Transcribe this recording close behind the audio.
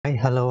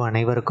Hi hello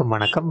அனைவருக்கும்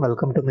வணக்கம்.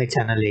 Welcome to my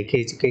channel AK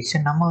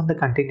education. நம்ம வந்து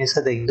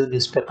கண்டினியூஸாக த இந்து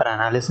நியூஸ் பேப்பர்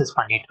அனாலிசிஸ்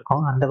பண்ணிட்டு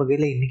இருக்கோம். அந்த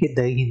வகையில் இன்னைக்கு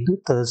த ஹிந்து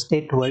Thursday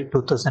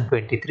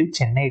 12/2023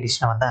 சென்னை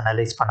எடிஷனை வந்து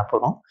அனலைஸ் பண்ண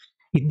போகிறோம்.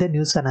 இந்த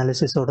நியூஸ்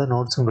அனாலிசிஸோட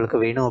நோட்ஸ் உங்களுக்கு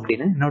வேணும்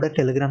அப்படின்னு என்னோட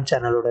டெலிகிராம்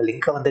சேனலோட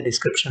லிங்கை வந்து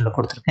டிஸ்கிரிப்ஷனில்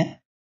கொடுத்துருக்கேன்.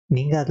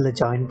 நீங்கள் அதில்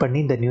ஜாயின்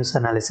பண்ணி இந்த நியூஸ்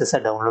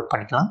அனாலிசிஸை டவுன்லோட்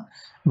பண்ணிக்கலாம்.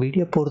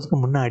 வீடியோ போகிறதுக்கு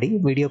முன்னாடி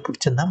வீடியோ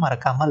பிடிச்சிருந்தா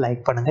மறக்காமல்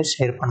லைக் பண்ணுங்கள்,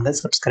 ஷேர்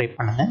பண்ணுங்கள், சப்ஸ்கிரைப்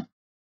பண்ணுங்கள்.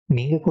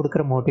 நீங்கள்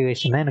கொடுக்குற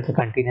மோட்டிவேஷன் தான் எனக்கு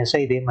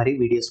கண்டினியூஸாக இதே மாதிரி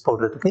வீடியோஸ்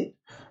போடுறதுக்கு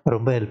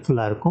ரொம்ப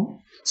ஹெல்ப்ஃபுல்லாக இருக்கும்.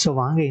 ஸோ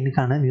வாங்க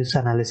இன்னைக்கான நியூஸ்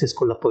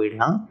அனாலிசிஸ்குள்ளே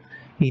போயிடலாம்.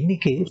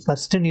 இன்னைக்கு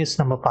ஃபர்ஸ்ட் நியூஸ்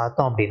நம்ம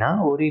பார்த்தோம் அப்படின்னா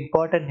ஒரு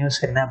இம்பார்ட்டன்ட் நியூஸ்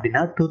என்ன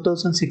அப்படின்னா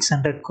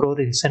 2600 crore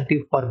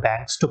incentive for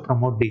banks to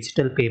promote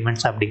digital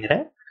payments அப்படிங்கிற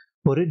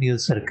ஒரு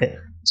நியூஸ் இருக்கு.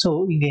 ஸோ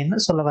இங்கே என்ன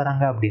சொல்ல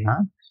வராங்க அப்படின்னா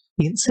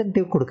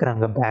இன்சென்டிவ்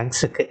கொடுக்குறாங்க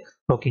பேங்க்ஸுக்கு,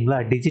 ஓகேங்களா,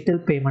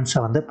 டிஜிட்டல்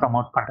பேமெண்ட்ஸை வந்து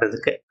ப்ரமோட்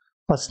பண்ணுறதுக்கு.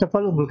 ஃபர்ஸ்ட் ஆஃப்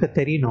ஆல் உங்களுக்கு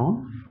தெரியணும்,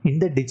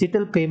 இந்த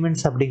டிஜிட்டல்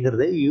பேமெண்ட்ஸ்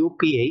அப்படிங்கிறது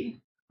யூபிஐ,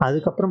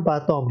 அதுக்கப்புறம்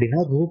பார்த்தோம் அப்படின்னா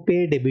ரூபே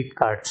டெபிட்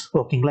கார்ட்ஸ்,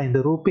 ஓகேங்களா. இந்த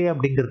ரூபே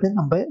அப்படிங்கிறது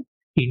நம்ம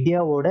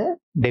இந்தியாவோட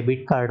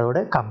டெபிட் கார்டோட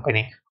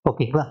கம்பெனி,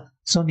 ஓகேங்களா.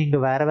 ஸோ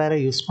நீங்கள் வேற வேற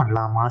யூஸ்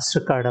பண்ணலாம்.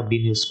 மாஸ்டர் கார்டு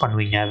அப்படின்னு யூஸ்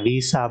பண்ணுவீங்க,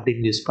 விசா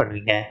அப்படின்னு யூஸ்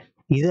பண்ணுவீங்க.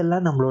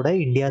 இதெல்லாம் நம்மளோட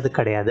இந்தியாவுக்கு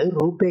கிடையாது.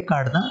 ரூபே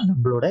கார்டு தான்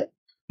நம்மளோட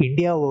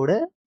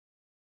இந்தியாவோட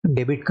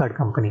டெபிட் கார்டு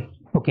கம்பெனி,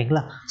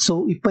 ஓகேங்களா. ஸோ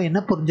இப்போ என்ன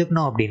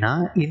புரிஞ்சுக்கணும் அப்படின்னா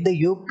இந்த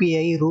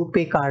யூபிஐ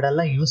ரூபே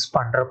கார்டெல்லாம் யூஸ்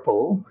பண்ணுறப்போ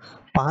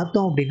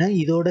பார்த்தோம் அப்படின்னா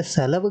இதோட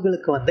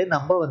செலவுகளுக்கு வந்து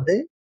நம்ம வந்து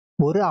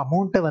ஒரு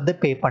அமௌண்ட்டை வந்து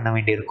பே பண்ண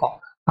வேண்டியிருக்கும்.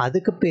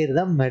 அதுக்கு பேர்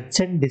தான்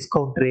மெர்ச்சன்ட்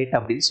டிஸ்கவுண்ட் ரேட்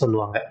அப்படின்னு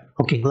சொல்லுவாங்க,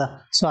 ஓகேங்களா.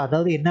 ஸோ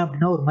அதாவது என்ன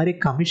அப்படின்னா ஒரு மாதிரி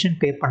கமிஷன்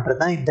பே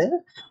பண்ணுறது தான் இந்த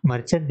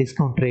மெர்ச்சன்ட்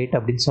டிஸ்கவுண்ட் ரேட்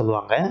அப்படின்னு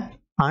சொல்லுவாங்க.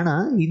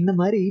 ஆனால் இந்த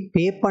மாதிரி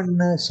பே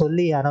பண்ண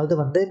சொல்லி யாராவது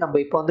வந்து நம்ம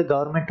இப்போ வந்து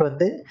கவர்மெண்ட்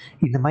வந்து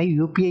இந்த மாதிரி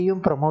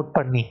யூபிஐயும் ப்ரமோட்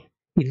பண்ணி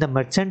இந்த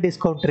மெர்ச்சன்ட்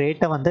டிஸ்கவுண்ட்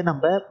ரேட்டை வந்து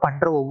நம்ம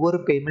பண்ணுற ஒவ்வொரு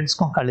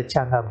பேமெண்ட்ஸ்க்கும்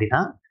கழிச்சாங்க அப்படின்னா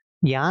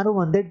யாரும்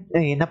வந்து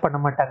என்ன பண்ண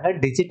மாட்டாங்க,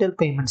 டிஜிட்டல்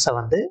பேமெண்ட்ஸை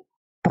வந்து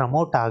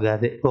ப்ரமோட்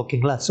ஆகாது,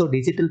 ஓகேங்களா. ஸோ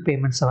டிஜிட்டல்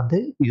பேமெண்ட்ஸை வந்து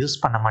யூஸ்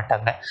பண்ண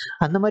மாட்டாங்க.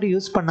 அந்த மாதிரி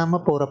யூஸ்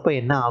பண்ணாமல் போகிறப்ப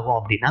என்ன ஆகும்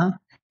அப்படின்னா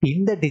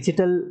இந்த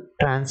டிஜிட்டல்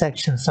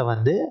டிரான்சாக்ஷன்ஸை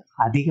வந்து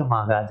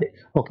அதிகமாகாது,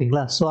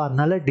 ஓகேங்களா. ஸோ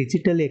அதனால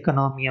டிஜிட்டல்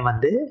எக்கனாமியை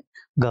வந்து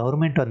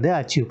கவர்மெண்ட் வந்து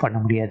அச்சீவ் பண்ண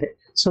முடியாது.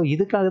 ஸோ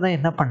இதுக்காக தான்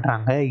என்ன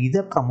பண்ணுறாங்க,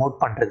 இதை ப்ரமோட்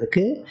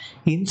பண்ணுறதுக்கு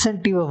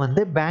இன்சென்டிவை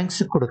வந்து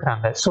பேங்க்ஸுக்கு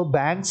கொடுக்குறாங்க. ஸோ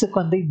பேங்க்ஸுக்கு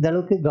வந்து இந்த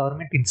அளவுக்கு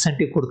கவர்மெண்ட்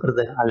இன்சென்டிவ்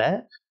கொடுக்கறதுனால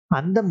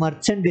அந்த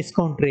மர்ச்சன்ட்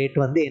டிஸ்கவுண்ட் ரேட்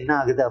வந்து என்ன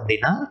ஆகுது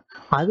அப்படின்னா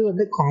அது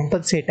வந்து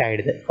காம்பன்சேட்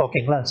ஆகிடுது,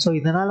 ஓகேங்களா. ஸோ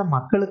இதனால்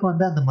மக்களுக்கு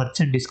வந்து அந்த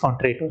மர்ச்சன்ட்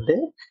டிஸ்கவுண்ட் ரேட் வந்து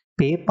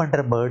பே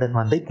பண்ணுற பேர்டன்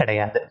வந்து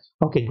கிடையாது,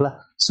 ஓகேங்களா.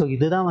 ஸோ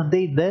இதுதான் வந்து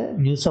இந்த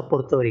நியூஸை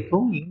பொறுத்த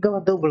வரைக்கும். இங்கே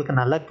வந்து உங்களுக்கு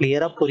நல்லா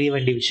கிளியராக புரிய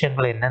வேண்டிய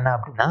விஷயங்கள் என்னென்ன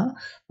அப்படின்னா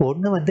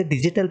ஒன்று வந்து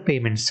டிஜிட்டல்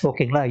பேமெண்ட்ஸ்,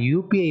 ஓகேங்களா.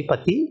 யூபிஐ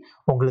பற்றி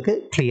உங்களுக்கு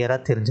கிளியராக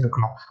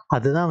தெரிஞ்சிருக்கணும்.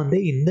 அதுதான் வந்து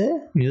இந்த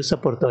நியூஸை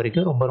பொறுத்த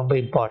வரைக்கும் ரொம்ப ரொம்ப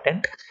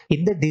இம்பார்ட்டண்ட்.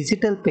 இந்த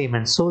டிஜிட்டல்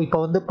பேமெண்ட்ஸ், ஸோ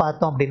இப்போ வந்து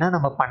பார்த்தோம் அப்படின்னா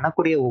நம்ம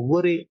பண்ணக்கூடிய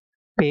ஒவ்வொரு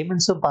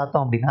பேமெண்ட்ஸும்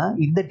பார்த்தோம் அப்படின்னா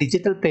இந்த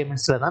டிஜிட்டல்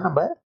பேமெண்ட்ஸில் தான்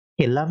நம்ம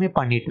எல்லாமே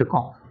பண்ணிட்டு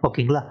இருக்கோம்,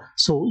 ஓகேங்களா.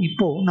 ஸோ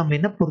இப்போ நம்ம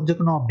என்ன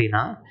புரிஞ்சுக்கணும்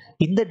அப்படின்னா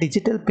இந்த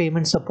டிஜிட்டல்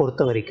பேமெண்ட்ஸை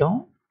பொறுத்த வரைக்கும்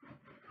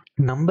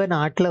நம்ம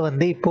நாட்டில்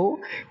வந்து இப்போ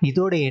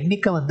இதோட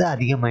எண்ணிக்கை வந்து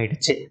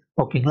அதிகமாயிடுச்சு,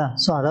 ஓகேங்களா.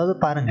 ஸோ அதாவது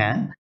பாருங்க,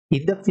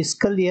 இந்த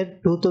fiscal year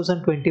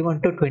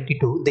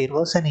 2021-22 there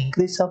was an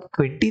increase of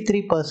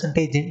 23%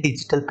 in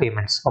digital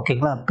payments,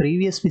 ஓகேங்களா.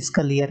 ப்ரீவியஸ்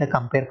ஃபிஸ்கல் இயரை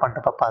கம்பேர்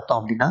பண்ணுறப்ப பார்த்தோம்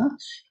அப்படின்னா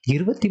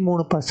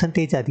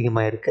 23%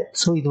 அதிகமாக இருக்குது.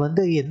 ஸோ இது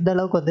வந்து எந்த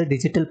அளவுக்கு வந்து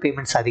டிஜிட்டல்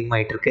பேமெண்ட்ஸ்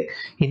அதிகமாகிட்டு இருக்கு.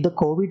 இந்த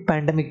கோவிட்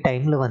பேண்டமிக்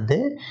டைமில் வந்து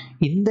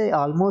இந்த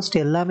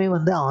ஆல்மோஸ்ட் எல்லாமே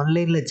வந்து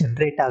ஆன்லைனில்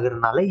ஜென்ரேட்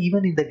ஆகுறதுனால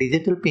ஈவன் இந்த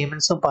டிஜிட்டல்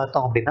பேமெண்ட்ஸும்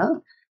பார்த்தோம் அப்படின்னா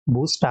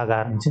பூஸ்ட் ஆக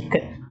ஆரம்பிச்சிருக்கு,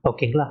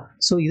 ஓகேங்களா.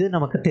 ஸோ இது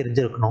நமக்கு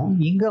தெரிஞ்சிருக்கணும்.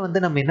 இங்கே வந்து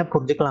நம்ம என்ன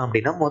புரிஞ்சுக்கலாம்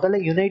அப்படின்னா முதல்ல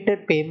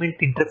யுனைடெட்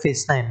பேமெண்ட்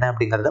இன்டர்ஃபேஸ்னா என்ன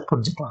அப்படிங்கிறத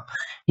புரிஞ்சுக்கலாம்.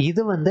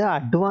 இது வந்து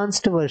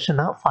அட்வான்ஸ்டு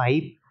வெர்ஷன் ஆஃப்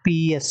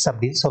ஐபிஎஸ்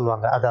அப்படின்னு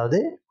சொல்லுவாங்க. அதாவது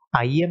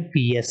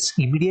ஐஎம்பிஎஸ்,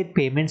 இமிடியேட்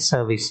பேமெண்ட்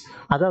சர்வீஸ்.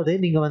 அதாவது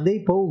நீங்கள் வந்து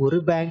இப்போ ஒரு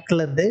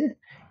பேங்க்லேருந்து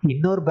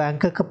இன்னொரு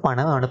பேங்க்குக்கு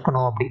பணம்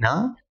அனுப்பணும் அப்படின்னா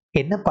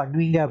என்ன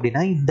பண்ணுவீங்க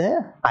அப்படின்னா இந்த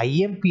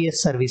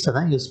ஐஎம்பிஎஸ் சர்வீஸை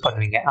தான் யூஸ்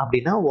பண்ணுவீங்க.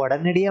 அப்படின்னா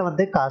உடனடியாக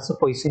வந்து காசு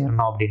போய்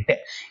சேரணும் அப்படின்ட்டு.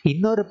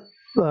 இன்னொரு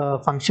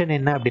ஃபங்க்ஷன்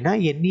என்ன அப்படின்னா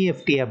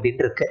என்இஎஃப்டி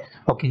அப்படின்னு இருக்கு,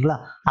 ஓகேங்களா.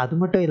 அது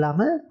மட்டும்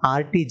இல்லாமல்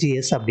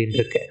ஆர்டிஜிஎஸ் அப்படின்னு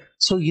இருக்கு.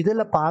 ஸோ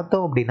இதில்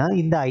பார்த்தோம் அப்படின்னா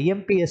இந்த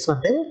ஐஎம்பிஎஸ்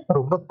வந்து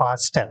ரொம்ப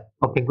ஃபாஸ்டர்,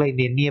 ஓகேங்களா.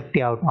 இந்த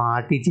என்இஎஃப்டி ஆகட்டும்,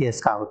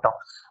 ஆர்டிஜிஎஸ் ஆகட்டும்.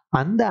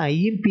 அந்த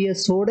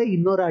ஐஎம்பிஎஸோட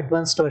இன்னொரு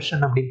அட்வான்ஸ்ட்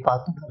வெர்ஷன் அப்படின்னு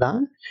பார்த்தோம்னா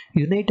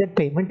யுனைடெட்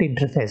பேமெண்ட்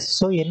இன்டர்ஃபேஸ்.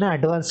 ஸோ என்ன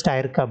அட்வான்ஸ்ட்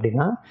ஆயிருக்கு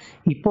அப்படின்னா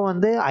இப்போ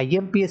வந்து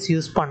ஐஎம்பிஎஸ்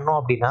யூஸ் பண்ணோம்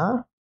அப்படின்னா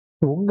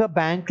உங்கள்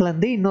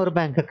பேங்க்லேருந்து இன்னொரு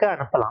பேங்க்குக்கு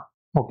அனுப்பலாம்,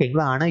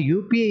 ஓகேங்களா. ஆனால்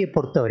யூபிஐயை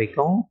பொறுத்த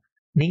வரைக்கும்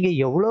நீங்கள்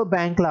எவ்வளோ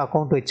பேங்க்ல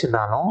அக்கௌண்ட்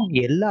வச்சுருந்தாலும்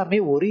எல்லாமே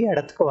ஒரே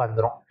இடத்துக்கு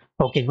வந்துடும்,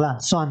 ஓகேங்களா.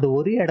 ஸோ அந்த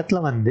ஒரு இடத்துல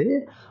வந்து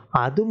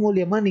அது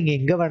மூலயமா நீங்கள்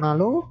எங்கே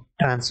வேணாலும்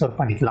ட்ரான்ஸ்ஃபர்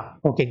பண்ணிக்கலாம்,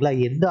 ஓகேங்களா.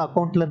 எந்த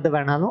அக்கௌண்ட்லேருந்து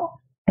வேணாலும்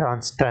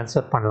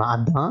ட்ரான்ஸ்ஃபர் பண்ணலாம்.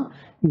 அதுதான்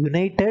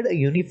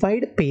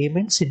யூனிஃபைடு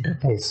பேமெண்ட்ஸ்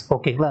இன்டர்ஃபேஸ்,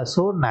 ஓகேங்களா.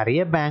 ஸோ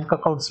நிறைய பேங்க்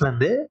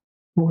அக்கௌண்ட்ஸ்லேருந்து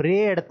ஒரே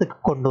இடத்துக்கு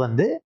கொண்டு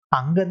வந்து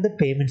அங்கேருந்து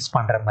பேமெண்ட்ஸ்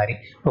பண்ணுற மாதிரி.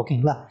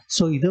 ஓகேங்களா?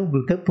 ஸோ இது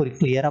உங்களுக்கு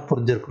கிளியராக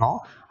புரிஞ்சிருக்கணும்.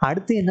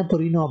 அடுத்து என்ன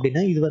புரியணும்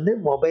அப்படின்னா, இது வந்து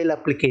மொபைல்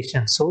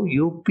அப்ளிகேஷன். ஸோ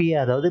யூபிஐ,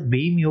 அதாவது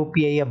பீம்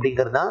யூபிஐ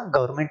அப்படிங்கிறது தான்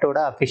கவர்மெண்ட்டோட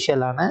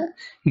அஃபிஷியலான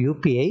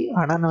யூபிஐ.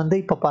 ஆனால் வந்து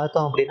இப்போ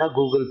பார்த்தோம் அப்படின்னா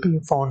கூகுள் பே,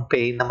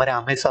 ஃபோன்பே, இந்த மாதிரி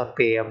அமேசான்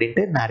பே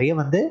அப்படின்ட்டு நிறைய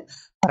வந்து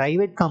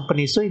ப்ரைவேட்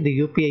கம்பெனிஸும் இந்த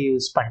யூபிஐ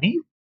யூஸ் பண்ணி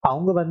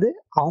அவங்க வந்து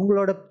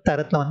அவங்களோட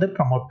தரத்தில் வந்து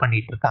ப்ரமோட்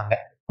பண்ணிட்டு இருக்காங்க.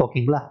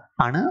 ஓகேங்களா?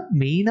 ஆனால்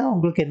மெயினாக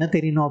உங்களுக்கு என்ன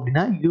தெரியணும்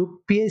அப்படின்னா,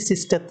 யூபிஐ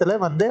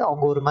சிஸ்டத்தில் வந்து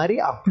அவங்க ஒரு மாதிரி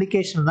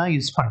அப்ளிகேஷன் தான்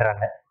யூஸ்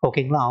பண்ணுறாங்க.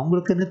 ஓகேங்களா?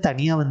 அவங்களுக்குன்னு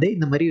தனியாக வந்து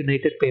இந்த மாதிரி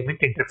யுனைடெட்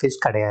பேமெண்ட் இன்டர்ஃபேஸ்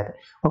கிடையாது.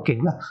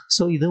 ஓகேங்களா?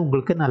 ஸோ இது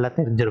உங்களுக்கு நல்லா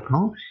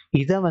தெரிஞ்சிருக்கணும்.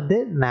 இதை வந்து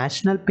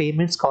national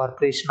payments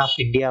corporation of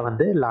India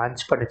வந்து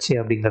லான்ச் பண்ணுச்சு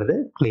அப்படிங்கிறது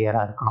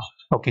கிளியராக இருக்கணும்.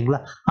 ஓகேங்களா?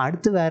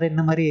 அடுத்து வேற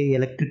என்ன மாதிரி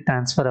எலக்ட்ரிக்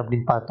டிரான்ஸ்ஃபர்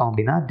அப்படின்னு பார்த்தோம்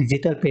அப்படின்னா,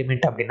 டிஜிட்டல்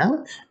பேமெண்ட் அப்படின்னா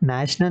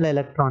நேஷனல்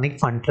எலக்ட்ரானிக்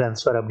ஃபண்ட்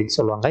டிரான்ஸ்ஃபர் அப்படின்னு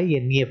சொல்லுவாங்க,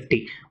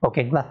 என்இஎஃப்டி.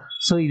 ஓகேங்களா?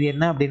 ஸோ இது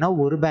என்ன அப்படின்னா,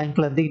 ஒரு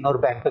பேங்க்ல இருந்து இன்னொரு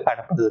பேங்க்குக்கு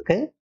அனுப்புறதுக்கு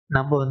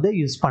நம்ம வந்து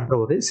யூஸ் பண்ற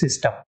ஒரு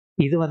சிஸ்டம்.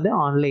 இது வந்து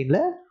ஆன்லைன்ல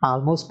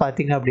ஆல்மோஸ்ட்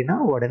பார்த்தீங்க அப்படின்னா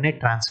உடனே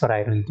டிரான்ஸ்ஃபர்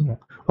ஆயிரும் இது.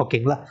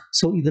 ஓகேங்களா?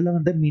 ஸோ இதுல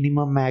வந்து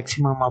மினிமம்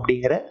மேக்ஸிமம்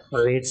அப்படிங்கிற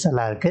ரேட்ஸ்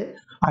எல்லாம் இருக்கு.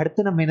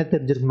 அடுத்து நம்ம என்ன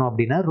தெரிஞ்சுக்கணும்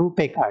அப்படின்னா,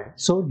 ரூபே கார்டு.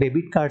 ஸோ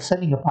டெபிட் கார்ட்ஸை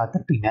நீங்க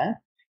பார்த்துருப்பீங்க.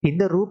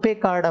 இந்த ரூபே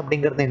கார்டு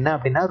அப்படிங்கிறது என்ன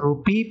அப்படின்னா,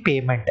 ருபி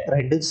பேமெண்ட்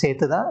ரெண்டும்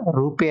சேர்த்து தான்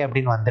ரூபே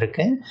அப்படின்னு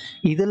வந்திருக்கு.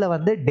 இதுல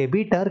வந்து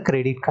டெபிட் ஆர்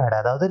கிரெடிட் கார்டு,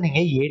 அதாவது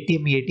நீங்க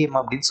ஏடிஎம்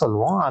அப்படின்னு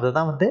சொல்லுவோம்,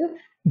 அதுதான் வந்து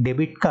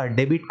debit card.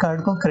 Debit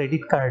கார்டுக்கும்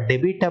credit card,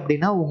 debit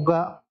அப்படின்னா உங்க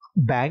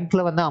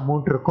பேங்க்ல வந்து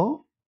அமௌண்ட் இருக்கும்,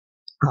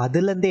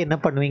 அதுலேருந்து என்ன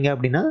பண்ணுவீங்க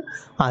அப்படின்னா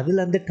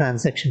அதுலேருந்து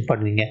டிரான்சாக்ஷன்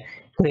பண்ணுவீங்க.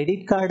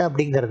 கிரெடிட் கார்டு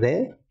அப்படிங்கிறது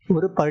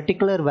ஒரு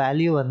பர்டிகுலர்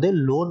வேல்யூ வந்து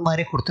லோன்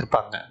மாதிரி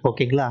கொடுத்துருப்பாங்க.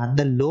 ஓகேங்களா?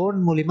 அந்த லோன்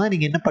மூலிமா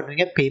நீங்கள் என்ன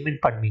பண்ணுவீங்க,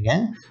 பேமெண்ட் பண்ணுவீங்க.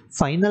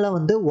 ஃபைனலாக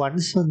வந்து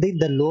ஒன்ஸ் வந்து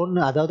இந்த லோன்,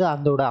 அதாவது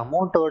அதோட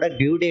அமௌண்ட்டோட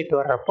டியூ டேட்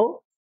வர்றப்போ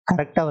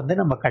கரெக்டாக வந்து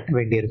நம்ம கட்ட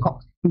வேண்டியிருக்கும்.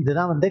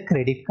 இதுதான் வந்து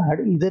கிரெடிட்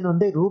கார்டு. இது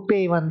வந்து ரூபே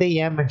வந்து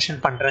ஏன் மென்ஷன்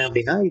பண்ணுறேன்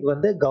அப்படின்னா, இது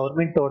வந்து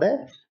கவர்மெண்ட்டோட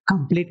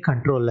கம்ப்ளீட்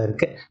கண்ட்ரோலில்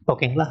இருக்கு.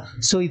 ஓகேங்களா?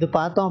 ஸோ இது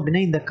பார்த்தோம்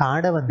அப்படின்னா இந்த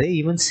கார்டை வந்து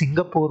even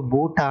Singapore,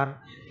 Bhutan,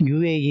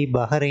 UAE,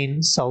 Bahrain,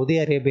 Saudi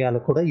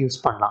அரேபியாவில் கூட யூஸ்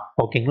பண்ணலாம்.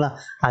 ஓகேங்களா?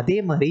 அதே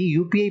மாதிரி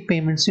யூபிஐ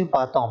பேமெண்ட்ஸையும்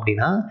பார்த்தோம்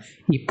அப்படின்னா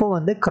இப்போ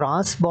வந்து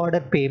கிராஸ்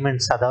பார்டர்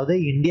பேமெண்ட்ஸ், அதாவது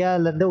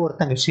இந்தியாவிலேருந்து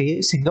ஒருத்தங்க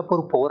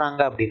சிங்கப்பூர்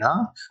போகிறாங்க அப்படின்னா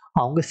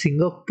அவங்க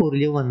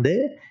சிங்கப்பூர்லேயும் வந்து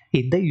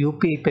இந்த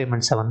யூபிஐ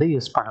பேமெண்ட்ஸை வந்து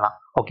யூஸ் பண்ணலாம்.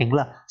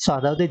 ஓகேங்களா? ஸோ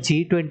அதாவது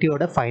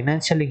G20யோட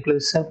ஃபைனான்ஷியல்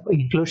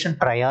இன்க்ளூஷன்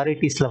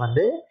ப்ரையாரிட்டிஸில்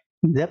வந்து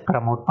இதை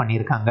ப்ரமோட்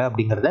பண்ணியிருக்காங்க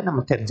அப்படிங்கிறத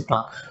நம்ம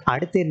தெரிஞ்சுக்கலாம்.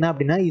 அடுத்து என்ன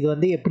அப்படின்னா, இது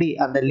வந்து எப்படி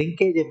அந்த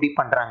லிங்கேஜ் எப்படி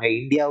பண்ணுறாங்க,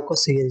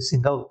 இந்தியாவுக்கும்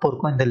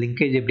சிங்கப்பூருக்கும் இந்த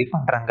லிங்கேஜ் எப்படி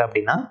பண்ணுறாங்க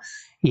அப்படின்னா,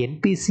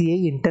 NPCI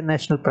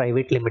international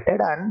private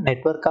limited and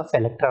network of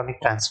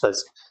electronic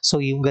transfers. So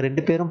இவங்க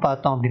ரெண்டு பேரும்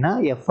பார்த்தோம் அப்படின்னா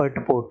எஃபர்ட்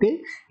போட்டு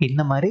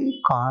இந்த மாதிரி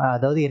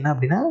அதாவது என்ன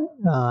அப்படின்னா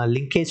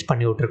லிங்கேஜ்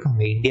பண்ணி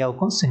விட்ருக்காங்க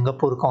இந்தியாவுக்கும்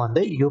சிங்கப்பூருக்கும்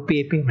வந்து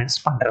யூபிஐ பேமெண்ட்ஸ்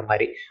பண்ணுற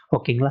மாதிரி.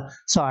 ஓகேங்களா?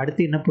 ஸோ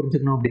அடுத்து என்ன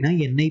புரிஞ்சுக்கணும் அப்படின்னா,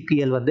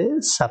 என்ஐபிஎல் வந்து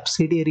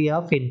சப்சிடியரி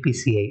ஆஃப்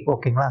என்பிசிஐ.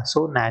 ஓகேங்களா?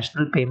 So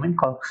national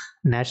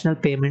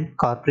payment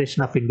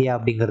corporation of India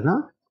அப்படிங்கிறது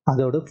தான்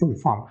அதோட ஃபுல்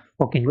ஃபார்ம்.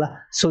 ஓகேங்களா?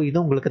 ஸோ இது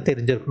உங்களுக்கு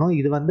தெரிஞ்சிருக்கணும்.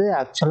 இது வந்து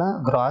ஆக்சுவலாக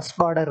கிராஸ்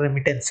பார்டர்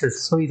ரெமிட்டன்சஸ்.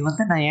 ஸோ இது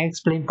வந்து நான் ஏன்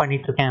எக்ஸ்பிளைன்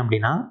பண்ணிட்டு இருக்கேன்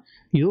அப்படின்னா,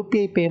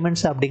 யூபிஐ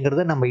பேமெண்ட்ஸ்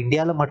அப்படிங்கிறது நம்ம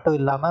இந்தியாவில் மட்டும்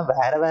இல்லாமல்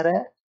வேற வேற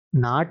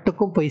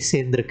நாட்டுக்கும் போய்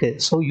சேர்ந்துருக்கு.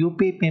 ஸோ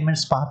யூபிஐ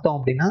பேமெண்ட்ஸ் பார்த்தோம்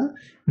அப்படின்னா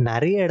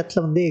நிறைய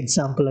இடத்துல வந்து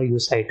எக்ஸாம்பிளாக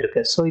யூஸ் ஆகிட்டு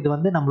இருக்கு. ஸோ இது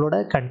வந்து நம்மளோட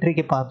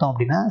கண்ட்ரிக்கு பார்த்தோம்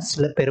அப்படின்னா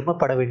சில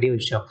பெருமைப்பட வேண்டிய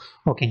விஷயம்.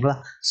 ஓகேங்களா?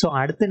 ஸோ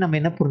அடுத்து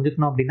நம்ம என்ன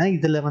புரிஞ்சுக்கணும் அப்படின்னா,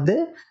 இதில் வந்து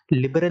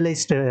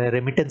லிபரலைஸ்டு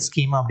ரெமிட்டன்ஸ்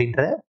ஸ்கீம்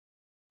அப்படின்ற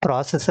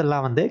ப்ராசஸ்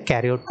எல்லாம் வந்து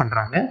கேரி அவுட்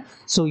பண்ணுறாங்க.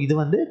 ஸோ இது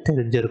வந்து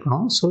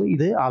தெரிஞ்சிருக்கணும். ஸோ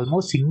இது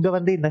ஆல்மோஸ்ட் இங்கே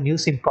வந்து இந்த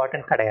நியூஸ்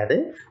இம்பார்ட்டன்ட் கிடையாது,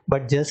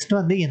 பட் ஜஸ்ட்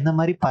வந்து எந்த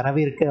மாதிரி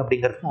பரவி இருக்கு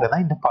அப்படிங்கிறதுக்காக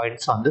தான் இந்த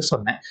பாயிண்ட்ஸ் வந்து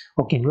சொன்னேன்.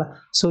 ஓகேங்களா?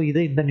 ஸோ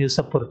இது இந்த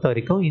நியூஸை பொறுத்த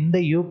வரைக்கும். இந்த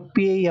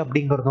யூபிஐ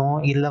அப்படிங்கிறதும்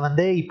இல்லை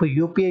வந்து இப்போ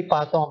யூபிஐ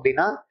பார்த்தோம்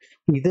அப்படின்னா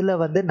இதில்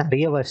வந்து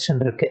நிறைய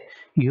வெர்ஷன் இருக்கு.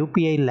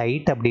 யூபிஐ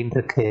லைட் அப்படின்னு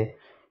இருக்கு,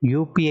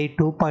 யூபிஐ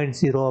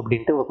 2.0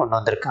 அப்படின்ட்டு கொண்டு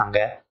வந்திருக்காங்க.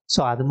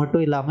 ஸோ அது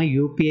மட்டும் இல்லாமல்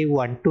யூபிஐ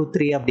 1, 2,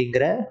 3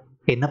 அப்படிங்கிற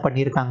என்ன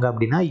பண்ணியிருக்காங்க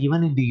அப்படின்னா,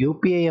 ஈவன் இந்த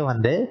யூபிஐயை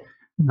வந்து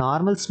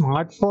நார்மல்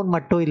ஸ்மார்ட் ஃபோன்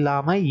மட்டும்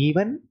இல்லாமல்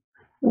ஈவன்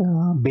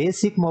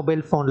பேசிக்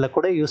மொபைல் ஃபோனில்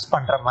கூட யூஸ்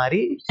பண்ணுற மாதிரி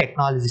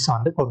டெக்னாலஜிஸ்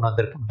வந்து கொண்டு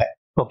வந்திருக்காங்க.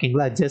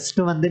 ஓகேங்களா? ஜஸ்ட்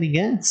வந்து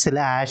நீங்கள் சில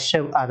ஆஷ்,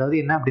 அதாவது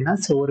என்ன அப்படின்னா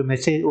ஒரு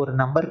மெசேஜ் ஒரு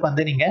நம்பருக்கு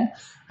வந்து நீங்கள்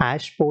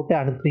ஆஷ் போட்டு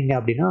அனுப்புனீங்க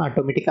அப்படின்னா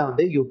ஆட்டோமேட்டிக்காக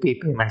வந்து யூபிஐ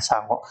பேமெண்ட்ஸ்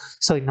ஆகும்.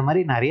 ஸோ இந்த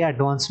மாதிரி நிறைய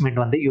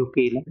அட்வான்ஸ்மெண்ட் வந்து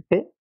யூபிஐயில் இருக்கு.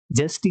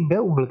 ஜஸ்ட் இங்கே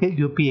உங்களுக்கு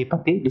யூபிஐ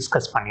பற்றி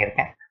டிஸ்கஸ்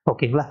பண்ணியிருக்கேன்.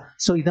 ஓகேங்களா?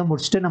 ஸோ இதை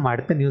முடிச்சுட்டு நம்ம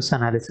அடுத்த நியூஸ்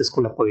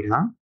அனாலிசிஸ்குள்ளே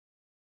போயிடலாம்.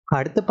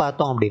 அடுத்து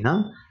பார்த்தோம் அப்படின்னா,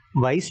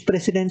 vice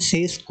president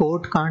chase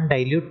court Khan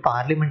dilute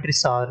parliamentary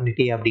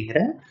sovereignty அப்படிங்கிற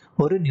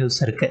ஒரு நியூஸ்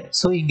இருக்கு.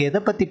 ஸோ இங்கே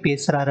எதை பற்றி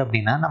பேசுகிறாரு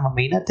அப்படின்னா, நம்ம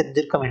மெயினாக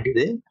தெரிஞ்சிருக்க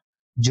வேண்டியது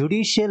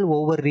ஜுடிஷியல்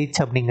ஓவர்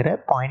ரீச் அப்படிங்கிற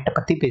பாயிண்ட்டை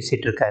பற்றி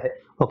பேசிகிட்டு இருக்காரு.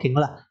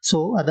 ஓகேங்களா? ஸோ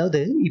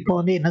அதாவது இப்போ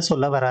வந்து என்ன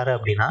சொல்ல வராரு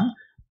அப்படின்னா,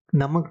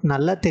 நமக்கு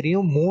நல்லா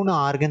தெரியும் 3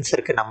 ஆர்கன்ஸ்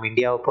இருக்குது நம்ம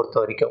இந்தியாவை பொறுத்த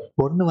வரைக்கும்.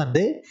 ஒன்று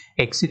வந்து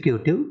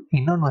எக்ஸிக்யூட்டிவ்,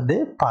 இன்னொன்று வந்து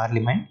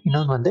பார்லிமெண்ட்,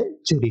 இன்னொன்று வந்து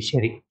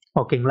ஜுடிஷியரி.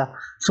 ஓகேங்களா?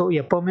 ஸோ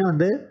எப்போவுமே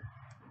வந்து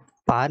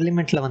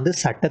பார்லிமெண்ட்டில் வந்து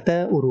சட்டத்தை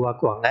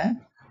உருவாக்குவாங்க.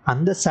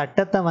 அந்த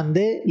சட்டத்தை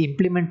வந்து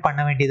இம்ப்ளிமெண்ட்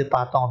பண்ண வேண்டியது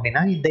பார்த்தோம்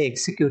அப்படின்னா இந்த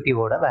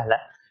எக்ஸிக்யூட்டிவோட வேலை.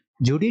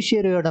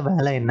 ஜுடிஷியரியோட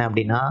வேலை என்ன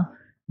அப்படின்னா,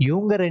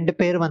 இவங்க 2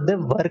 பேர் வந்து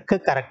ஒர்க்க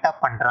கரெக்ட்டா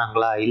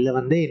பண்றாங்களா? இல்ல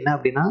வந்து என்ன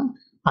அப்படின்னா,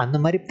 அந்த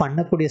மாரி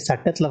பண்ணக்கூடிய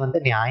சட்டத்துல வந்து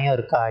நியாயம்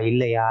இருக்கா?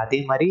 இல்லையா? அதே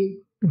மாரி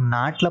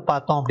நாட்ல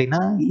பார்த்தோம்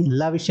அப்படின்னா,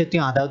 எல்லா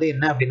விஷயத்தையும் அதாவது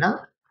என்ன அப்படின்னா,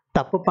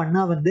 தப்பு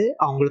பண்ணா வந்து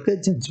அவங்களுக்கு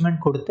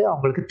ஜட்ஜ்மென்ட் குடுத்து,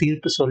 அவங்களுக்கு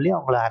தீர்ப்பு சொல்லி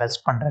அவங்கள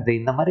அரெஸ்ட் பண்றது.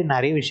 இந்த மாரி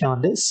நெறைய விஷயம்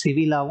வந்து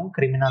சிவிலாவும்,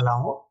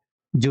 கிரிமினலாவும்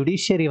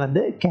ஜுடிஷியரி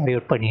வந்து கேரி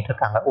அவுட் பண்ணிட்டு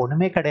இருக்காங்க.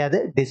 ஒண்ணுமே கிடையாது.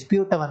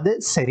 டிஸ்பியூட்ட வந்து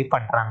சரி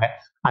பண்றாங்க.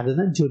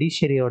 அதுதான்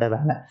ஜுடிஷியரியோட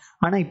வேலை.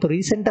 ஆனா இப்ப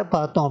ரீசென்ட்டா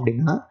பார்த்தோம்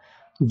அப்படின்னா,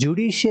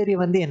 ஜுடிஷியரி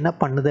வந்து என்ன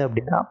பண்ணுது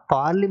அப்படின்னா,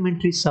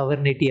 பார்லிமென்டரி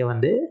சவர்னிட்டிய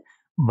வந்து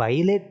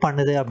வயலேட்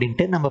பண்ணுது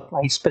அப்படின்ட்டு நம்ம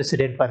வைஸ்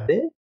பிரசிடென்ட் வந்து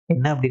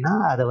என்ன அப்படின்னா,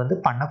 அத வந்து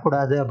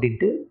பண்ணக்கூடாது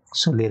அப்படின்ட்டு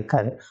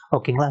சொல்லியிருக்காரு.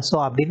 ஓகேங்களா? ஸோ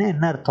அப்படின்னா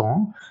என்ன அர்த்தம்?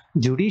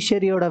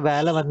 ஜுடிஷியரியோட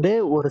வேலை வந்து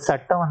ஒரு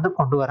சட்டம் வந்து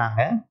கொண்டு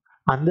வராங்க.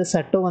 அந்த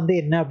சட்டம் வந்து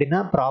என்ன அப்படின்னா,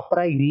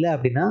 ப்ராப்பரா இல்ல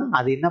அப்படின்னா,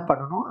 அது என்ன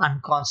பண்ணணும்?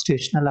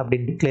 அன்கான்ஸ்டிடியூஷனல்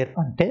அப்படின்னு டிக்ளேர்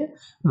பண்ணிட்டு,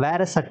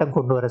 வேற சட்டம்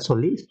கொண்டு வர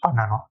சொல்லி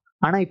பண்ணணும்.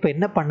 ஆனா இப்ப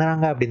என்ன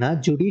பண்றாங்க அப்படின்னா,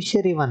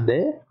 ஜுடிஷியரி வந்து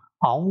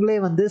அவங்களே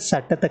வந்து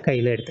சட்டத்த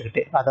கையில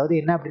எடுத்துக்கிட்டு, அதாவது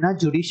என்ன அப்படின்னா,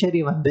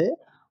 ஜுடிஷியரி வந்து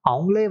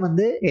அவங்களே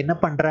வந்து என்ன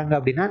பண்றாங்க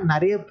அப்படின்னா,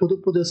 நெறைய புது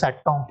புது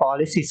சட்டம்,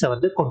 பாலிசிஸ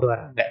வந்து கொண்டு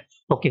வராங்க.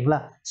 ஓகேங்களா?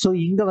 ஸோ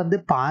இங்க வந்து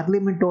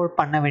பார்லிமென்ட்டோட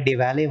பண்ண வேண்டிய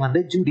வேலைய வந்து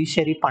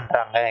ஜுடிஷியரி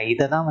பண்றாங்க.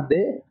 இத தான் வந்து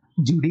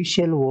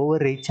ஜுடிஷியல்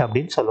ஓவர் ரீச்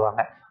அப்படின்னு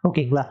சொல்லுவாங்க.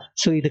 ஓகேங்களா?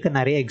 ஸோ இதுக்கு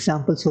நெறைய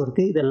எக்ஸாம்பிள்ஸும்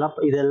இருக்கு.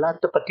 இது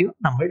எல்லாத்த பத்தியும்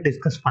நம்ம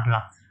டிஸ்கஸ்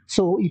பண்ணலாம்.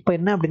 ஸோ இப்ப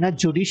என்ன அப்படின்னா,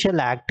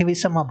 ஜுடிஷியல்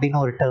ஆக்டிவிசம் அப்படின்னு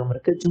ஒரு டெர்ம்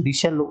இருக்கு.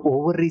 ஜுடிஷியல்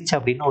ஓவர் ரீச்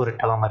அப்படின்னு ஒரு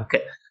டெர்ம்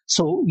இருக்கு.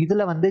 ஸோ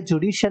இதுல வந்து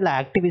ஜுடிஷியல்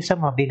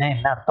ஆக்டிவிசம் அப்படின்னா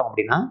என்ன அர்த்தம்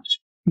அப்படின்னா,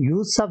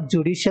 use of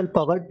judicial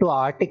power to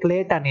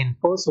articulate and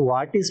enforce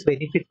what is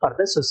benefit for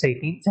the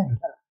society in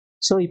general.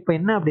 So இப்ப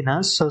என்ன அப்படின்னா,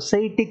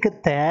 சொசைட்டிக்கு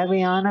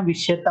தேவையான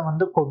விஷயத்த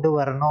வந்து கொண்டு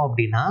வரணும்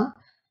அப்படின்னா,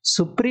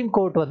 சுப்ரீம்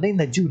கோர்ட் வந்து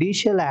இந்த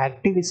ஜுடிஷியல்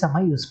ஆக்டிவிசமா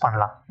யூஸ்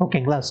பண்ணலாம்.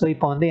 ஓகேங்களா? ஸோ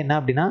இப்போ வந்து என்ன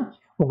அப்படின்னா,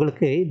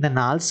 உங்களுக்கு இந்த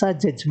நால்சா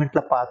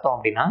ஜட்ஜ்மெண்ட்ல பார்த்தோம்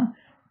அப்படின்னா,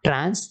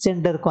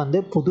 டிரான்ஸ்ஜெண்டருக்கு வந்து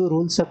புது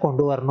ரூல்ஸ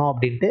கொண்டு வரணும்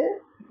அப்படின்ட்டு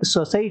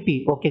சொசைட்டி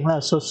ஓகேங்களா?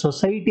 ஸோ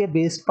சொசைட்டிய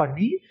பேஸ்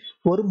பண்ணி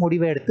ஒரு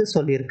முடிவ எடுத்து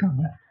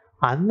சொல்லியிருக்காங்க.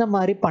 அந்த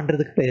மாரி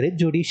பண்றதுக்கு பேரு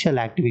ஜுடிஷியல்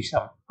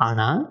ஆக்டிவிசம்.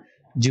 ஆனா,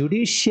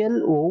 ஜுடிஷியல்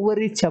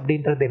ஓவர்ரீச்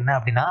அப்படின்றது என்ன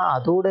அப்படின்னா,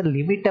 அதோட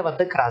லிமிட்ட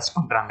வந்து கிராஸ்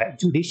பண்றாங்க.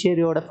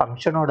 ஜுடிஷியரியோட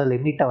ஃபங்ஷனோட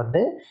லிமிட்ட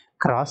வந்து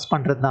கிராஸ்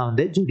பண்றது தான்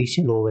வந்து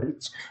ஜுடிஷியல்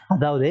ஓவர்ரீச்.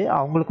 அதாவது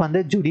அவங்களுக்கு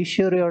வந்து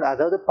ஜுடிஷியரியோட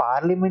அதாவது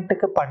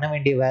பார்லிமென்ட்க்கு பண்ண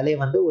வேண்டிய வேலைய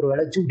வந்து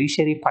ஒருவேளை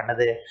ஜுடிஷியரி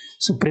பண்ணுது,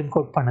 சுப்ரீம்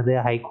கோர்ட் பண்ணுது,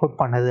 ஹை கோர்ட்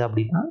பண்ணுது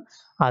அப்படின்னா,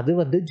 அது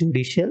வந்து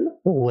ஜுடிஷியல்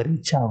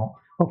ஓவர்ரீச் ஆகும்.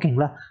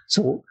 ஓகேங்களா?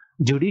 So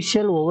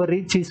judicial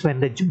overreach is when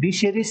the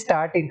judiciary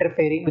start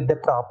interfering with the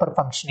proper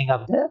functioning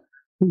of the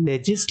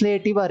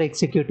legislative or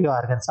executive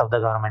organs of the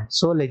government.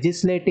 So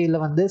legislativeல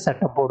வந்து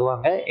சட்டம்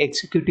போடுவாங்க,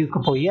 எக்ஸிக்யூட்டிவ்க்கு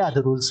போய்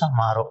அது ரூல்ஸா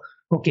மாறும்.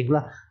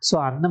 ஓகேங்களா? ஸோ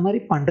அந்த மாதிரி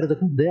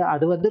பண்றதுக்கு வந்து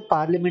அது வந்து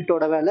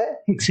பார்லிமெண்டோட வேலை,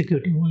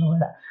 எக்ஸிக்யூட்டிவோட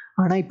வேலை.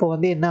 ஆனா இப்போ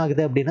வந்து என்ன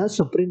ஆகுது அப்படின்னா,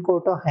 சுப்ரீம்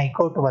கோர்ட்டும் ஹை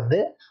கோர்ட்டும் வந்து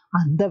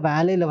அந்த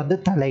வேலையில வந்து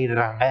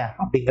தலையிடுறாங்க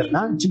அப்படிங்கிறது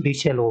தான்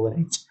ஜுடிஷியல்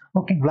ஓவர்ரீச்.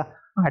 ஓகேங்களா?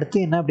 அடுத்து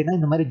என்ன அப்படின்னா,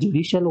 இந்த மாதிரி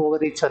ஜுடிஷியல்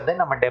ஓவர்ரீச் வந்து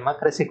நம்ம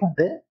டெமோக்ரஸிக்கு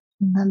வந்து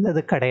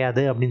நல்லது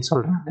கிடையாது அப்படின்னு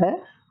சொல்றாங்க.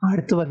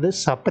 அடுத்து வந்து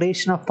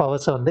செப்பரேஷன் ஆஃப்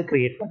பவர்ஸ வந்து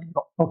கிரியேட்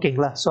பண்ணிரும்.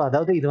 ஓகேங்களா? ஸோ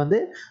அதாவது இது வந்து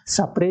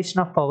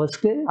செப்பரேஷன் ஆஃப்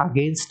பவர்ஸ்க்கு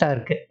அகெயின்ஸ்டா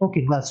இருக்கு.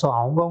 ஓகேங்களா? ஸோ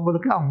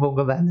அவங்கவங்களுக்கு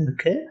அவங்கவங்க வேலை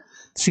இருக்கு.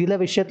 சில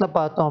விஷயத்துல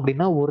பார்த்தோம்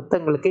அப்படின்னா,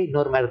 ஒருத்தங்களுக்கு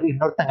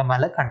இன்னொருத்தங்க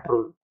மேல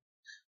கண்ட்ரோல்.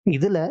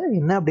 இதுல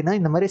என்ன அப்படின்னா,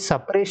 இந்த மாதிரி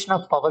செப்பரேஷன்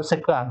ஆஃப்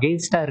பவர்ஸ்க்கு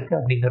அகெயின்ஸ்டா இருக்கு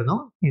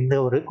அப்படிங்கிறதும் இந்த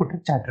ஒரு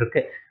குற்றச்சாட்டு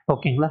இருக்கு.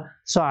 ஓகேங்களா?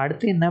 ஸோ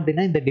அடுத்து என்ன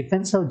அப்படின்னா, இந்த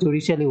டிஃபென்ஸ் ஆஃப்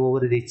ஜுடிஷியல்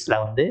ஓவர்ரீச்ல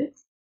வந்து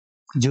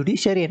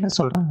ஜுடிஷியரி என்ன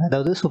சொல்றாங்க?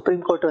 அதாவது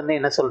சுப்ரீம் கோர்ட் வந்து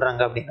என்ன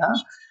சொல்றாங்க அப்படின்னா,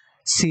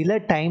 சில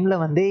டைம்ல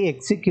வந்து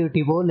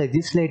எக்ஸிக்யூட்டிவோ,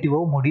 லெஜிஸ்லேட்டிவோ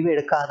முடிவு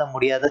எடுக்காத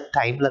முடியாத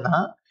டைம்ல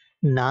தான்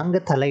நாங்க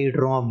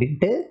தலையிடுறோம்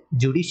அப்படின்ட்டு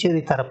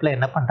ஜுடிஷியரி தரப்புல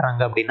என்ன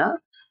பண்றாங்க அப்படின்னா,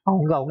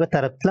 அவங்க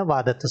தரப்புல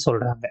வாதத்த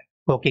சொல்றாங்க.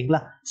 ஓகேங்களா?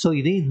 ஸோ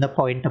இது இந்த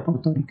பாயிண்ட்ட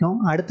பொறுத்தவரைக்கும்.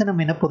 அடுத்து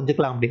நம்ம என்ன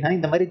புரிஞ்சுக்கலாம் அப்படின்னா,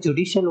 இந்த மாதிரி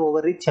ஜுடிஷியல்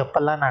ஓவர்ரீச்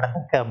எப்பல்லாம்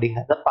நடந்திருக்கு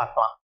அப்படிங்கிறத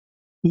பார்க்கலாம்.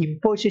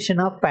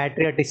 Imposition of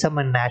patriotism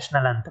and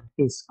national anthem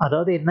case.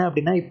 அதாவது என்ன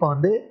அப்படின்னா, இப்போ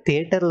வந்து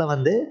தியேட்டர்ல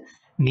வந்து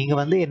நீங்க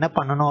வந்து என்ன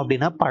பண்ணணும்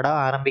அப்படின்னா, படம்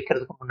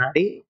ஆரம்பிக்கிறதுக்கு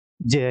முன்னாடி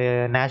ஜ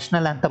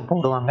நேஷனல் ஆந்தம்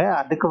போடுவாங்க.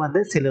 அதுக்கு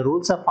வந்து சில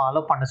ரூல்ஸ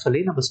ஃபாலோ பண்ண சொல்லி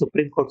நம்ம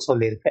சுப்ரீம் கோர்ட்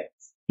சொல்லியிருக்கு.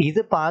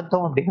 இது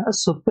பார்த்தோம் அப்படின்னா,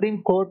 சுப்ரீம்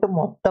கோர்ட்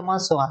மொத்தமா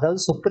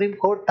அதாவது சுப்ரீம்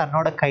கோர்ட்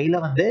தன்னோட கையில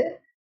வந்து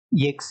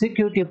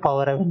எக்ஸிக்யூட்டிவ்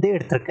பவர வந்து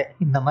எடுத்திருக்கு.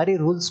 இந்த மாரி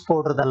ரூல்ஸ்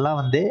போடுறதெல்லாம்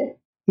வந்து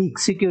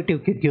எக்ஸிக்யூட்டிவ்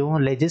கிட்டயும்,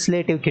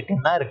 லெஜிஸ்லேட்டிவ்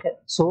கிட்டயும் தான் இருக்கு.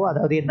 ஸோ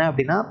அதாவது என்ன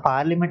அப்படின்னா,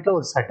 பார்லிமெண்ட்ல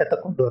ஒரு சட்டத்த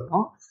கொண்டு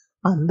வரணும்.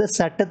 அந்த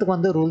சட்டத்துக்கு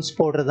வந்து ரூல்ஸ்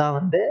போடுறது தான்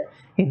வந்து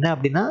என்ன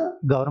அப்படின்னா,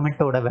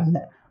 கவர்மெண்ட்டோட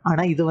வேலை.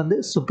 ஆனா இது வந்து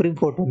சுப்ரீம்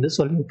கோர்ட் வந்து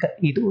சொல்லியிருக்கு.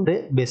 இது ஒரு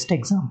பெஸ்ட்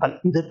எக்ஸாம்பிள்.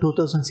 இது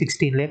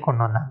 2016லயே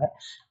கொண்டு வந்தாங்க.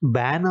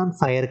 Pan on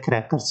fire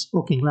crackers.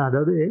 ஓகேங்களா?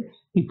 அதாவது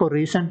இப்போ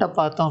ரீசென்ட்டா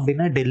பார்த்தோம்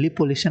அப்படின்னா, டெல்லி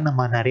பொல்யூஷன்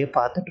நம்ம நெறைய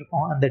பார்த்துட்டு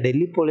இருக்கோம். அந்த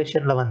டெல்லி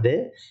பொல்யூஷன்ல வந்து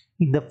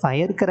இந்த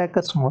ஃபயர்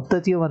கிராக்கர்ஸ்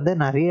மொத்தத்தையும் வந்து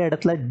நெறைய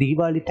இடத்துல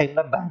தீபாவளி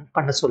டைம்ல பேன்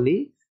பண்ண சொல்லி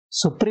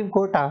சுப்ரீம்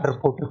கோர்ட்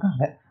ஆர்டர்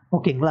போட்டிருக்காங்க.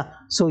 ஓகேங்களா?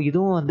 ஸோ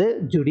இதுவும் வந்து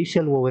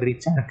ஜுடிஷியல்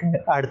ஓவர்ரீச்சா இருக்கு.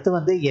 அடுத்து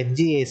வந்து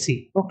என்ஜிஏசி.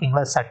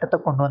 ஓகேங்களா? சட்டத்த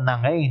கொண்டு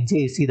வந்தாங்க.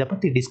 என்ஜிஏசி இத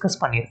பத்தி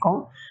டிஸ்கஸ் பண்ணியிருக்கோம்.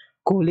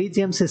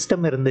 கொலீஜியம்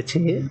சிஸ்டம் இருந்துச்சு.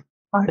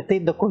 அடுத்து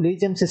இந்த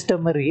கொலிஜியம்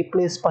சிஸ்டம்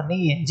ரீப்ளேஸ் பண்ணி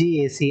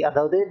என்ஜிஏசி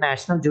அதாவது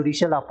நேஷனல்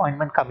ஜுடிஷியல்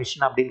அப்பாயின்மெண்ட்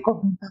கமிஷன் அப்படின்னு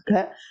கொண்டு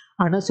வந்தாங்க.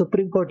 ஆனால்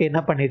சுப்ரீம் கோர்ட் என்ன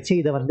பண்ணிருச்சு,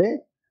 இதை வந்து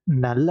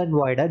நல் அண்ட்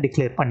வாய்டா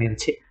டிக்ளேர்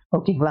பண்ணிருச்சு.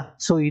 ஓகேங்களா.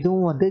 ஸோ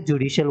இதுவும் வந்து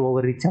ஜுடிஷியல்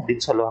ஓவர் ரீச்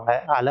அப்படின்னு சொல்லுவாங்க.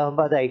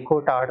 அலகாபாத்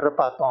ஹைகோர்ட் ஆர்டர்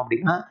பார்த்தோம்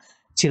அப்படின்னா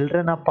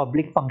children of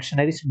public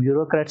functionaries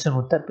bureaucrats in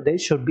Uttar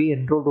Pradesh should be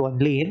enrolled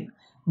only in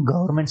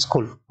government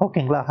school.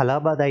 ஓகேங்களா.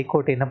 அலகாபாத்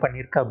ஹைகோர்ட் என்ன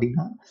பண்ணியிருக்கு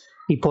அப்படின்னா,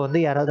 இப்போ வந்து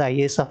யாராவது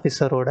ஐஏஎஸ்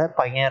ஆஃபீஸரோட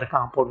பையன்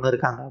இருக்கான் பொண்ணு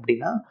இருக்காங்க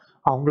அப்படின்னா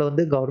அவங்கள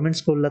வந்து கவர்மெண்ட்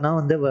ஸ்கூலில் தான்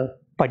வந்து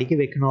படிக்க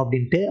வைக்கணும்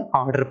அப்படின்ட்டு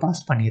ஆர்டர்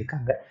பாஸ்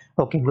பண்ணியிருக்காங்க.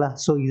 ஓகேங்களா.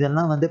 ஸோ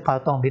இதெல்லாம் வந்து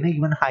பார்த்தோம் அப்படின்னா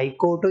ஈவன்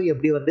ஹைகோர்ட்டும்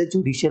எப்படி வந்து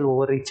ஜுடிஷியல்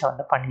ஓவர் ரீச்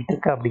வந்து பண்ணிட்டு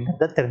இருக்கு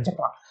அப்படிங்கிறத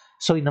தெரிஞ்சுக்கலாம்.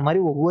 ஸோ இந்த மாதிரி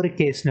ஒவ்வொரு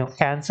கேஸ்லையும்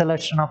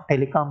cancellation of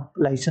telecom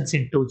licence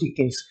in 2G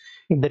case,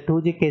 இந்த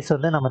 2G கேஸ்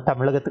வந்து நம்ம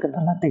தமிழகத்துக்கு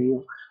நல்லா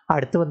தெரியும்.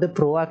 அடுத்து வந்து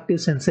proactive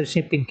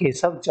censorship in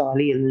case of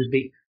jolly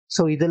LLB.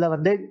 So இதில்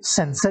வந்து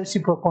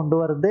சென்சர்ஷிப்பை கொண்டு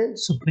வரது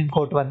சுப்ரீம்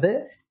கோர்ட் வந்து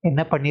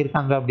என்ன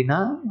பண்ணியிருக்காங்க அப்படின்னா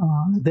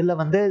இதில்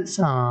வந்து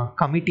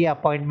கமிட்டி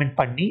அப்பாயின்மெண்ட்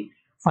பண்ணி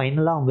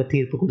ஃபைனலாக அவங்க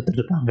தீர்ப்பு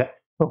கொடுத்துட்ருக்காங்க.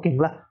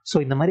 ஓகேங்களா. ஸோ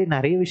இந்த மாதிரி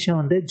நிறைய விஷயம்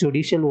வந்து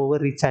ஜுடிஷியல்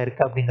ஓவர் ரீச்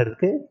ஆயிருக்கு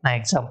அப்படிங்கிறதுக்கு நான்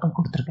எக்ஸாம்பிள்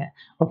கொடுத்துருக்கேன்.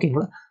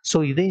 ஓகேங்களா. ஸோ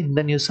இதே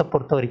இந்த நியூஸை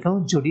பொறுத்த வரைக்கும்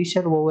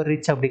ஜுடிஷியல் ஓவர்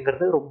ரீச்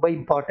அப்படிங்கிறது ரொம்ப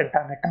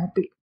இம்பார்ட்டண்ட்டான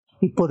டாபிக்.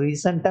 இப்போ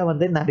ரீசெண்டாக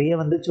வந்து நிறைய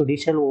வந்து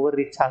ஜுடிஷியல் ஓவர்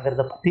ரீச்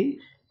ஆகிறத பற்றி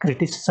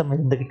கிரிட்டிசிசம்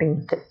இருந்துக்கிட்டே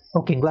இருக்கு.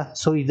 ஓகேங்களா.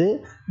 ஸோ இது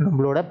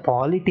நம்மளோட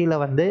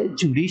பாலிட்டியில் வந்து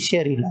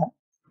ஜுடிஷியரியில்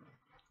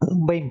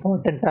ரொம்ப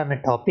இம்பார்ட்டண்ட்டான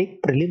topic.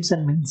 Prelims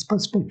and mains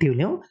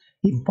பெர்ஸ்பெக்டிவ்லையும்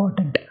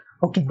important.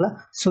 ஓகேங்களா.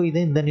 ஸோ இது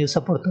இந்த நியூஸை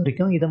பொறுத்த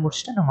வரைக்கும். இதை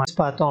முடிச்சுட்டு நம்ம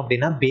பார்த்தோம்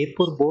அப்படின்னா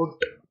Beypore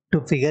boat to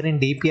figure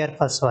in DPR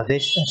for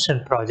Swadesh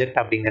Darshan project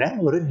அப்படிங்கிற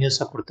ஒரு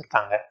நியூஸை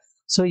கொடுத்துருக்காங்க.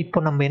 ஸோ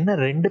இப்போ நம்ம என்ன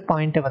 2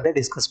 பாயிண்ட்டை வந்து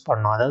டிஸ்கஸ்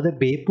பண்ணோம். அதாவது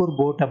பேப்பூர்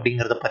போட்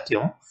அப்படிங்கிறத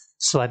பற்றியும்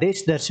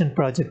ஸ்வதேஷ் தர்ஷன்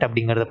ப்ராஜெக்ட்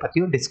அப்படிங்கிறத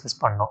பற்றியும் டிஸ்கஸ்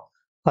பண்ணோம்.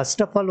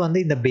 ஃபர்ஸ்ட் ஆஃப் ஆல் வந்து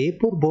இந்த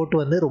பேப்பூர் போட்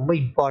வந்து ரொம்ப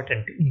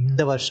இம்பார்ட்டண்ட்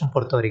இந்த வருஷம்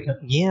பொறுத்த வரைக்கும்.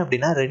 ஏன்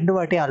அப்படின்னா 2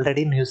 வாட்டி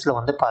ஆல்ரெடி நியூஸில்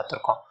வந்து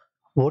பார்த்துருக்கோம்.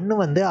 ஒன்று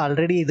வந்து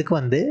ஆல்ரெடி இதுக்கு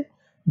வந்து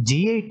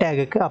ஜிஐ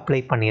டேகுக்கு அப்ளை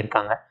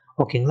பண்ணியிருக்காங்க.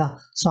 ஓகேங்களா.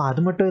 ஸோ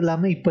அது மட்டும்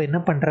இல்லாமல் இப்போ என்ன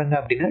பண்ணுறாங்க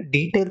அப்படின்னா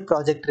detail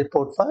project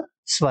report for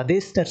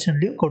Swadesh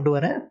தர்ஷன்லையும் கொண்டு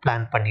வர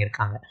பிளான்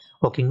பண்ணியிருக்காங்க.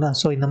 ஓகேங்களா.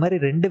 ஸோ இந்த மாதிரி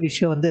 2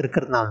 விஷயம் வந்து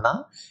இருக்கிறதுனால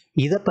தான்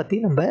இதை பற்றி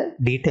நம்ம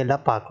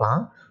டீட்டெயிலாக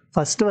பார்க்கலாம்.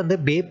 ஃபர்ஸ்ட் வந்து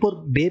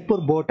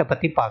பேப்பூர் போட்டை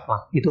பற்றி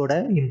பார்க்கலாம். இதோட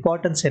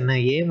இம்பார்ட்டன்ஸ் என்ன,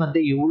 ஏன் வந்து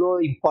இவ்வளோ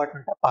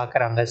இம்பார்ட்டண்ட்டாக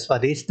பார்க்குறாங்க,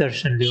 ஸ்வதேஷ்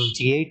தர்ஷன்லையும்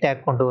ஜிஐ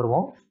டேக் கொண்டு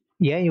வருவோம்,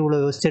 ஏன் இவ்வளோ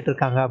யோசிச்சுட்டு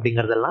இருக்காங்க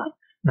அப்படிங்கிறதெல்லாம்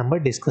நம்ம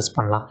டிஸ்கஸ்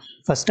பண்ணலாம்.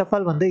 ஃபர்ஸ்ட் ஆஃப்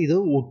ஆல் வந்து இது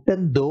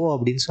உட்டன் தோ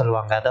அப்படின்னு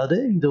சொல்லுவாங்க. அதாவது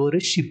இது ஒரு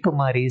ஷிப்பு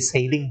மாதிரி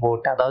செயிலிங்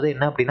போட். அதாவது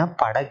என்ன அப்படின்னா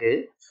படகு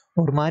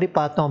ஒரு மாதிரி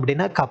பார்த்தோம்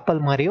அப்படின்னா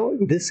கப்பல் மாதிரியும்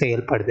இது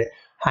செயல்படுது.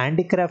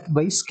 Handicraft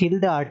by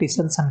skilled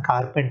artisans and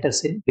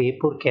carpenters in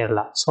Beypore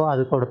Kerala. So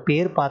அதுக்கோட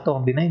பேர் பார்த்தோம்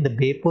அப்படின்னா இந்த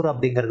பேப்பூர்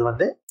அப்படிங்கிறது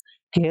வந்து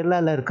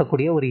கேரளாவில்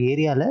இருக்கக்கூடிய ஒரு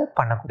ஏரியாவில்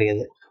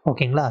பண்ணக்கூடியது.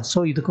 ஓகேங்களா. ஸோ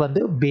இதுக்கு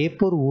வந்து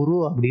பேப்பூர் உரு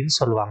அப்படின்னு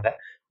சொல்லுவாங்க.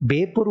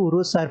 Beypore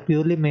Urs R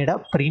purely made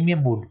of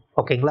premium would.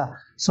 ஓகேங்களா.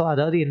 ஸோ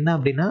அதாவது என்ன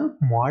அப்படின்னா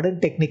மாடர்ன்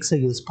டெக்னிக்ஸை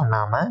யூஸ்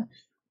பண்ணாமல்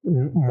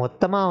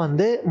மொத்தமாக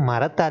வந்து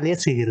மரத்தாலேயே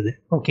செய்கிறது.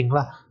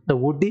 ஓகேங்களா. The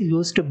wood is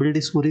used to build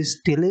this wood is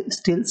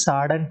still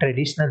sawed and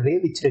traditional way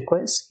which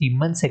requires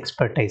immense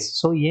expertise.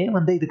 So ஏன்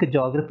வந்து இதுக்கு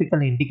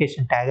ஜியோகிராஃபிக்கல்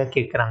இண்டிகேஷன் டேகை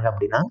கேட்குறாங்க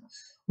அப்படின்னா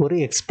ஒரு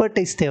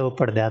எக்ஸ்பர்டைஸ்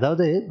தேவைப்படுது.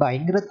 அதாவது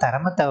பயங்கர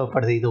திறமை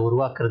தேவைப்படுது இதை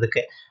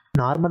உருவாக்குறதுக்கு.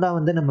 நார்மலாக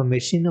வந்து நம்ம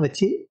மெஷினை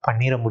வச்சு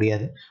பண்ணிட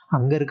முடியாது.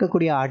 அங்கே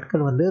இருக்கக்கூடிய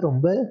ஆட்கள் வந்து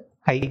ரொம்ப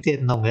கை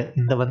தேர்ந்தவங்க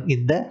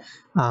இந்த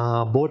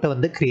போட்டை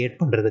வந்து கிரியேட்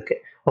பண்ணுறதுக்கு.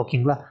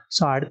 ஓகேங்களா.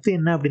 ஸோ அடுத்து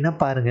என்ன அப்படின்னா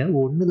பாருங்கள்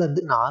 1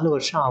 to 4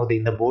 வருஷம் ஆகுது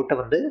இந்த போட்டை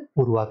வந்து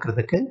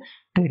உருவாக்குறதுக்கு.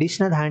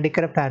 Traditional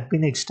handicraft had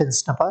been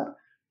extension for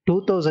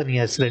 2000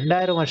 years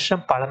 2000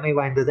 வருஷம் பழமை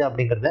வாய்ந்தது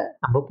அப்படிங்கிறத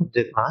நம்ம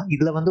புரிஞ்சுக்கலாம்.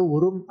 இதில் வந்து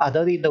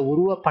அதாவது இந்த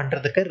உருவ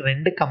பண்ணுறதுக்கு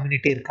 2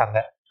 கம்யூனிட்டி இருக்காங்க.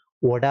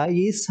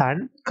 ஒடாயிஸ்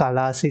அண்ட்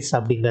கலாசிஸ்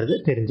அப்படிங்கிறது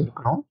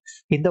தெரிஞ்சிருக்கணும்.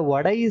 இந்த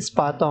ஒடாயிஸ்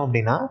பார்த்தோம்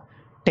அப்படின்னா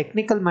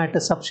technical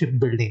matters of ship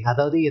building.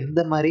 அதாவது எந்த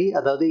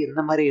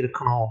மாதிரி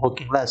இருக்கணும்.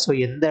 ஓகேங்களா. ஸோ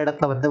எந்த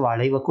இடத்துல வந்து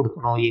வளைவை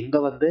கொடுக்கணும், எங்கே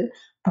வந்து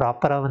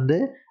ப்ராப்பராக வந்து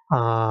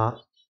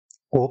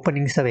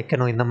ஓப்பனிங்ஸை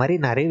வைக்கணும், இந்த மாதிரி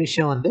நிறைய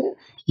விஷயம் வந்து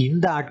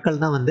இந்த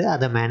ஆட்கள் தான் வந்து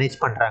அதை மேனேஜ்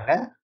பண்ணுறாங்க.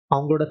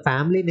 அவங்களோட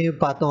ஃபேமிலி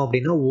நேம் பார்த்தோம்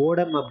அப்படின்னா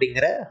ஓடம்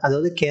அப்படிங்கிற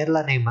அதாவது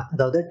கேரளா நேம்.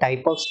 அதாவது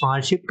type of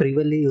small ship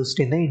ப்ரிவல்லி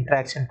used in the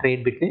interaction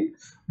trade between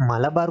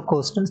Malabar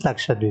cost and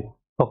Lakshadweep.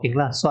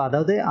 ஓகேங்களா. ஸோ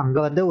அதாவது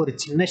அங்கே வந்து ஒரு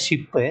சின்ன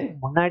ஷிப்பு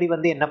முன்னாடி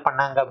வந்து என்ன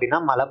பண்ணாங்க அப்படின்னா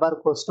மலபார்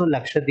கோஸ்ட்டும்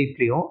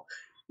லக்ஷத்வீப்லையும்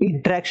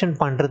இன்ட்ராக்ஷன்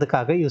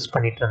பண்ணுறதுக்காக யூஸ்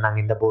பண்ணிட்டு இருந்தாங்க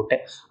இந்த போட்டை.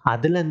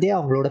 அதுலேருந்தே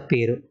அவங்களோட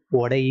பேர்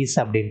ஒடையிஸ்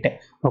அப்படின்ட்டு.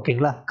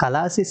 ஓகேங்களா.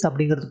 கலாசிஸ்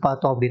அப்படிங்கிறது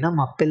பார்த்தோம் அப்படின்னா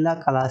மப்பில்லா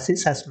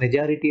கலாசிஸ் as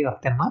majority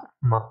of them R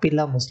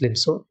மப்பில்லா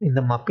Muslims. So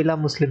இந்த மப்பில்லா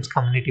முஸ்லிம்ஸ்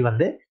கம்யூனிட்டி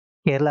வந்து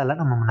கேரளாவில்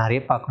நம்ம நிறைய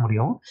பார்க்க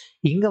முடியும்.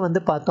 இங்கே வந்து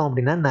பார்த்தோம்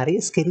அப்படின்னா நிறைய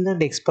ஸ்கில்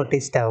அண்ட்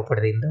எக்ஸ்பர்டைஸ்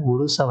தேவைப்படுது இந்த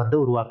உருஸை வந்து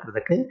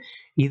உருவாக்குறதுக்கு.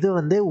 இது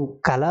வந்து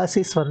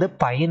கலாசிஸ் வந்து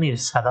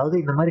பயனியர்ஸ். அதாவது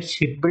இந்த மாதிரி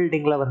ஷிப்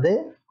பில்டிங்கில் வந்து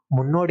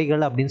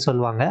முன்னோடிகள் அப்படின்னு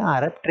சொல்லுவாங்க.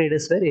 Arab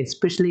traders where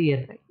especially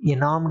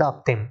எனார்ம்ட்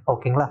of them.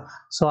 ஓகேங்களா.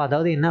 ஸோ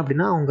அதாவது என்ன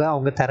அப்படின்னா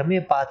அவங்க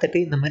திறமையை பார்த்துட்டு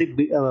இந்த மாதிரி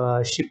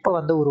ஷிப்பை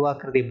வந்து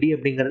உருவாக்குறது எப்படி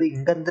அப்படிங்கிறது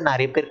இங்கேருந்து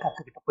நிறைய பேர்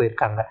கற்றுக்கிட்டு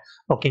போயிருக்காங்க.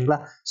 ஓகேங்களா.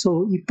 ஸோ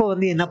இப்போ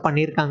வந்து என்ன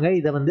பண்ணியிருக்காங்க,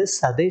 இதை வந்து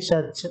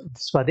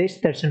ஸ்வதேஷ்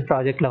தர்ஷன்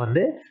ப்ராஜெக்ட்ல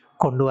வந்து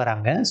கொண்டு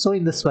வராங்க. ஸோ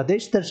இந்த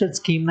ஸ்வதேஷ் தர்ஷன்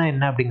ஸ்கீம்னா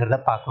என்ன அப்படிங்கிறத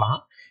பார்க்கலாம்.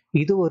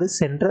 இது ஒரு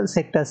சென்ட்ரல்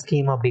செக்டர்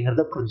ஸ்கீம்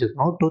அப்படிங்கிறத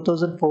புரிஞ்சுக்கணும்.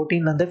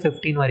 2014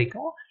 15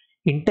 வரைக்கும்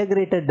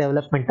integrated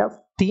development of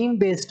theme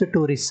based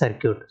tourist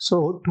circuit. So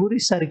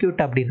tourist circuit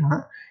அப்படின்னா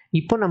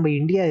இப்போ நம்ம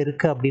இந்தியா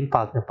இருக்கு அப்படின்னு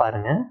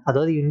பாருங்க.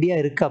 அதாவது இந்தியா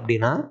இருக்கு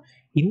அப்படின்னா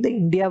இந்த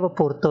இந்தியாவை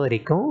பொறுத்த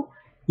வரைக்கும்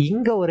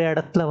இங்க ஒரு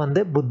இடத்துல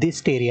வந்து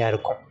புத்திஸ்ட் ஏரியா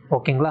இருக்கும்.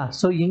 ஓகேங்களா.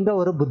 ஸோ இங்க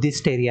ஒரு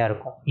புத்திஸ்ட் ஏரியா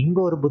இருக்கும், இங்க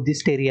ஒரு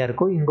புத்திஸ்ட் ஏரியா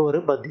இருக்கும், இங்க ஒரு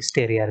புத்திஸ்ட்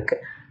ஏரியா இருக்கு.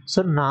 ஸோ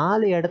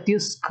 4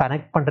 இடத்தையும்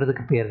கனெக்ட்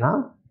பண்றதுக்கு பேர் தான்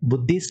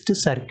புத்திஸ்ட்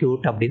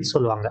சர்க்கியூட் அப்படின்னு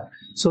சொல்லுவாங்க.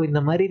 ஸோ இந்த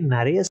மாதிரி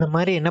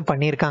என்ன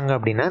பண்ணியிருக்காங்க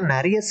அப்படின்னா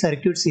நிறைய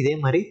சர்க்கியூட்ஸ் இதே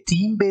மாதிரி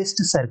தீம்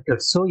பேஸ்டு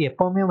சர்க்கியூட். ஸோ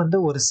எப்பவுமே வந்து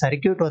ஒரு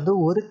சர்க்கியூட் வந்து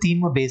ஒரு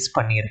தீமை பேஸ்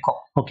பண்ணியிருக்கோம்.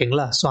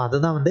 ஓகேங்களா. ஸோ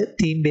அதுதான் வந்து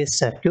தீம்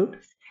பேஸ்ட் சர்க்கியூட்.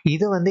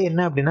 இது வந்து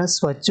என்ன அப்படின்னா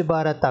Swachh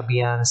Bharat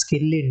Abhiyan,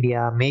 skill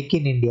India, make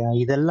in India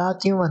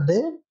இதெல்லாத்தையும் வந்து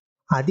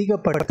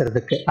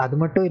அதிகப்படுத்துறதுக்கு. அது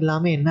மட்டும்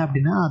இல்லாமல் என்ன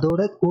அப்படின்னா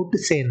அதோட கூட்டு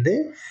சேர்ந்து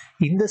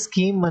இந்த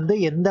ஸ்கீம் வந்து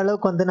எந்த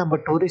அளவுக்கு வந்து நம்ம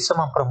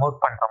டூரிசமை ப்ரமோட்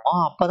பண்ணுறோமோ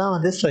அப்போதான்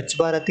வந்து ஸ்வச்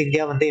பாரத்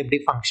இந்தியா வந்து எப்படி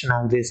ஃபங்க்ஷன்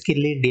ஆகுது,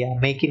 skill India,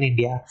 make in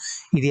India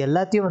இது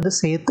எல்லாத்தையும் வந்து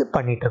சேர்த்து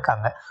பண்ணிட்டு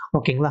இருக்காங்க.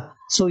 ஓகேங்களா.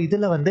 ஸோ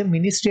இதில் வந்து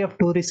மினிஸ்ட்ரி ஆஃப்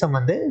டூரிசம்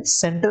வந்து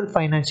சென்ட்ரல்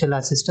ஃபைனான்ஷியல்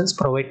அசிஸ்டன்ஸ்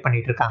ப்ரொவைட்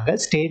பண்ணிட்டு இருக்காங்க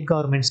ஸ்டேட்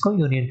கவர்மெண்ட்ஸ்க்கும்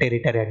யூனியன்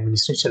டெரிட்டரி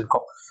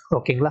அட்மினிஸ்ட்ரேஷனுக்கும்.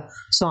 ஓகேங்களா.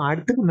 ஸோ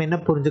அடுத்து நம்ம என்ன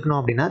புரிஞ்சுக்கணும்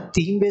அப்படின்னா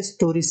தீம் பேஸ்ட்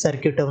டூரிஸ்ட்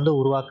சர்க்கியூட்டை வந்து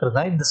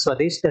உருவாக்குறதா இந்த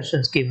ஸ்வதேஷ்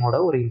தர்ஷன் ஸ்கீமோட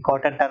ஒரு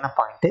இம்பார்ட்டண்ட்டான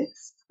பாயிண்ட்.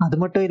 அது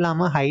மட்டும்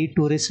இல்லாமல் high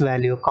tourist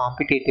value,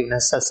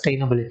 competitiveness,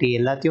 sustainability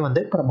எல்லாத்தையும்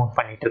வந்து ப்ரமோட்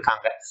பண்ணிட்டு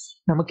இருக்காங்க.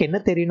 நமக்கு என்ன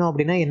தெரியணும்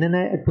அப்படின்னா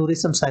என்னென்ன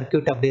டூரிசம்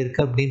சர்க்கியூட் அப்படி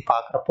இருக்கு அப்படின்னு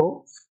பார்க்குறப்போ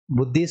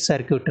புத்திஸ்ட்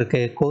சர்க்கியூட்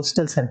இருக்கு,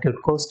 கோஸ்டல்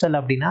சர்க்கியூட். கோஸ்டல்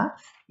அப்படின்னா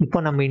இப்போ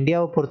நம்ம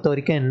இந்தியாவை பொறுத்த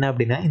வரைக்கும் என்ன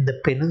அப்படின்னா இந்த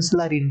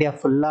பெனின்சுலர் இந்தியா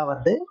ஃபுல்லாக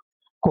வந்து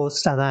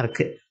கோஸ்டாக தான்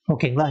இருக்கு.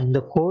 ஓகேங்களா. இந்த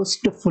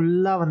கோஸ்ட்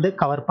ஃபுல்லாக வந்து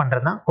கவர்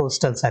பண்ணுறது தான்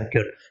கோஸ்டல்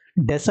சர்க்கியூட்.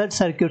 டெசர்ட்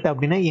சர்க்கியூட்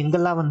அப்படின்னா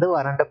எங்கெல்லாம் வந்து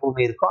வறண்ட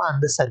பூமி இருக்கோ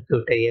அந்த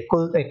சர்க்கியூட்.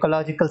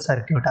 எக்கோலாஜிக்கல்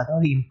சர்க்கியூட்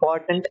அதாவது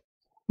இம்பார்ட்டன்ட்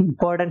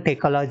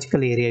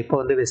எக்கலாஜிக்கல் ஏரியா இப்போ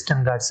வந்து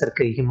வெஸ்டர்ன் காட்ஸ்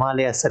இருக்கு,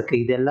 ஹிமாலயாஸ் இருக்கு,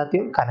 இது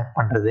எல்லாத்தையும் கனெக்ட்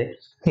பண்றது.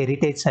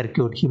 Heritage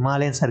circuit,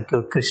 Himalayan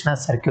circuit, Krishna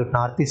circuit,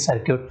 north east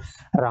circuit,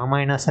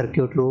 Ramayana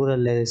circuit,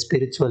 rural,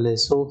 spiritual,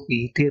 Sophie,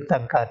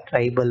 Tirthankar,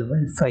 tribal,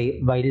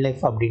 wild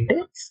life அப்படின்ட்டு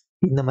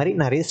இந்த மாதிரி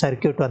நிறைய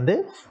சர்க்கியூட் வந்து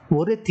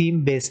ஒரு தீம்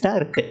பேஸ்டா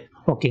இருக்கு.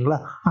 ஓகேங்களா.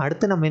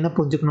 அடுத்து நம்ம என்ன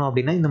புரிஞ்சுக்கணும்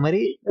அப்படின்னா இந்த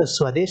மாதிரி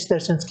ஸ்வதேஷ்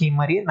தர்ஷன் ஸ்கீம்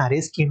மாதிரியே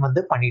நிறைய ஸ்கீம்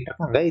வந்து பண்ணிட்டு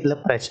இருக்காங்க. இதுல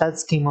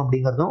பிரசாத் ஸ்கீம்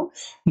அப்படிங்கிறதும்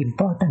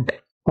இம்பார்ட்டன்ட்.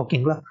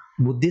 ஓகேங்களா.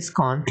 புத்திஸ்ட்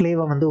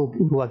கான்க்ளேவை வந்து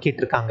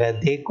உருவாக்கிட்டு இருக்காங்க.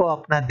 தேக்கோ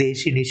அப்னா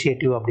தேஷ்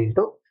இனிஷியேட்டிவ்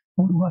அப்படின்ட்டு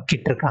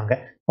உருவாக்கிட்டு இருக்காங்க.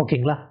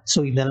 ஓகேங்களா.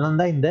 ஸோ இதெல்லாம்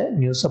தான் இந்த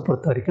நியூஸை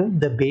பொறுத்த வரைக்கும்.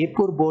 இந்த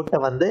பேப்பூர் போட்டை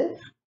வந்து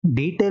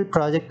டீடைல்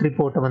ப்ராஜெக்ட்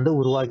ரிப்போர்ட்டை வந்து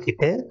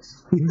உருவாக்கிட்டு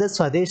இந்த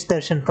ஸ்வதேஷ்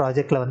தர்ஷன்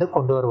ப்ராஜெக்ட்ல வந்து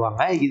கொண்டு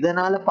வருவாங்க.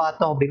 இதனால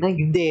பார்த்தோம் அப்படின்னா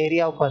இந்த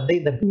ஏரியாவுக்கு வந்து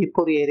இந்த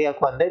பேப்பூர்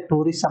ஏரியாவுக்கு வந்து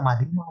டூரிசம்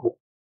அதிகமாகும்.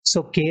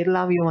 ஸோ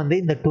கேரளாவையும் வந்து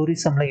இந்த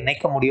டூரிசம்ல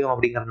இணைக்க முடியும்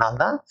அப்படிங்கிறதுனால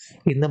தான்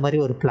இந்த மாதிரி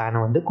ஒரு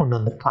பிளானை வந்து கொண்டு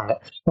வந்திருக்காங்க.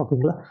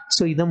 ஓகேங்களா.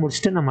 ஸோ இதை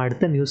முடிச்சுட்டு நம்ம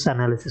அடுத்த நியூஸ்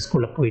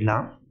அனாலிசிஸ்குள்ள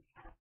போயிடலாம்.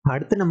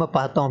 அடுத்து நம்ம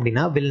பார்த்தோம்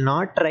அப்படின்னா will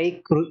not try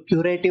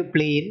curative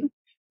plea in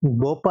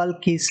Bhopal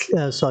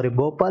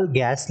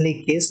gas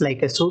leak case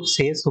like a suit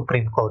says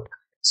supreme court.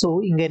 So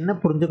இங்க என்ன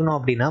புரிஞ்சுக்கணும்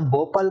அப்படின்னா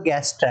போபால்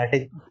கேஸ்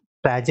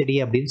ட்ராஜடி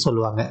அப்படின்னு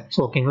சொல்லுவாங்க. ஸோ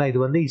ஓகேங்களா. இது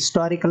வந்து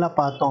ஹிஸ்டாரிக்கலா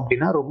பார்த்தோம்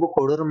அப்படின்னா ரொம்ப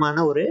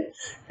கொடூரமான ஒரு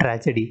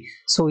ட்ராஜடி.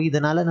 ஸோ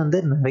இதனால வந்து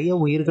நிறைய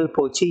உயிர்கள்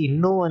போச்சு.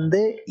 இன்னும்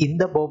வந்து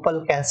இந்த போபால்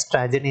கேஸ்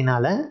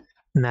ட்ராஜடினால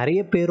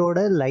நிறைய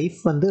பேரோட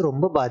லைஃப் வந்து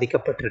ரொம்ப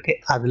பாதிக்கப்பட்டிருக்கு.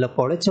 அதுல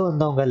பொழைச்சு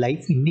வந்தவங்க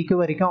லைஃப் இன்னைக்கு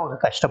வரைக்கும் அவங்க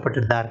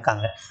கஷ்டப்பட்டுட்டு தான்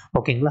இருக்காங்க.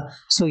 ஓகேங்களா.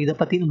 ஸோ இதை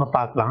பத்தி நம்ம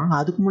பார்க்கலாம்.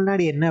 அதுக்கு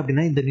முன்னாடி என்ன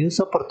அப்படின்னா இந்த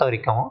நியூஸை பொறுத்த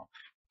வரைக்கும்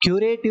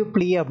curative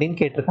plea அப்படின்னு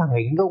கேட்டிருக்காங்க.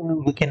 இங்க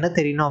உங்களுக்கு என்ன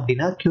தெரியணும்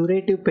அப்படின்னா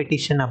curative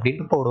petition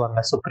அப்படின்னு போடுவாங்க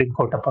சுப்ரீம்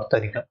கோர்ட்டை பொறுத்த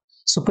வரைக்கும்.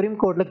 சுப்ரீம்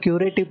கோர்ட்ல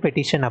curative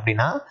petition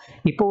அப்படின்னா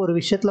இப்போ ஒரு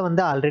விஷயத்துல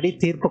வந்து ஆல்ரெடி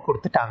தீர்ப்பு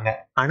கொடுத்துட்டாங்க.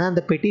 ஆனா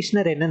அந்த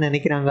பெட்டிஷனர் என்ன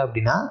நினைக்கிறாங்க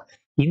அப்படின்னா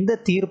இந்த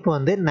தீர்ப்பு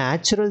வந்து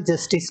நேச்சுரல்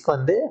ஜஸ்டிஸ்க்கு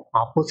வந்து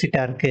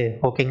ஆப்போசிட்டா இருக்கு.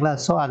 ஓகேங்களா.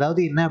 ஸோ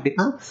அதாவது என்ன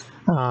அப்படின்னா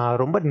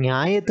ரொம்ப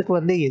நியாயத்துக்கு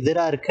வந்து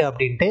எதிராக இருக்கு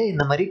அப்படின்ட்டு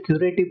இந்த மாதிரி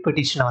curative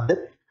petition வந்து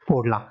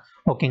போடலாம்.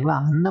 ஓகேங்களா.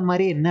 அந்த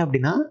மாதிரி என்ன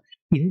அப்படின்னா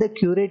இந்த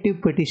curative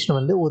petition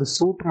வந்து ஒரு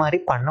சூட் மாதிரி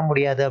பண்ண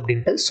முடியாது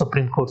அப்படின்ட்டு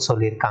சுப்ரீம் கோர்ட்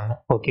சொல்லியிருக்காங்க.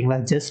 ஓகேங்களா.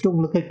 ஜஸ்ட்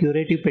உங்களுக்கு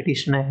curative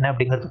petition என்ன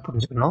அப்படிங்கிறது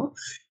புரிஞ்சுக்கணும்.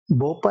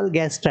 போபால்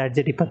கேஸ்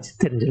ட்ராஜடி பற்றி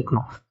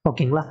தெரிஞ்சிருக்கணும்.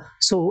 ஓகேங்களா.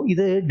 ஸோ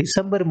இது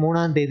டிசம்பர்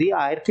 3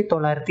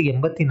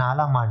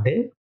 1984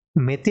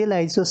 மெத்தில்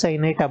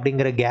ஐசோசைனேட்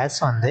அப்படிங்கிற கேஸ்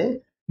வந்து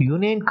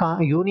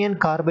யூனியன்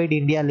கார்பைடு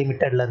இந்தியா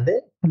லிமிடெட்ல இருந்து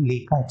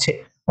லீக் ஆச்சு.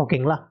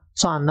 ஓகேங்களா.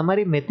 ஸோ அந்த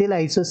மாதிரி மெத்தில்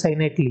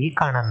ஐசோசைனேட்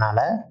லீக் ஆனதுனால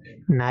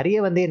நிறைய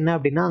வந்து என்ன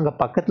அப்படின்னா அங்கே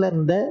பக்கத்தில்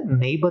இருந்த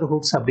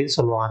நெய்பர்ஹுட்ஸ் அப்படின்னு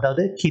சொல்லுவோம்.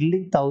 அதாவது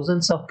killing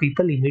thousands of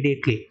people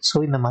immediately. So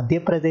இந்த மத்திய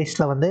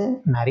பிரதேஷ்ல வந்து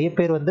நிறைய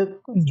பேர் வந்து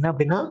என்ன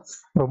அப்படின்னா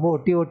ரொம்ப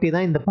ஒட்டி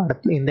தான்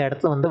இந்த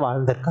இடத்துல வந்து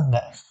வாழ்ந்திருக்காங்க.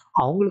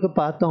 அவங்களுக்கு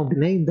பார்த்தோம்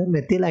அப்படின்னா இந்த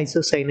மெத்தில்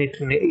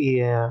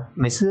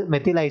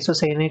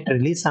ஐசோசைனேட்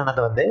ரிலீஸ்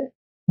ஆனது வந்து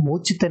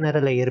மூச்சு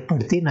திணறலை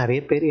ஏற்படுத்தி நிறைய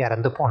பேர்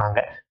இறந்து போனாங்க.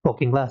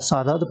 ஓகேங்களா? ஸோ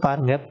அதாவது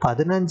பாருங்க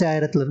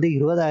 15,000லேருந்து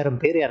 20,000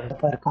 பேர் இறந்து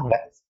போயிருக்காங்க.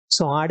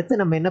 ஸோ அடுத்து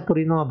நம்ம என்ன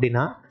புரியணும்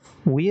அப்படின்னா,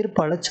 உயிர்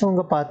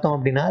பழைச்சவங்க பார்த்தோம்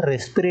அப்படின்னா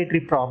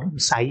ரெஸ்பிரேட்டரி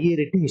ப்ராப்ளம்ஸ், ஐ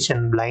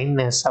இரிட்டேஷன்,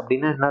 பிளைண்ட்னஸ்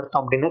அப்படின்னா என்ன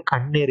அர்த்தம் அப்படின்னா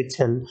கண்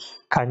எரிச்சல்,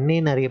 கண்ணே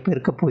நிறைய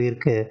பேருக்கு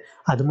போயிருக்கு.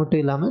 அது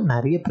மட்டும் இல்லாமல்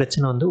நிறைய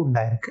பிரச்சனை வந்து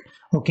உண்டாயிருக்கு.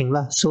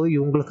 ஓகேங்களா? ஸோ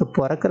இவங்களுக்கு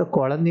பிறக்கிற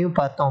குழந்தையும்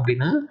பார்த்தோம்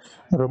அப்படின்னா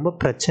ரொம்ப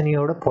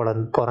பிரச்சனையோட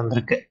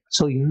பிறந்திருக்கு.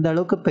 ஸோ இந்த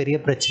அளவுக்கு பெரிய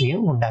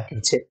பிரச்சனையும்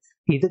உண்டாக்கிடுச்சு.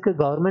 இதுக்கு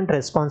கவர்மெண்ட்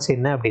ரெஸ்பான்ஸ்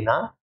என்ன அப்படின்னா,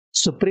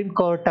 சுப்ரீம்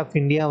கோர்ட் ஆஃப்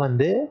இந்தியா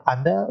வந்து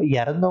அந்த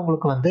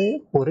இறந்தவங்களுக்கு வந்து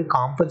ஒரு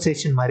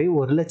காம்பன்சேஷன் மாதிரி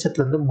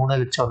 1,00,000லேருந்து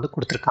 3,00,000 வந்து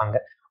கொடுத்துருக்காங்க.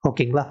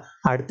 ஓகேங்களா?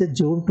 அடுத்து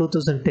ஜூன்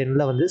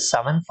 2010ல வந்து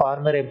 7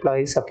 farmer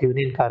employees of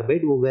union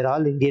carbide who were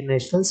all Indian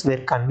nationals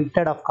were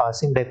convicted of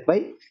causing death by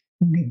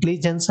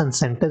negligence and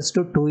sentenced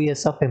to 2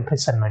 years of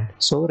imprisonment.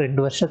 So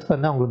 2 வருஷத்துக்கு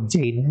வந்து அவங்களுக்கு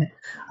ஜெயிலு.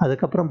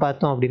 அதுக்கப்புறம்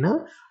பார்த்தோம் அப்படின்னா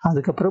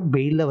அதுக்கப்புறம்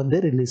பெயிலில் வந்து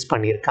ரிலீஸ்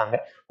பண்ணியிருக்காங்க.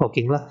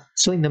 ஓகேங்களா?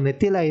 ஸோ இந்த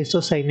மெத்தில்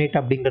ஐசோசைனேட்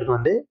அப்படிங்கிறது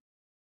வந்து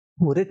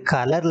ஒரு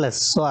கலர்லெஸ்.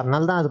 ஸோ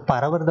அதனால தான் அது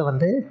பரவுறதை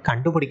வந்து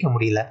கண்டுபிடிக்க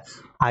முடியல.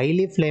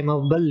 Highly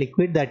flammable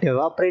liquid that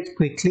evaporates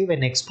quickly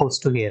when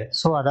expose to air.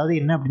 So அதாவது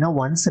என்ன அப்படின்னா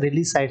ஒன்ஸ்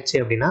ரிலீஸ் ஆயிடுச்சு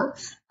அப்படின்னா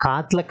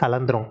காற்றுல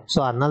கலந்துரும்.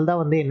 ஸோ அதனால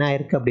தான் வந்து என்ன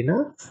ஆயிருக்கு அப்படின்னா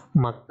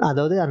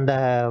அதாவது அந்த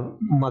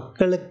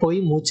மக்களுக்கு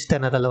போய் மூச்சு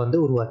திணறலை வந்து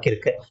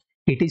உருவாக்கியிருக்கு.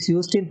 It is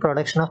used in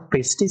production of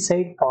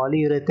pesticide,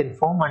 பாலியூரத்தின்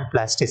foam and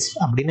plastics.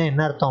 அப்படின்னா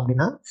என்ன அர்த்தம்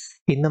அப்படின்னா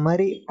இந்த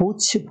மாதிரி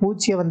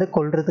பூச்சியை வந்து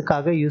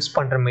கொல்றதுக்காக யூஸ்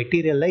பண்ணுற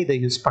மெட்டீரியலில் இதை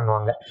யூஸ்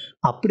பண்ணுவாங்க.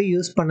 அப்படி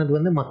யூஸ் பண்ணது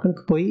வந்து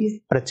மக்களுக்கு போய்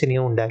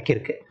பிரச்சனையும்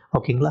உண்டாக்கியிருக்கு.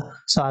 ஓகேங்களா?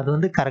 ஸோ அது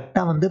வந்து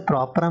கரெக்டாக வந்து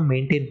ப்ராப்பராக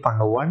மெயின்டைன்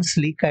பண்ணும். ஒன்ஸ்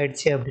லீக்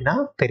ஆயிடுச்சு அப்படின்னா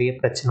பெரிய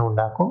பிரச்சனை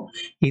உண்டாக்கும்.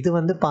 இது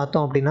வந்து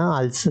பார்த்தோம் அப்படின்னா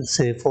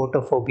அல்சர்ஸு,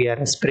 ஃபோட்டோஃபோபியா,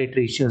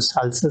 ரெஸ்பிரேட்டரி இஷ்யூஸ்.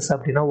 அல்சர்ஸ்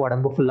அப்படின்னா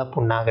உடம்பு ஃபுல்லாக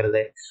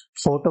புண்ணாகிறது.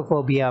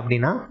 ஃபோட்டோஃபோபியா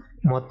அப்படின்னா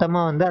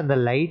மொத்தமாக வந்து அந்த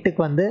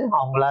லைட்டுக்கு வந்து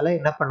அவங்களால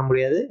என்ன பண்ண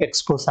முடியாது,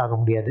 எக்ஸ்போஸ் ஆக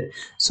முடியாது.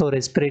 ஸோ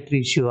ரெஸ்பிரேட்டரி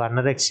இஷ்யூ,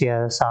 அனரெக்சியா,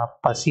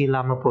 பசி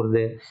இல்லாமல்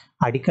போகிறது,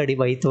 அடிக்கடி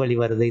வயிற்று வலி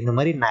வருது. இந்த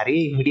மாதிரி நிறைய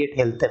இமிடியட்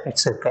ஹெல்த்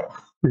எஃபெக்ட்ஸ் இருக்கு.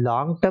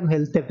 லாங் டேர்ம்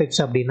ஹெல்த்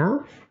எஃபெக்ட்ஸ் அப்படின்னா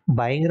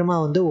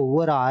பயங்கரமாக வந்து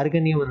ஒவ்வொரு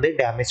ஆர்கனையும் வந்து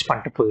டேமேஜ்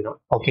பண்ணிட்டு போயிடும்.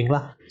 ஓகேங்களா?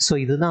 ஸோ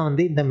இதுதான்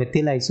வந்து இந்த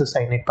மெத்தில்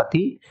ஐசோசைனேட்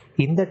பற்றி.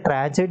 இந்த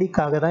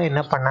ட்ராஜடிக்காக தான்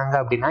என்ன பண்ணாங்க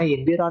அப்படின்னா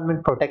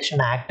என்விரான்மெண்ட்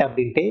ப்ரொடெக்ஷன் ஆக்ட்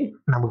அப்படின்ட்டு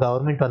நம்ம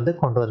கவர்மெண்ட் வந்து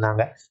கொண்டு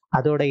வந்தாங்க.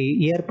 அதோட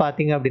இயர்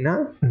பார்த்தீங்க அப்படின்னா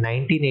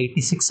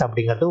 1986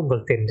 அப்படிங்கிறது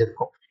உங்களுக்கு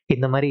தெரிஞ்சிருக்கும்.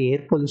 இந்த மாதிரி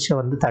ஏர் பொல்யூஷன்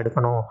வந்து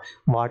தடுக்கணும்,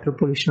 வாட்டர்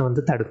பொல்யூஷன்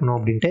வந்து தடுக்கணும்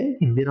அப்படின்ட்டு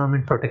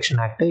என்விரான்மெண்ட் ப்ரொடெக்ஷன்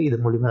ஆக்ட் இது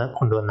மூலிமா தான்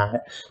கொண்டு வந்தாங்க.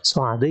 ஸோ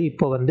அது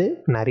இப்போ வந்து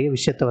நிறைய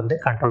விஷயத்தை வந்து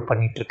கண்ட்ரோல்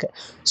பண்ணிட்டு இருக்கு.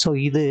 ஸோ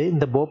இது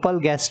இந்த போபால்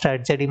கேஸ்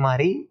ட்ராஜடி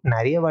மாதிரி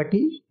நிறைய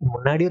வாட்டி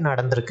முன்னாடியும்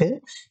நடந்திருக்கு.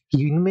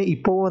 இனிமேல்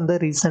இப்போவும் வந்து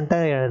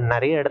ரீசெண்டாக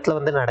நிறைய இடத்துல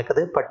வந்து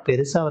நடக்குது. பட்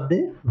பெருசாக வந்து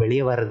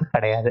வெளியே வர்றது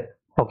கிடையாது.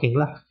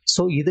 ஓகேங்களா?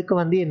 ஸோ இதுக்கு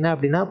வந்து என்ன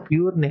அப்படின்னா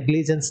பியூர்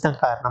நெக்லிஜென்ஸ் தான்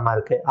காரணமாக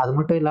இருக்கு. அது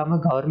மட்டும்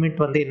இல்லாமல்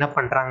கவர்மெண்ட் வந்து என்ன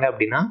பண்ணுறாங்க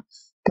அப்படின்னா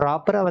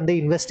ப்ராப்பராக வந்து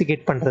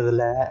இன்வெஸ்டிகேட்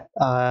பண்ணுறதில்ல.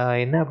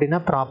 என்ன அப்படின்னா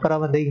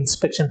ப்ராப்பராக வந்து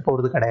இன்ஸ்பெக்ஷன்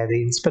போகிறது கிடையாது.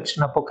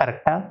 இன்ஸ்பெக்ஷன் அப்போ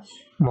கரெக்டாக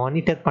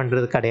மானிட்டர்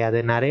பண்ணுறது கிடையாது.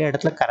 நிறைய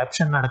இடத்துல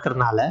கரப்ஷன்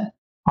நடக்கிறதுனால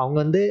அவங்க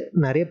வந்து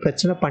நிறைய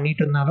பிரச்சனை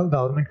பண்ணிட்டு இருந்தாலும்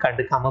கவர்மெண்ட்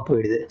கண்டுக்காமல்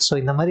போயிடுது. ஸோ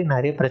இந்த மாதிரி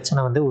நிறைய பிரச்சனை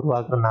வந்து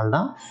உருவாக்குறதுனால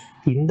தான்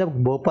இந்த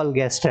போபால்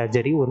கேஸ்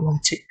ட்ராஜடி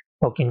உருவாச்சு.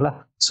 ஓகேங்களா?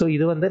 ஸோ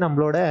இது வந்து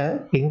நம்மளோட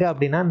எங்கே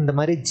அப்படின்னா இந்த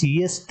மாதிரி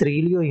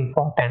GS3லையும்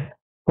இம்பார்ட்டன்ட்.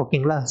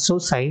 ஓகேங்களா? ஸோ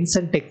சயின்ஸ்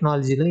அண்ட்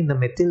டெக்னாலஜிலும் இந்த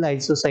மெத்தில்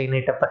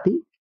ஐசோசைனேட்டை பற்றி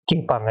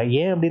கேட்பாங்க.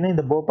 ஏன் அப்படின்னா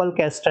இந்த போபால்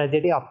கேஸ்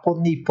ட்ராஜடி அப்போ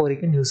வந்து இப்போ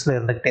வரைக்கும் நியூஸில்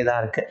இருந்துகிட்டே தான்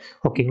இருக்கு.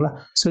 ஓகேங்களா?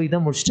 ஸோ இதை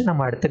முடிச்சுட்டு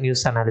நம்ம அடுத்த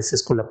நியூஸ்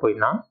அனாலிசிஸ்குள்ளே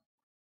போயிடலாம்.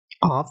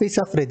 Office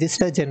of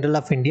registrar general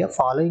of India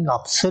following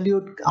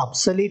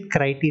absolute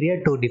criteria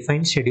to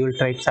define schedule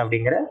tribes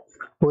அப்படிங்கிற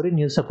ஒரு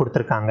நியூஸை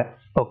கொடுத்துருக்காங்க.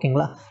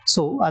 ஓகேங்களா?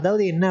 ஸோ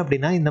அதாவது என்ன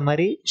அப்படின்னா இந்த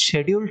மாதிரி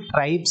ஷெட்யூல்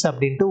ட்ரைப்ஸ்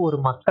அப்படின்ட்டு ஒரு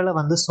மக்களை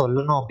வந்து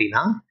சொல்லணும்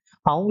அப்படின்னா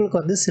அவங்களுக்கு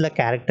வந்து சில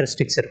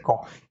கேரக்டரிஸ்டிக்ஸ் இருக்கும்.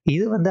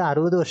 இது வந்து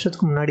 60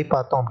 வருஷத்துக்கு முன்னாடி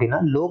பார்த்தோம் அப்படின்னா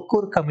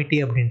லோக்கூர் கமிட்டி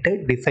அப்படின்ட்டு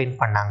டிஃபைன்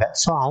பண்ணாங்க.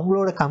 ஸோ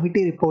அவங்களோட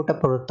கமிட்டி ரிப்போர்ட்டை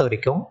பொறுத்த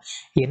வரைக்கும்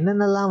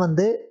என்னென்னலாம்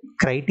வந்து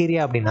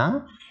கிரைட்டீரியா அப்படின்னா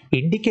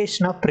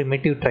இண்டிகேஷன் ஆஃப்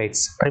ப்ரிமிட்டிவ்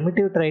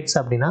ட்ரைட்ஸ்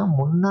அப்படின்னா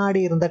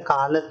முன்னாடி இருந்த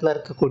காலத்தில்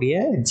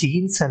இருக்கக்கூடிய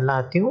ஜீன்ஸ்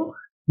எல்லாத்தையும்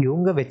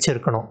இவங்க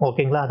வச்சிருக்கணும்.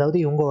 ஓகேங்களா? அதாவது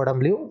இவங்க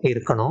உடம்புலையும்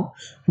இருக்கணும்.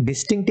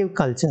 Distinctive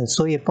culture.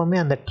 ஸோ எப்போவுமே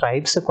அந்த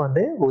ட்ரைப்ஸுக்கு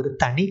வந்து ஒரு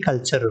தனி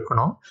கல்ச்சர்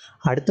இருக்கணும்.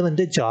 அடுத்து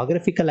வந்து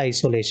ஜியாகிரபிக்கல்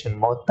ஐசோலேஷன்.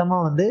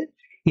 மொத்தமாக வந்து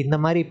இந்த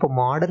மாதிரி இப்போ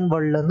மாடர்ன்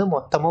வேர்ல்ட்லேருந்து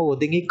மொத்தமாக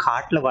ஒதுங்கி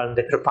காட்டில்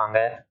வாழ்ந்துட்டு இருப்பாங்க.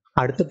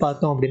 அடுத்து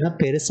பார்த்தோம் அப்படின்னா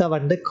பெருசாக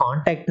வந்து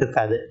கான்டாக்ட்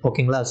இருக்காது.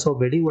 ஓகேங்களா? ஸோ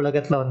வெளி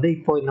உலகத்தில் வந்து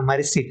இப்போ இந்த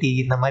மாதிரி சிட்டி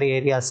இந்த மாதிரி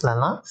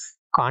ஏரியாஸ்லாம்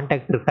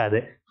கான்டாக்ட் இருக்காது.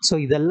 ஸோ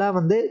இதெல்லாம்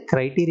வந்து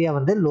கிரைட்டீரியா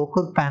வந்து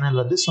லோக்கல் பேனல்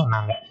வந்து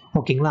சொன்னாங்க.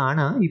 ஓகேங்களா?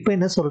 ஆனால் இப்போ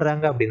என்ன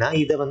சொல்கிறாங்க அப்படின்னா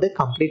இதை வந்து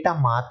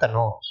கம்ப்ளீட்டாக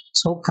மாற்றணும்.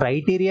 ஸோ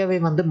கிரைட்டீரியாவை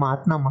வந்து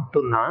மாற்றினா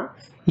மட்டும்தான்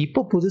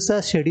இப்போ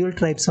புதுசாக ஷெட்யூல்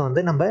ட்ரைப்ஸை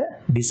வந்து நம்ம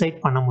டிசைட்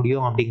பண்ண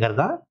முடியும்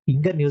அப்படிங்கிறதா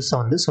இங்கே நியூஸை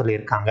வந்து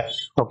சொல்லியிருக்காங்க.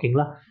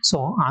 ஓகேங்களா? ஸோ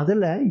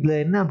இதில்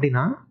என்ன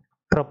அப்படின்னா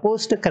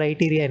ப்ரப்போஸ்டு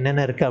கிரைட்டீரியா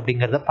என்னென்ன இருக்குது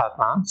அப்படிங்கிறத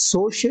பார்க்கலாம்.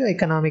 சோஷியோ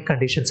எக்கனாமிக்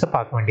கண்டிஷன்ஸை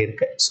பார்க்க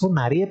வேண்டியிருக்கு. ஸோ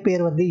நிறைய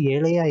பேர் வந்து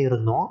ஏழையாக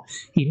இருந்தும்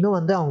இன்னும்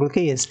வந்து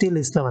அவங்களுக்கு ST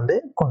லிஸ்ட்டில் வந்து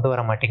கொண்டு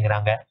வர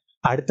மாட்டேங்கிறாங்க.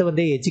 அடுத்து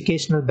வந்து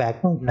எஜுகேஷனல்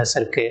பேக்வர்ட்னஸ்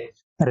இருக்கு.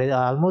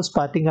 ஆல்மோஸ்ட்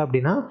பார்த்தீங்க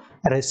அப்படின்னா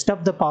rest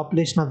of the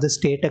population of the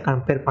ஸ்டேட்டை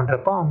கம்பேர்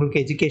பண்ணுறப்போ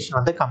அவங்களுக்கு எஜுகேஷன்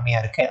வந்து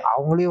கம்மியாக இருக்கு.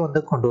 அவங்களையும்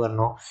வந்து கொண்டு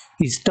வரணும்.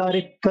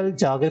 ஹிஸ்டாரிக்கல்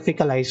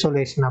ஜியாகிரபிக்கல்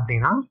ஐசோலேஷன்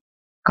அப்படின்னா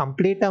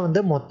கம்ப்ளீட்டா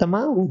வந்து மொத்தமா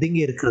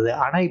ஒதுங்கி இருக்கிறது.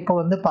 ஆனா இப்போ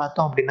வந்து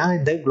பார்த்தோம் அப்படின்னா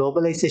இந்த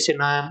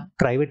குளோபலைசேஷன்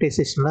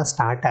பிரைவேடைசேஷன்லாம்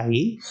ஸ்டார்ட்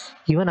ஆகி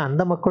ஈவன்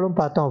அந்த மக்களும்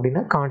பார்த்தோம்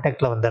அப்படின்னா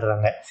கான்டாக்ட்ல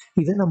வந்துடுறாங்க.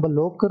 இது நம்ம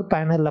லோக்கல்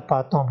பேனல்ல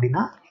பார்த்தோம்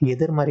அப்படின்னா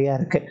எதிர்மறையா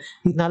இருக்கு.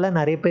 இதனால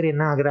நிறைய பேர்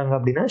என்ன ஆகுறாங்க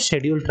அப்படின்னா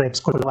ஷெட்யூல்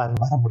ட்ரைப்ஸ் கூட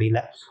வர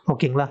முடியல.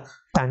 ஓகேங்களா?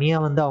 தனியா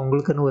வந்து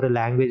அவங்களுக்குன்னு ஒரு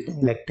language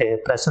dialect,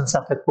 presence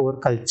of a core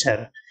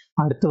culture,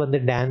 அடுத்து வந்து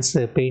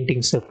டான்ஸு,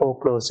 பெயிண்டிங்ஸு,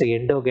 ஃபோக்லோர்ஸு,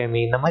 எண்டோகேமி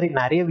இந்த மாதிரி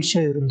நிறைய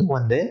விஷயம் இருந்தும்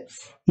வந்து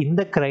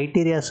இந்த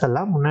கிரைட்டீரியாஸ்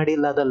எல்லாம் முன்னாடி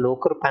இல்லாத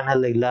லோக்கல்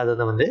பேனலில்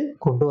இல்லாததை வந்து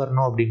கொண்டு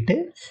வரணும் அப்படின்ட்டு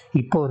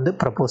இப்போ வந்து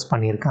ப்ரப்போஸ்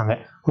பண்ணியிருக்காங்க.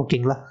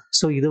 ஓகேங்களா?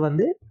 ஸோ இது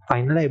வந்து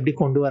ஃபைனலாக எப்படி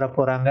கொண்டு வர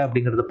போகிறாங்க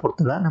அப்படிங்கிறத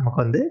பொறுத்து தான்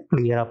நமக்கு வந்து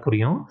கிளியராக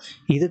புரியும்.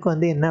 இதுக்கு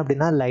வந்து என்ன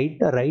அப்படின்னா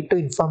ரைட் டு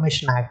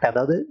இன்ஃபர்மேஷன் ஆக்ட்,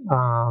 அதாவது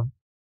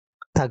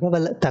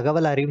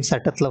தகவல் அறியும்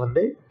சட்டத்தில்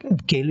வந்து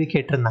கேள்வி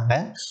கேட்டிருந்தாங்க.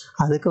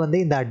 அதுக்கு வந்து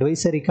இந்த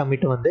அட்வைசரி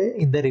கமிட்டி வந்து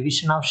இந்த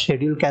revision of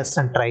schedule cost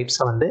and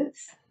ட்ரைப்ஸை வந்து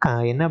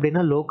என்ன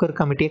அப்படின்னா லோக்கல்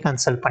கமிட்டியை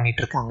கன்சல்ட்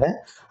பண்ணிட்டு இருக்காங்க.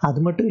 அது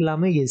மட்டும்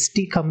இல்லாமல்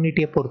எஸ்டி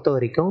கம்யூனிட்டியை பொறுத்த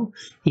வரைக்கும்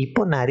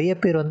இப்போ நிறைய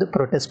பேர் வந்து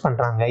ப்ரொடெஸ்ட்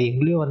பண்ணுறாங்க,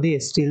 எங்களையும் வந்து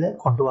எஸ்டியில்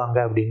கொண்டு வாங்க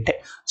அப்படின்ட்டு.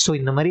 ஸோ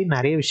இந்த மாதிரி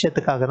நிறைய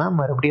விஷயத்துக்காக தான்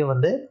மறுபடியும்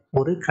வந்து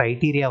ஒரு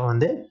க்ரைட்டீரியாவை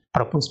வந்து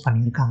ப்ரப்போஸ்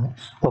பண்ணியிருக்காங்க.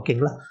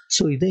 ஓகேங்களா?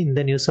 ஸோ இது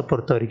இந்த நியூஸை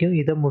பொறுத்த வரைக்கும்.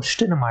 இதை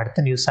முடிச்சுட்டு நம்ம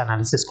அடுத்த நியூஸ்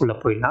அனாலிசிஸ்குள்ளே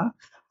போயிடலாம்.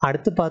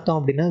 அடுத்து பார்த்தோம்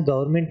அப்படின்னா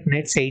government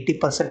nets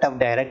 80% of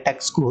direct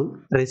tax school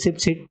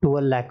receipts it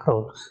 12 lakh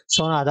crore.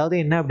 So அதாவது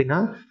என்ன அப்படின்னா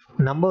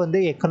நம்ம வந்து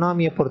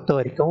எக்கனாமியை பொறுத்த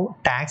வரைக்கும்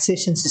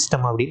டாக்ஸேஷன்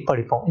சிஸ்டம் அப்படின்னு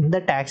படிப்போம். இந்த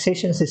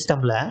டாக்ஸேஷன்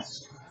சிஸ்டமில்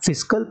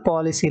ஃபிஸ்கல்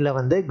பாலிசியில்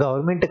வந்து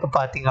கவர்மெண்ட்டுக்கு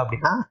பார்த்தீங்க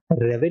அப்படின்னா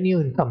ரெவென்யூ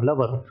இன்கமில்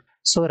வரும்.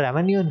 ஸோ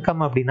ரெவென்யூ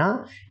இன்கம் அப்படின்னா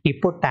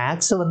இப்போ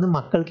டேக்ஸை வந்து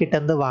மக்கள்கிட்ட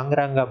இருந்து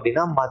வாங்குறாங்க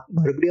அப்படின்னா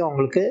மறுபடியும்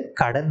அவங்களுக்கு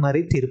கடன்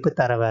மாதிரி திருப்பி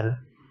தர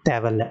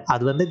தேவையில்லை.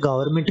 அது வந்து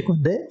கவர்மெண்ட்டுக்கு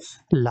வந்து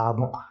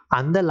லாபம்.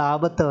 அந்த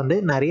லாபத்தை வந்து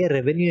நிறைய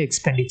ரெவென்யூ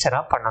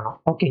எக்ஸ்பெண்டிச்சராக பண்ணணும்.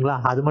 ஓகேங்களா?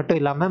 அது மட்டும்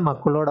இல்லாமல்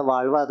மக்களோட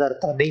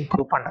வாழ்வாதாரத்தை வந்து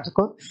இம்ப்ரூவ்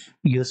பண்ணுறதுக்கும்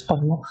யூஸ்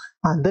பண்ணுவோம்.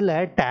 அதில்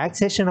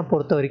டாக்ஸேஷனை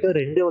பொறுத்த வரைக்கும்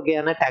 2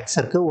 வகையான டேக்ஸ்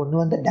இருக்குது.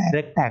 ஒன்று வந்து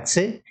டைரக்ட்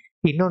டேக்ஸு,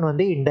 இன்னொன்று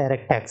வந்து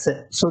indirect tax.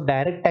 So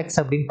direct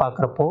tax அப்படின்னு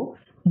பார்க்குறப்போ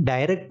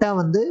டைரெக்டாக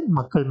வந்து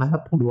மக்கள் மேலே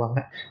போடுவாங்க.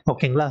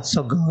 ஓகேங்களா? ஸோ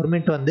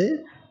கவர்மெண்ட் வந்து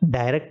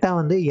டைரெக்டாக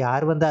வந்து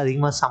யார் வந்து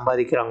அதிகமாக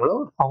சம்பாதிக்கிறாங்களோ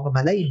அவங்க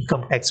மேலே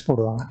இன்கம் டேக்ஸ்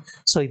போடுவாங்க.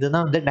 ஸோ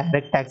இதுதான் வந்து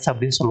டைரக்ட் டேக்ஸ்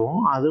அப்படின்னு சொல்லுவோம்.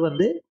 அது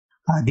வந்து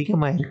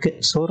அதிகமாக இருக்குது.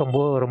 ஸோ ரொம்ப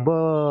ரொம்ப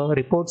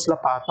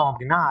ரிப்போர்ட்ஸில் பார்த்தோம்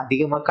அப்படின்னா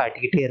அதிகமாக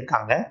காட்டிக்கிட்டே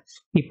இருக்காங்க.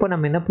 இப்போ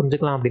நம்ம என்ன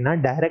புரிஞ்சுக்கலாம் அப்படின்னா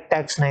டைரக்ட்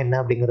டேக்ஸ்னால் என்ன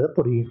அப்படிங்கிறத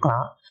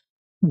புரிஞ்சுக்கலாம்.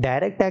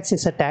 Direct tax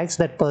is a tax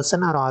that person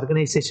or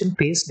organization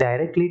pays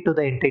directly to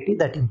the entity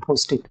that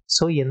imposed it.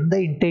 So எந்த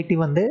என்டிட்டி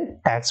வந்து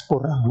டேக்ஸ்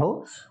போடுறாங்களோ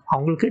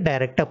அவங்களுக்கு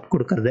டைரெக்டாக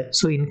கொடுக்கறது.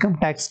 ஸோ இன்கம்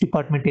டேக்ஸ்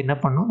டிபார்ட்மெண்ட் என்ன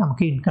பண்ணும்,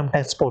 நமக்கு இன்கம்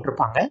டேக்ஸ்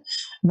போட்டிருப்பாங்க,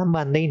 நம்ம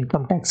அந்த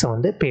இன்கம் டேக்ஸை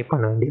வந்து பே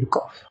பண்ண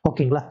வேண்டியிருக்கும்.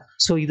 ஓகேங்களா?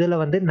 ஸோ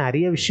இதில் வந்து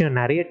நிறைய விஷயம்,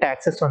 நிறைய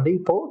டேக்ஸஸ் வந்து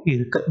இப்போது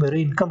இருக்குது.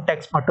 வெறும் இன்கம்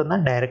டேக்ஸ்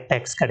மட்டும்தான் டைரக்ட்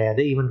டேக்ஸ்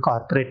கிடையாது. ஈவன்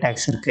கார்பரேட்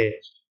டேக்ஸ் இருக்குது,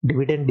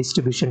 டிவிடெண்ட்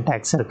டிஸ்ட்ரிபியூஷன்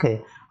டேக்ஸ் இருக்குது.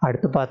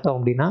 அடுத்து பார்த்தோம்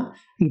அப்படின்னா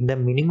இந்த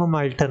மினிமம்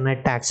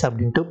ஆல்டர்னேட் டேக்ஸ்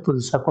அப்படின்ட்டு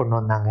புதுசாக கொண்டு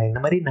வந்தாங்க. இந்த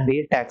மாதிரி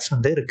நிறைய டேக்ஸ்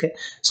வந்து இருக்குது.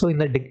 ஸோ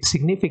இந்த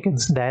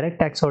சிக்னிஃபிகன்ஸ் டைரக்ட்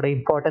டேக்ஸோட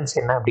இம்பார்ட்டன்ஸ்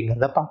என்ன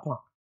அப்படிங்கிறத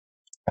பார்க்கலாம்.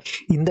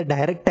 இந்த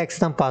டைரக்ட்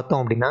டேக்ஸ் தான்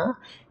பார்த்தோம் அப்படின்னா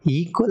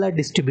ஈக்குவலாக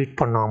டிஸ்ட்ரிபியூட்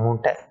பண்ணோம்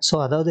அமௌண்ட்டை. ஸோ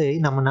அதாவது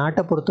நம்ம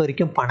நாட்டை பொறுத்த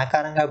வரைக்கும்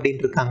பணக்காரங்க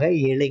அப்படின்னு இருக்காங்க,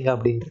 ஏழைங்க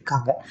அப்படின்னு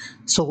இருக்காங்க.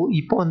 ஸோ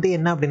இப்போ வந்து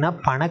என்ன அப்படின்னா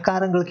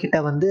பணக்காரங்கக்கிட்ட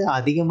வந்து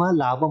அதிகமாக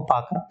லாபம்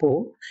பார்க்குறப்போ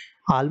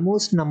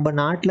ஆல்மோஸ்ட் நம்ம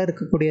நாட்டில்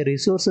இருக்கக்கூடிய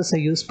ரிசோர்ஸஸை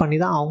யூஸ் பண்ணி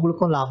தான்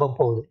அவங்களுக்கும் லாபம்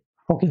போகுது.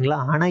 ஓகேங்களா?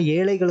 ஆனால்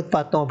ஏழைகளுக்கு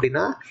பார்த்தோம்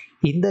அப்படின்னா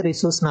இந்த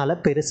ரிசோர்ஸ்னால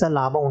பெருசாக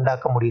லாபம்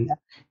உண்டாக்க முடியல.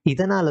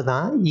 இதனால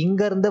தான்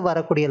இங்கேருந்து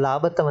வரக்கூடிய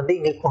லாபத்தை வந்து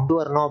இங்கே கொண்டு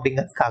வரணும்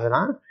அப்படிங்கிறதுக்காக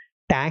தான்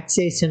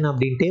டாக்ஸேஷன்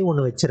அப்படின்ட்டே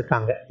ஒன்று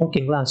வச்சுருக்காங்க.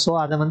 ஓகேங்களா? ஸோ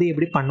அதை வந்து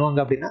எப்படி பண்ணுவாங்க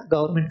அப்படின்னா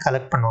கவர்மெண்ட்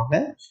கலெக்ட் பண்ணுவாங்க.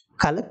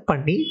 கலெக்ட்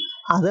பண்ணி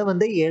அதை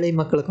வந்து ஏழை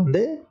மக்களுக்கு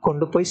வந்து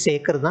கொண்டு போய்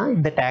சேர்க்கறது தான்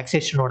இந்த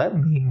டாக்ஸேஷனோட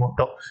மெயின்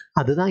மோட்டோ.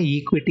 அதுதான்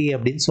ஈக்விட்டி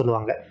அப்படின்னு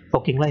சொல்லுவாங்க.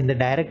 ஓகேங்களா? இந்த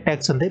டைரக்ட்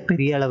டேக்ஸ் வந்து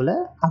பெரிய அளவில்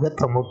அதை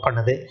ப்ரமோட்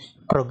பண்ணுது.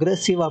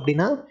 ப்ரொக்ரெசிவ்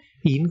அப்படின்னா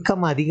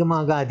இன்கம்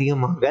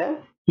அதிகமாக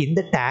இந்த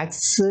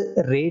டேக்ஸ்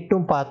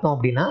ரேட்டும் பார்த்தோம்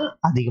அப்படின்னா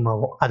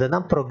அதிகமாகும். அதை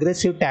தான்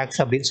ப்ரொக்ரெசிவ்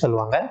டேக்ஸ் அப்படின்னு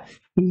சொல்லுவாங்க.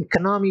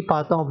 எக்கனாமி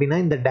பார்த்தோம் அப்படின்னா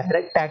இந்த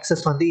டைரக்ட்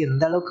டேக்ஸஸ் வந்து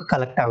எந்த அளவுக்கு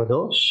கலெக்ட் ஆகுதோ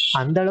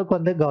அந்த அளவுக்கு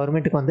வந்து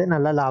கவர்மெண்ட்டுக்கு வந்து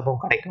நல்ல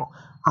லாபம் கிடைக்கும்.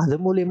 அது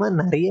மூலிமா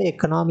நிறைய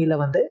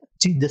எக்கனாமியில் வந்து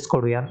சேஞ்சஸ்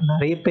கொடுவோம்.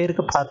 நிறைய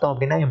பேருக்கு பார்த்தோம்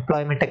அப்படின்னா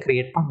எம்ப்ளாய்மெண்ட்டை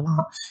க்ரியேட்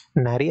பண்ணலாம்,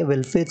 நிறைய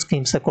வெல்ஃபேர்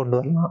ஸ்கீம்ஸை கொண்டு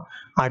வரலாம்.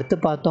 அடுத்து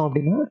பார்த்தோம்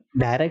அப்படின்னா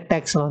டைரக்ட்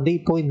டேக்ஸில் வந்து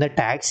இப்போது இந்த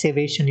டேக்ஸ்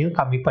எவேஷனையும்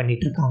கம்மி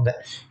பண்ணிட்டு இருக்காங்க.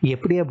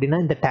 எப்படி அப்படின்னா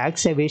இந்த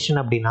டேக்ஸ்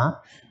எவேஷன் அப்படின்னா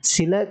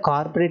சில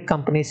கார்பரேட்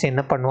கம்பெனிஸ்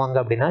என்ன பண்ணுவாங்க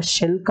அப்படின்னா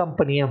ஷெல்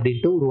கம்பெனி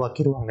அப்படின்ட்டு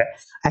உருவாக்கிடுவாங்க.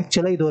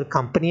 ஆக்சுவலாக இது ஒரு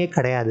கம்பெனியே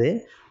கிடையாது,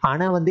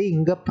 ஆனால் வந்து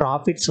இங்கே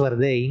ப்ராஃபிட்ஸ்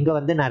வருது, இங்கே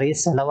வந்து நிறைய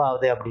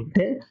செலவாகுது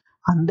அப்படின்ட்டு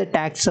அந்த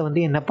டேக்ஸை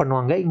வந்து என்ன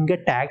பண்ணுவாங்க, இங்கே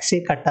டேக்ஸே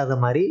கட்டாத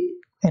மாதிரி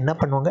என்ன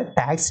பண்ணுவாங்க,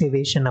 டேக்ஸ்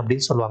எவேஷன்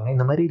அப்படின்னு சொல்லுவாங்க.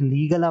 இந்த மாதிரி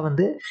லீகலாக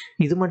வந்து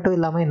இது மட்டும்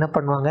இல்லாமல் என்ன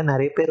பண்ணுவாங்க,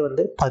 நிறைய பேர்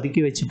வந்து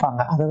பதுக்கி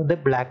வச்சுப்பாங்க, அதை வந்து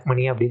பிளாக்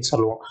மணி அப்படின்னு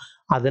சொல்லுவோம்.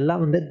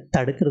 அதெல்லாம் வந்து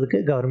தடுக்கிறதுக்கு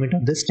கவர்மெண்ட்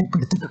வந்து ஸ்டெப்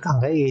எடுத்துட்டு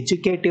இருக்காங்க.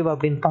 எஜுகேட்டிவ்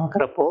அப்படின்னு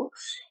பார்க்குறப்போ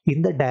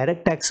இந்த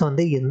டைரக்ட் டேக்ஸ்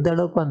வந்து எந்த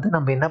அளவுக்கு வந்து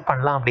நம்ம என்ன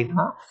பண்ணலாம்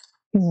அப்படின்னா,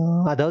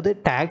 அதாவது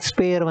டாக்ஸ்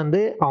பேயர் வந்து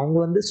அவங்க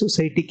வந்து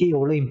சொசைட்டிக்கு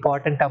எவ்வளோ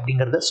இம்பார்ட்டன்ட்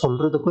அப்படிங்கிறத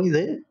சொல்றதுக்கும்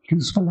இது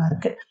யூஸ்ஃபுல்லாக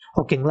இருக்கு.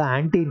 ஓகேங்களா?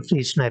 Anti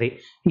inflationary.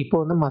 இப்போ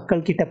வந்து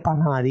மக்கள் கிட்ட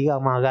பணம்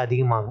அதிகமாக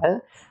அதிகமாக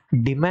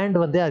டிமாண்ட்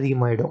வந்து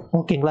அதிகமாகிடும்.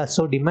 ஓகேங்களா?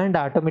 ஸோ டிமாண்ட்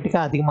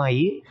ஆட்டோமேட்டிக்காக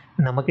அதிகமாகி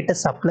நம்மக்கிட்ட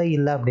சப்ளை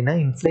இல்லை அப்படின்னா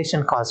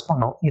இன்ஃப்ளேஷன் காஸ்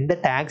பண்ணும். இந்த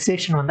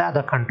டாக்ஸேஷன் வந்து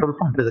அதை கண்ட்ரோல்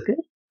பண்ணுறதுக்கு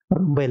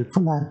ரொம்ப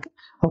ஹெல்ப்ஃபுல்லாக இருக்குது.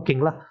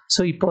 ஓகேங்களா?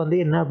 ஸோ இப்போ வந்து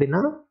என்ன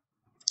அப்படின்னா,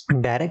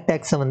 டைரக்ட்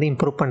டேக்ஸை வந்து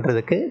இம்ப்ரூவ்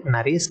பண்ணுறதுக்கு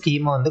நிறைய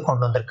ஸ்கீமை வந்து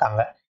கொண்டு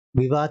வந்திருக்காங்க.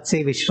 விவாத் சே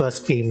விஸ்வாஸ்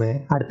ஸ்கீமு,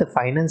 அடுத்து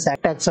ஃபைனான்ஸ்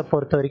ஆக்ட். டேக்ஸை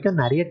பொறுத்த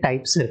வரைக்கும் நிறைய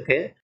டைப்ஸ்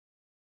இருக்குது.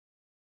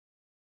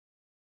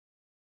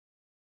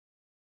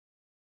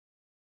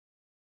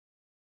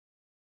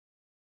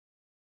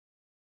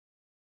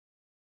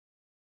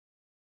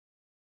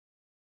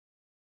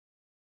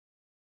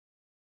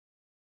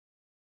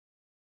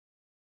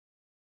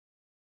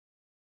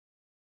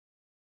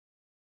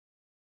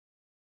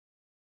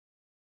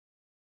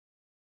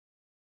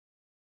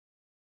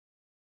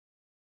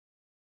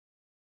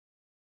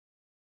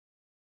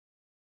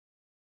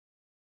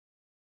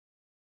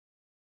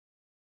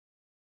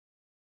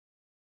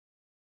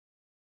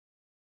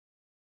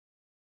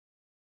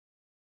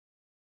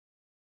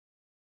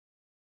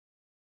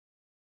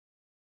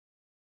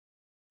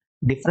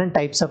 டிஃப்ரெண்ட்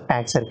டைப்ஸ் ஆஃப்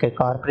டேக்ஸ் இருக்குது.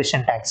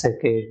 கார்பரேஷன் டேக்ஸ்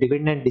இருக்குது,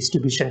 டிவிடெண்ட்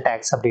டிஸ்ட்ரிபியூஷன்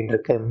டேக்ஸ் அப்படின்னு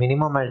இருக்குது,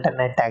 மினிமம்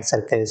அல்டர்னேட் டேக்ஸ்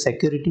இருக்குது,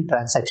 செக்யூரிட்டி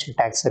டிரான்சாக்ஷன்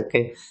டேக்ஸ்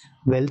இருக்குது,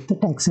 வெல்த்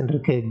டேக்ஸ்ன்னு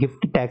இருக்குது,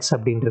 கிஃப்ட் டேக்ஸ்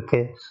அப்படின்னு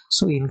இருக்குது.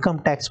 ஸோ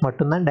இன்கம் டேக்ஸ்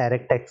மட்டும்தான்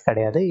டைரக்ட் டேக்ஸ்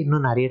கிடையாது,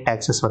 இன்னும் நிறைய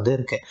டேக்ஸஸ் வந்து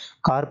இருக்குது.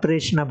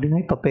 கார்பரேஷன் அப்படின்னா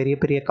இப்போ பெரிய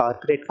பெரிய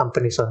கார்பரேட்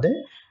கம்பெனிஸ் வந்து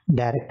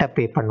டைரெக்டாக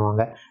பே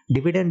பண்ணுவாங்க.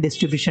 டிவிடெண்ட்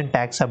டிஸ்ட்ரிபியூஷன்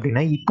டேக்ஸ்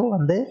அப்படின்னா இப்போ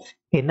வந்து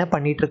என்ன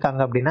பண்ணிட்டு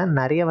இருக்காங்க அப்படின்னா,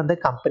 நிறைய வந்து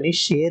கம்பெனி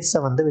ஷேர்ஸை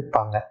வந்து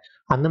விற்பாங்க.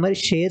 அந்த மாதிரி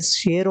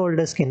ஷேர்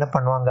ஹோல்டர்ஸ்க்கு என்ன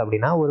பண்ணுவாங்க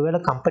அப்படின்னா, ஒருவேளை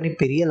கம்பெனி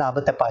பெரிய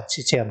லாபத்தை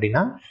பார்த்துச்சு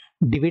அப்படின்னா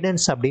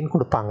டிவிடெண்ட்ஸ் அப்படின்னு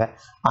கொடுப்பாங்க.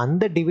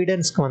 அந்த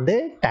டிவிடெண்ட்ஸ்க்கு வந்து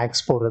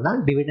டேக்ஸ் போடுறது தான்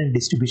டிவிடெண்ட்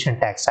டிஸ்ட்ரிபியூஷன்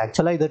டேக்ஸ்.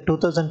 ஆக்சுவலாக இது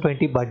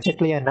 2020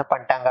 பட்ஜெட்லேயே என்ன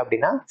பண்ணிட்டாங்க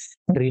அப்படின்னா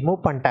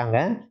ரிமூவ் பண்ணிட்டாங்க.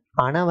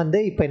 ஆனால்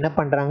வந்து இப்போ என்ன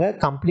பண்ணுறாங்க,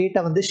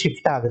 கம்ப்ளீட்டாக வந்து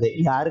ஷிஃப்ட் ஆகுது.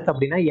 யாருக்கு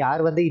அப்படின்னா,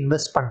 யார் வந்து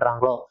இன்வெஸ்ட்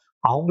பண்ணுறாங்களோ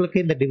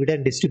அவங்களுக்கு இந்த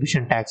டிவிடெண்ட்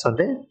டிஸ்ட்ரிபியூஷன் டேக்ஸ்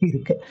வந்து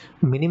இருக்கு.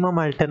 மினிமம்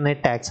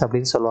அல்டர்னேட் டேக்ஸ்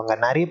அப்படின்னு சொல்லுவாங்க.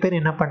 நிறைய பேர்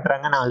என்ன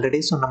பண்றாங்க, நான் ஆல்ரெடி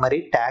சொன்ன மாதிரி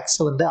டேக்ஸ்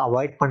வந்து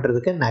அவாய்ட்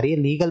பண்றதுக்கு நிறைய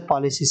லீகல்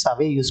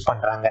பாலிசிஸாவே யூஸ்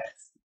பண்றாங்க.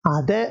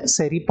 அதை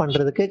சரி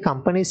பண்றதுக்கு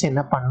கம்பெனிஸ்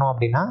என்ன பண்ணும்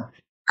அப்படின்னா,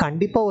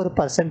 கண்டிப்பா ஒரு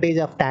பர்சன்டேஜ்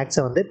ஆஃப்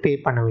டேக்ஸை வந்து பே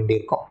பண்ண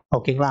வேண்டியிருக்கும்.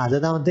 ஓகேங்களா?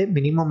 அதுதான் வந்து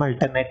மினிமம்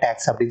அல்டர்னேட்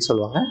டேக்ஸ் அப்படின்னு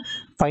சொல்லுவாங்க.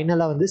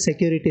 ஃபைனலாக வந்து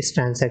செக்யூரிட்டிஸ்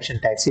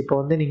டிரான்சாக்ஷன் டேக்ஸ். இப்போ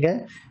வந்து நீங்கள்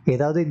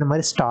ஏதாவது இந்த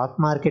மாதிரி ஸ்டாக்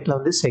மார்க்கெட்டில்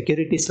வந்து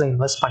செக்யூரிட்டிஸில்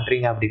இன்வெஸ்ட்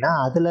பண்ணுறீங்க அப்படின்னா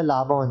அதில்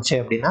லாபம் வந்துச்சு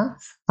அப்படின்னா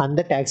அந்த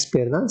டேக்ஸ்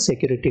பேர் தான்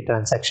செக்யூரிட்டி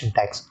டிரான்சாக்ஷன்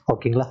டேக்ஸ்.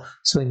 ஓகேங்களா?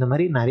 ஸோ இந்த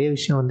மாதிரி நிறைய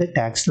விஷயம் வந்து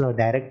டேக்ஸில்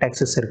டைரக்ட்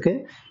டேக்ஸஸ்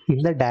இருக்குது.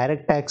 இந்த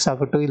டைரக்ட் டேக்ஸ்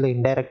ஆகட்டும் இல்லை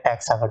இன்டைரக்ட்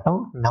டேக்ஸ் ஆகட்டும்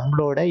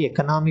நம்மளோட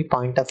எக்கனாமி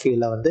பாயிண்ட் ஆஃப்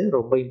வியூவில் வந்து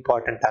ரொம்ப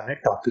இம்பார்ட்டண்ட்டான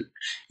டாபிக்.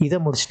 இதை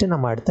முடிச்சுட்டு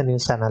நம்ம அடுத்த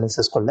நியூஸ்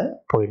அனாலிசிஸ்குள்ளே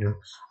போயிடலாம்.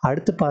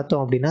 அடுத்து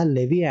பார்த்தோம் அப்படின்னா,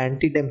 Levy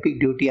anti dumping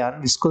duty on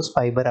viscose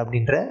fibre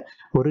அப்படின்ற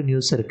ஒரு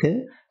நியூஸ்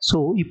இருக்குது. ஸோ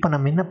இப்போ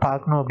நம்ம என்ன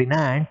பார்க்கணும் அப்படின்னா,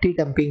 ஆன்டி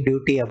டம்பிங்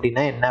டியூட்டி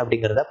அப்படின்னா என்ன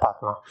அப்படிங்கிறத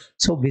பார்க்கலாம்.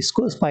 ஸோ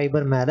விஸ்கோஸ்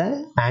ஃபைபர் மேலே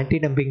ஆன்டி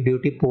டம்பிங்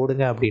டியூட்டி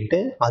போடுங்க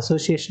அப்படின்ட்டு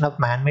association of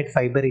man-made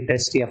fibre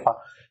industry of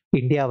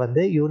India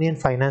வந்து யூனியன்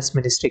ஃபைனான்ஸ்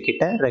மினிஸ்ட்ரி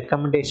கிட்ட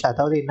ரெக்கமெண்டேஷன்,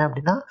 அதாவது என்ன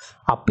அப்படின்னா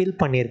அப்பீல்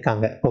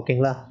பண்ணியிருக்காங்க.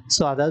 ஓகேங்களா?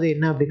 ஸோ அதாவது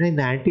என்ன அப்படின்னா,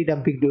 இந்த ஆன்டி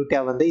டம்பிங்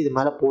டியூட்டியாக வந்து இது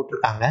மேலே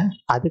போட்டிருக்காங்க,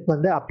 அதுக்கு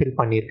வந்து அப்பீல்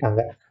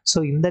பண்ணியிருக்காங்க.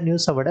 ஸோ இந்த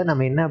நியூஸை விட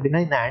நம்ம என்ன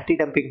அப்படின்னா, இந்த ஆன்டி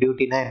டம்பிங்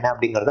டியூட்டினா என்ன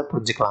அப்படிங்கிறத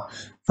புரிஞ்சுக்கலாம்.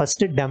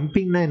 ஃபர்ஸ்ட்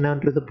டம்பிங்னா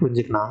என்னன்றது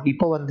புரிஞ்சுக்கலாம்.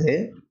 இப்போ வந்து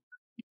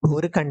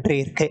ஒரு கண்ட்ரி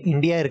இருக்கு,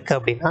 இந்தியா இருக்கு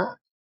அப்படின்னா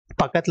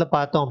பக்கத்துல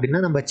பார்த்தோம் அப்படின்னா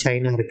நம்ம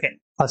சைனா இருக்கு.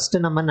 ஃபர்ஸ்ட்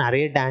நம்ம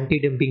நிறைய ஆன்டி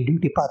டம்பிங்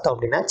டியூட்டி பார்த்தோம்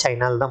அப்படின்னா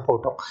சைனால தான்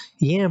போட்டோம்.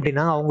 ஏன்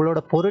அப்படின்னா அவங்களோட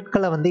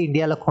பொருட்களை வந்து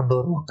இந்தியாவில் கொண்டு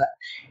வருவாங்க.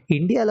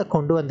 இந்தியாவில்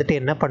கொண்டு வந்துட்டு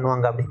என்ன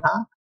பண்ணுவாங்க அப்படின்னா,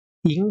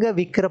 இங்க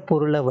விற்கிற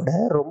பொருளை விட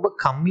ரொம்ப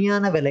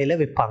கம்மியான விலையில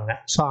விற்பாங்க.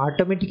 ஸோ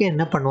ஆட்டோமேட்டிக்காக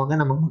என்ன பண்ணுவாங்க,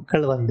 நம்ம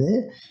மக்கள் வந்து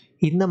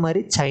இந்த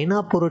மாதிரி சைனா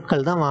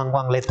பொருட்கள் தான்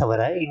வாங்குவாங்களே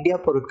தவிர இந்தியா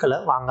பொருட்களை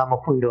வாங்காம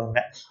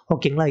போயிடுவாங்க.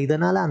 ஓகேங்களா?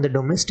 இதனால அந்த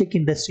டொமெஸ்டிக்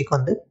இண்டஸ்ட்ரிக்கு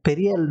வந்து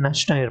பெரிய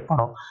நஷ்டம்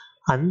ஏற்படும்.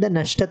 அந்த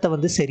நஷ்டத்தை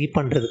வந்து சரி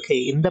பண்றதுக்கு,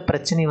 இந்த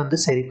பிரச்சனையை வந்து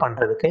சரி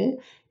பண்றதுக்கு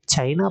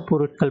சைனா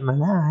பொருட்கள்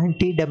மேல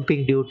ஆன்டி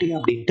டம்பிங் டியூட்டி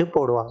அப்படின்ட்டு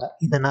போடுவாங்க.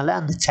 இதனால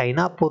அந்த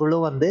சைனா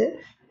பொருளும் வந்து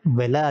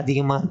விலை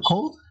அதிகமா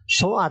இருக்கும்.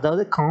 ஸோ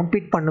அதாவது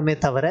காம்பீட் பண்ணுமே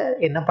தவிர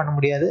என்ன பண்ண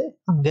முடியாது,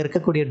 அங்கே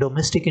இருக்கக்கூடிய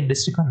டொமெஸ்டிக்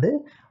இண்டஸ்ட்ரிக்கு வந்து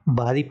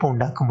பாதிப்பு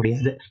உண்டாக்க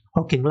முடியாது.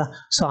 ஓகேங்களா?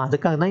 ஸோ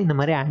அதுக்காக தான் இந்த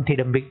மாதிரி ஆன்டி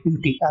டம்பிங்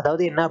டியூட்டி.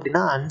 அதாவது என்ன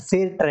அப்படின்னா,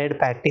 அன்ஃபேர் ட்ரேட்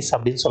ப்ராக்டிஸ்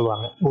அப்படின்னு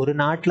சொல்லுவாங்க. ஒரு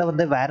நாட்டில்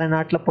வந்து வேற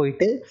நாட்டில்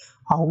போயிட்டு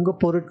அவங்க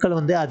பொருட்கள்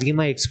வந்து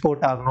அதிகமாக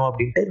எக்ஸ்போர்ட் ஆகணும்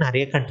அப்படின்ட்டு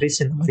நிறைய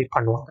கண்ட்ரிஸ் இந்த மாதிரி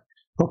பண்ணுவாங்க.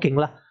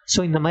 ஓகேங்களா? ஸோ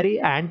இந்த மாதிரி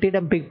ஆன்டி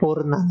டம்பிங்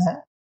போடுறதுனால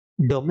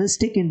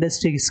டொமெஸ்டிக்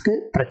இண்டஸ்ட்ரீஸ்க்கு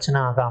பிரச்சனை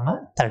ஆகாம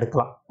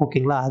தடுக்கலாம்.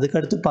 ஓகேங்களா?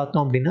 அதுக்கடுத்து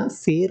பார்த்தோம் அப்படின்னா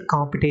ஃபேர்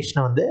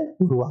காம்படிஷனை வந்து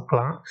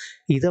உருவாக்கலாம்.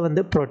 இதை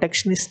வந்து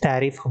ப்ரொடெக்ஷனிஸ்ட்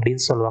டேரிஃப்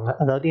அப்படின்னு சொல்லுவாங்க.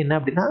 அதாவது என்ன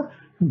அப்படின்னா,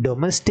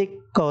 டொமெஸ்டிக்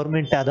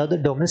கவர்மெண்ட், அதாவது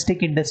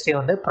டொமெஸ்டிக் இண்டஸ்ட்ரியை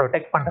வந்து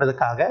ப்ரொடெக்ட்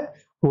பண்றதுக்காக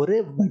ஒரு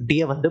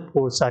வட்டியை வந்து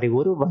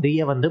ஒரு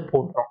வரியை வந்து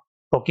போடுறோம்.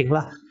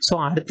 ஓகேங்களா. ஸோ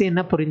அடுத்து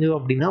என்ன புரிஞ்சோம்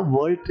அப்படின்னா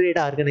வேர்ல்ட் ட்ரேட்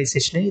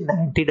ஆர்கனைசேஷன் இந்த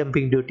ஆன்டி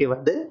டம்பிங் டியூட்டி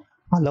வந்து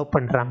அலோவ்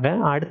பண்ணுறாங்க.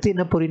 அடுத்து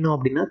என்ன புரியணும்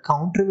அப்படின்னா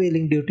கவுண்டர்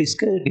வெயிலிங்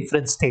டியூட்டிஸ்க்கு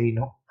டிஃப்ரென்ஸ்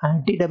தெரியணும்.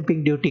 ஆன்டி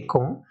டம்பிங்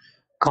டியூட்டிக்கும்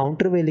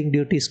கவுண்டர் வெயிலிங்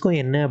டியூட்டிஸ்க்கும்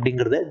என்ன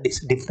அப்படிங்கிறத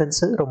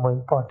டிஃப்ரென்ஸு ரொம்ப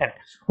இம்பார்ட்டன்ட்.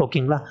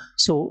 ஓகேங்களா.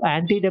 ஸோ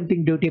ஆன்டி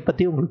டம்பிங் டியூட்டியை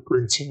பற்றி உங்களுக்கு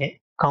புரிஞ்சுங்க.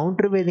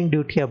 கவுண்டர் வெயிலிங்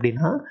டியூட்டி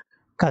அப்படின்னா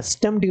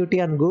custom duty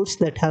on goods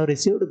that have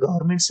received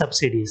government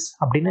subsidies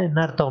அப்படின்னா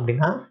என்ன அர்த்தம்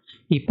அப்படின்னா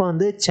இப்போ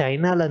வந்து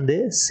சைனாலேருந்து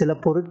சில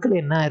பொருட்கள்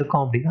என்ன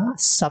இருக்கும் அப்படின்னா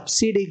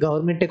சப்சிடி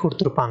கவர்மெண்ட்டே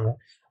கொடுத்துருப்பாங்க.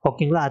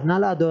 ஓகேங்களா.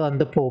 அதனால அது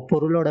அந்த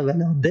பொருளோட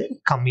விலை வந்து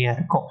கம்மியாக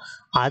இருக்கும்.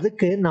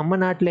 அதுக்கு நம்ம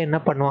நாட்டில் என்ன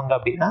பண்ணுவாங்க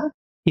அப்படின்னா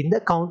இந்த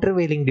கவுண்டர்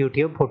வெயிலிங்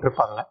டியூட்டியை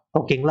போட்டிருப்பாங்க.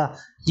 ஓகேங்களா.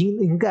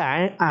 இங்கே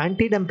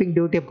ஆன்டி டம்பிங்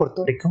டியூட்டியை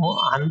பொறுத்த வரைக்கும்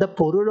அந்த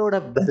பொருளோட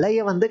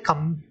விலையை வந்து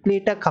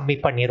கம்ப்ளீட்டாக கம்மி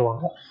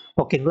பண்ணிடுவாங்க.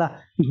 ஓகேங்களா.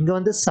 இங்கே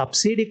வந்து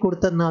சப்சிடி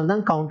கொடுத்ததுனால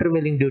தான் கவுண்டர்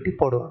வெயிலிங் டியூட்டி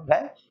போடுவாங்க.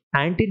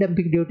 ஆன்டி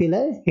டம்பிங் டியூட்டியில்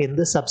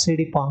எந்த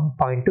சப்சிடி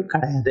பாயிண்ட்டும்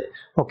கிடையாது.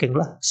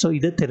 ஓகேங்களா. ஸோ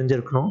இது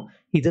தெரிஞ்சிருக்கணும்.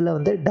 இதில்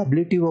வந்து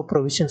WTO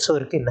ப்ரொவிஷன்ஸும்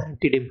இருக்குது இந்த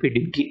ஆன்டி டம்பிங்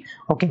டியூட்டி.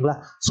 ஓகேங்களா.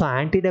 ஸோ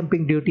ஆன்டி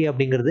டம்பிங் டியூட்டி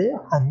அப்படிங்கிறது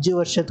 5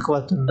 வருஷத்துக்கு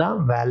மட்டும்தான்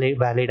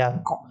வேலிடாக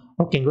இருக்கும்.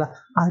 ஓகேங்களா.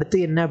 அடுத்து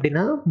என்ன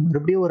அப்படின்னா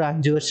மறுபடியும் ஒரு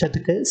 5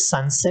 வருஷத்துக்கு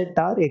sunset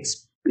R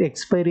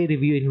expiry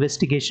review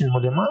investigation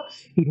மூலமா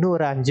இன்னும்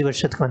ஒரு 5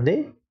 வருஷத்துக்கு வந்து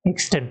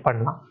எக்ஸ்டெண்ட்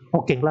பண்ணலாம்.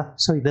 ஓகேங்களா.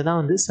 ஸோ இதை தான்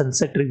வந்து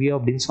சன்செட் ரிவ்யூ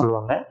அப்படின்னு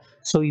சொல்லுவாங்க.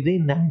 ஸோ இது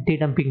இந்த ஆன்டி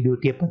டம்பிங்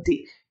டியூட்டியை பற்றி.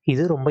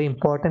 இது ரொம்ப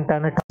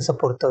இம்பார்ட்டண்ட்டான டாஸை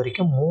பொறுத்த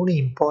வரைக்கும் 3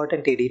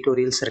 இம்பார்ட்டண்ட்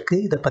எடிட்டோரியல்ஸ்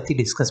இருக்குது. இதை பற்றி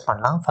டிஸ்கஸ்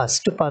பண்ணலாம்.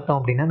 ஃபஸ்ட்டு பார்த்தோம்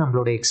அப்படின்னா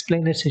நம்மளோட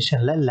எக்ஸ்பிளைனர்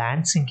செஷனில்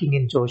லேண்ட் சிங்கிங்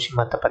இன்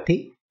ஜோஷிமத்தை பற்றி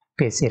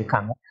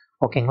பேசியிருக்காங்க.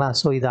 ஓகேங்களா.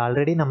 ஸோ இது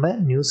ஆல்ரெடி நம்ம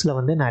நியூஸில்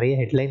வந்து நிறைய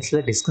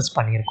ஹெட்லைன்ஸில் டிஸ்கஸ்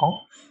பண்ணியிருக்கோம்.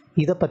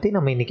 இதை பற்றி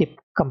நம்ம இன்றைக்கி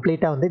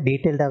கம்ப்ளீட்டாக வந்து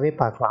டீட்டெயில்டாகவே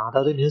பார்க்கலாம்.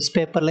 அதாவது நியூஸ்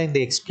பேப்பரில் இந்த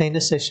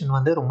எக்ஸ்பிளைனர் செஷன்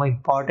வந்து ரொம்ப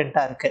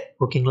இம்பார்ட்டண்ட்டாக இருக்குது.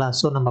 ஓகேங்களா.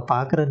 ஸோ நம்ம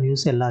பார்க்குற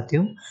நியூஸ்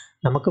எல்லாத்தையும்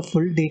நமக்கு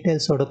ஃபுல்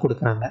டீட்டெயில்ஸோடு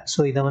கொடுக்குறாங்க. ஸோ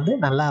இதை வந்து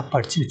நல்லா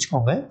படித்து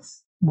வச்சுக்கோங்க.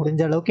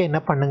 முடிஞ்ச அளவுக்கு என்ன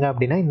பண்ணுங்க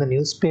அப்படின்னா இந்த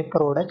நியூஸ்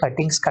பேப்பரோட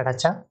கட்டிங்ஸ்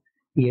கிடச்சா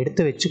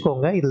எடுத்து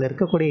வச்சுக்கோங்க. இதில்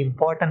இருக்கக்கூடிய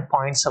இம்பார்ட்டன்ட்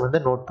பாயிண்ட்ஸை வந்து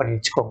நோட் பண்ணி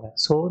வச்சுக்கோங்க.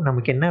 ஸோ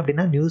நமக்கு என்ன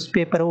அப்படின்னா நியூஸ்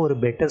பேப்பரை ஒரு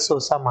பெட்டர்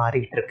சோர்ஸாக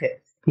மாறிட்டு இருக்கு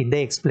இந்த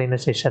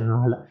எக்ஸ்பிளைனர்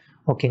செஷன்னால.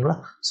 ஓகேங்களா.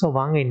 ஸோ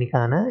வாங்க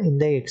இன்னைக்கான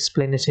இந்த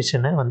எக்ஸ்பிளைனர்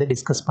செஷனை வந்து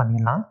டிஸ்கஸ்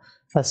பண்ணிடலாம்.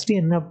 ஃபஸ்ட்டு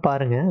என்ன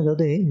பாருங்கள்,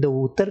 அதாவது இந்த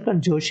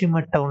உத்தரகண்ட்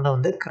ஜோஷிமட் டவுனில்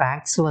வந்து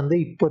கிராக்ஸ் வந்து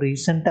இப்போ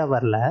ரீசெண்டாக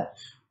வரல,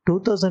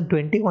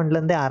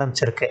 2021லேருந்தே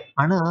ஆரம்பிச்சிருக்கு.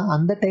 ஆனால்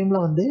அந்த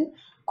டைமில் வந்து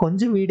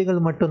கொஞ்சம் வீடுகள்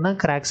மட்டும்தான்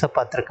கிராக்ஸை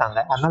பார்த்துருக்காங்க.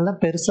 அதனால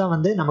தான் பெருசாக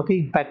வந்து நமக்கு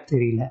இம்பேக்ட்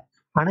தெரியல.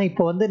 ஆனால்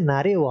இப்போ வந்து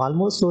நிறைய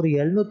ஆல்மோஸ்ட் ஒரு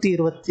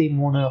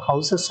 723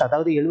 ஹவுசஸ்,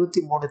 அதாவது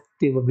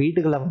 73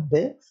 வீடுகளை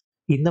வந்து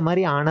இந்த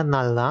மாதிரி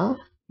ஆனதுனால தான்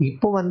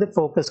இப்போ வந்து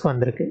ஃபோக்கஸ்க்கு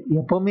வந்திருக்கு.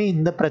 எப்போவுமே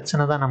இந்த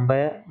பிரச்சனை தான் நம்ம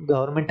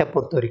கவர்மெண்ட்டை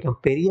பொறுத்த வரைக்கும்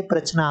பெரிய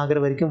பிரச்சனை ஆகிற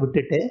வரைக்கும்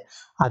விட்டுட்டு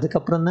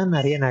அதுக்கப்புறம் தான்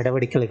நிறைய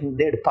நடவடிக்கைகள்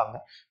வந்து எடுப்பாங்க.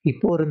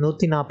 இப்போ ஒரு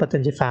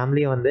 145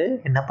 ஃபேமிலியை வந்து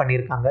என்ன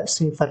பண்ணியிருக்காங்க,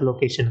 சேஃபர்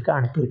லொக்கேஷனுக்கு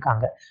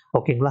அனுப்பியிருக்காங்க.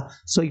 ஓகேங்களா.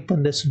 ஸோ இப்போ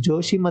இந்த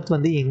ஜோஷிமத்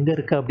வந்து எங்கே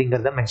இருக்குது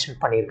அப்படிங்கிறத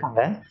மென்ஷன்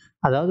பண்ணியிருக்காங்க.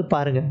 அதாவது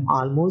பாருங்கள்,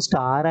 ஆல்மோஸ்ட்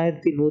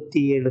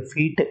 6107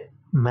 ஃபீட்டு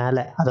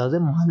மேலே, அதாவது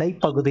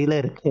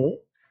மலைப்பகுதியில் இருக்குது.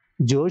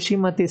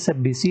 Joshimath is a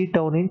busy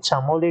down in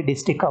Chamoli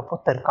district of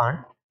Uttarakhand.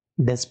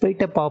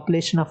 Despite a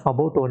population of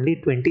about only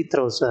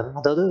 20,000,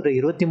 அதாவது ஒரு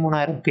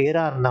 23,000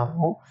 பேராக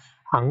இருந்தாலும்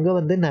அங்கே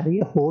வந்து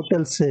நிறைய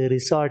ஹோட்டல்ஸு,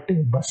 ரிசார்ட்டு,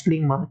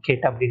 பஸ்லிங்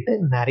மார்க்கெட் அப்படின்ட்டு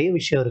நிறைய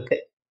விஷயம்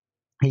இருக்குது.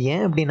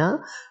 ஏன் அப்படின்னா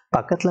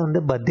பக்கத்தில்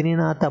வந்து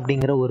பத்ரிநாத்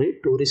அப்படிங்கிற ஒரு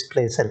டூரிஸ்ட்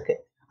பிளேஸ்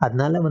இருக்குது.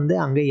 அதனால வந்து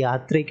அங்கே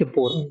யாத்திரைக்கு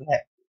போகிறவங்க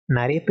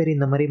நிறைய பேர்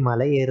இந்த மாதிரி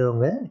மலை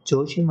ஏறுறவங்க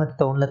ஜோஷிமத்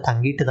டவுனில்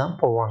தங்கிட்டு தான்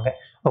போவாங்க.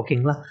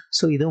 ஓகேங்களா.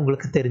 ஸோ இது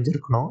உங்களுக்கு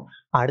தெரிஞ்சிருக்கணும்.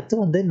 அடுத்து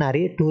வந்து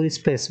நிறைய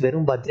டூரிஸ்ட் பிளேஸ்,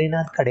 வெறும்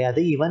பத்ரிநாத் கிடையாது,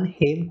 ஈவன்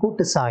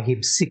ஹேம்குண்ட்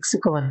சாஹிப்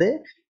 6க்கு வந்து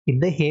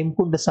இந்த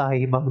ஹேம்குண்ட்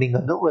சாஹிப்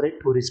அப்படிங்கிறது ஒரு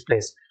டூரிஸ்ட்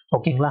பிளேஸ்.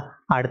 ஓகேங்களா.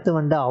 அடுத்து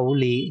வந்து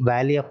அவுலி,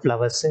 வேலி ஆஃப்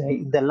ஃப்ளவர்ஸ்,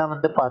 இதெல்லாம்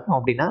வந்து பார்த்தோம்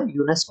அப்படின்னா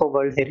யுனெஸ்கோ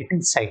வேர்ல்ட்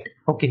ஹெரிட்டேஜ் சைட்.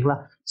 ஓகேங்களா.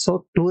 ஸோ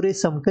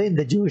டூரிசம்க்கு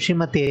இந்த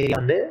ஜோஷிமத் ஏரியா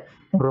வந்து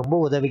ரொம்ப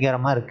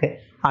உதவிகரமாக இருக்குது.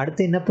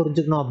 அடுத்து என்ன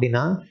புரிஞ்சுக்கணும்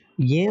அப்படின்னா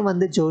ஏன்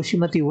வந்து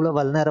ஜோஷிமத் இவ்வளோ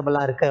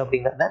வல்னரபிளாக இருக்குது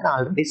அப்படிங்கிறத நான்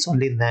ஆல்ரெடி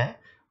சொல்லியிருந்தேன்.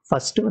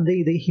 ஃபஸ்ட்டு வந்து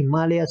இது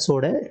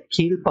ஹிமாலயாஸோட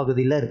கீழ்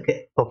பகுதியில்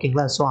இருக்குது.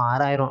 ஓகேங்களா. ஸோ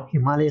 6000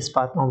 ஹிமாலயஸ்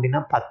பார்த்தோம்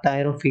அப்படின்னா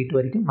 10,000 ஃபீட்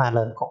வரைக்கும் மேலே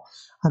இருக்கும்.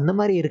 அந்த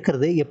மாதிரி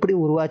இருக்கிறது எப்படி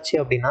உருவாச்சு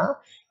அப்படின்னா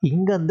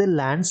இங்கே வந்து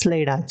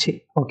லேண்ட்ஸ்லைட் ஆச்சு.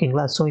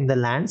 ஓகேங்களா. ஸோ இந்த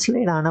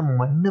லேண்ட்ஸ்லைட் ஆன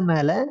மண்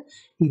மேலே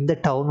இந்த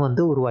டவுன்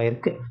வந்து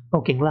உருவாயிருக்கு.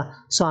 ஓகேங்களா.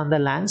 ஸோ அந்த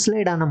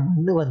லேண்ட்ஸ்லைட் ஆன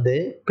மண் வந்து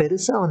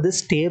பெருசாக வந்து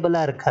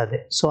ஸ்டேபிளாக இருக்காது.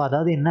 ஸோ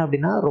அதாவது என்ன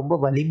அப்படின்னா ரொம்ப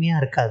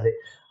வலிமையாக இருக்காது.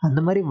 அந்த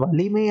மாதிரி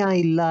வலிமையாக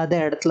இல்லாத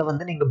இடத்துல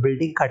வந்து நீங்கள்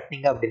பில்டிங்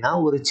கட்டினீங்க அப்படின்னா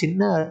ஒரு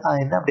சின்ன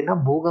என்ன அப்படின்னா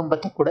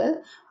பூகம்பத்தை கூட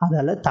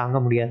அதால் தாங்க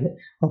முடியாது.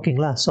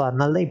 ஓகேங்களா. ஸோ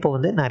அதனால தான் இப்போ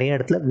வந்து நிறைய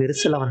இடத்துல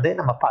விரிசலை வந்து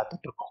நம்ம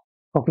பார்த்துட்ருக்கோம்.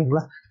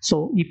 ஓகேங்களா. ஸோ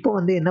இப்போ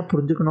வந்து என்ன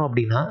புரிஞ்சுக்கணும்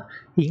அப்படின்னா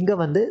இங்கே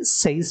வந்து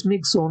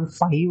seismic zone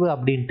 5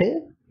 அப்படின்ட்டு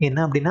என்ன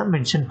அப்படின்னா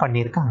மென்ஷன்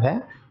பண்ணியிருக்காங்க.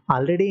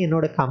 ஆல்ரெடி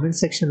என்னோட கமெண்ட்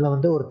செக்ஷனில்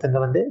வந்து ஒருத்தங்க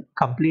வந்து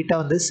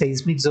கம்ப்ளீட்டாக வந்து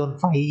seismic zone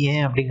 5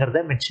 ஏன் அப்படிங்கிறத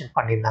மென்ஷன்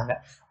பண்ணியிருந்தாங்க.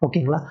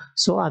 ஓகேங்களா.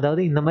 ஸோ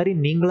அதாவது இந்த மாதிரி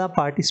நீங்களாக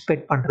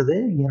பார்ட்டிசிபேட் பண்ணுறது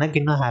எனக்கு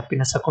இன்னும்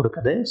ஹாப்பினஸை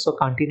கொடுக்குது. ஸோ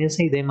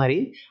கண்டினியூஸாக இதே மாதிரி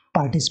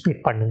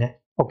பார்ட்டிசிபேட் பண்ணுங்கள்.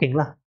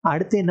 ஓகேங்களா.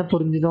 அடுத்து என்ன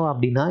புரிஞ்சுக்கணும்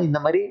அப்படின்னா, இந்த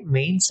மாதிரி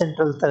மெயின்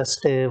சென்ட்ரல்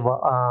த்ரஸ்ட்,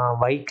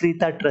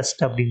 வைக்ரீதா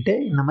ட்ரஸ்ட் அப்படின்ட்டு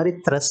இந்த மாதிரி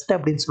த்ரஸ்ட்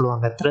அப்படின்னு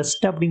சொல்லுவாங்க.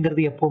 த்ரஸ்ட்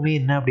அப்படிங்கிறது எப்பவுமே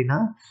என்ன அப்படின்னா,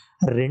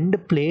 2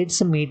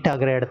 பிளேட்ஸ் மீட்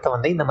ஆகிற இடத்த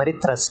வந்து இந்த மாதிரி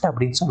த்ரஸ்ட்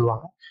அப்படின்னு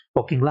சொல்லுவாங்க.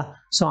 ஓகேங்களா.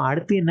 ஸோ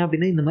அடுத்து என்ன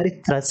அப்படின்னா, இந்த மாதிரி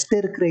த்ரஸ்ட்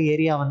இருக்கிற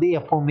ஏரியா வந்து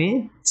எப்பவுமே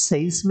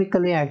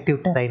செய்ஸ்மிக்கலி ஆக்டிவ்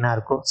டெரைனா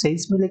இருக்கும்.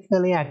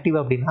 செய்ஸ்மிக்கலி ஆக்டிவ்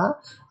அப்படின்னா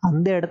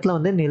அந்த இடத்துல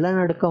வந்து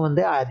நிலநடுக்கம்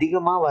வந்து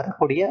அதிகமா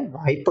வரக்கூடிய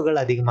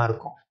வாய்ப்புகள் அதிகமா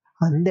இருக்கும்.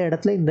 அந்த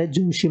இடத்துல இந்த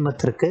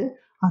ஜோஷிமத் இருக்கு.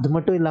 அது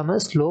மட்டும் இல்லாம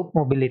ஸ்லோப்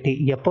மொபிலிட்டி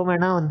எப்போ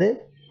வேணா வந்து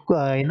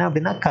என்ன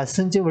அப்படின்னா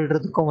கசிஞ்சு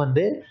விழுறதுக்கும்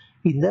வந்து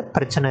இந்த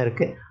பிரச்சனை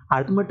இருக்கு.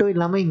 அது மட்டும்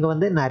இல்லாம இங்க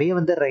வந்து நிறைய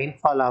வந்து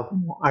ரெயின்ஃபால்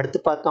ஆகும். அடுத்து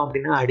பார்த்தோம்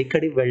அப்படின்னா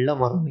அடிக்கடி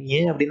வெள்ளம் வரும்.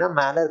 ஏன் அப்படின்னா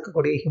மேல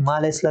இருக்கக்கூடிய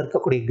ஹிமாலயஸ்ல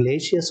இருக்கக்கூடிய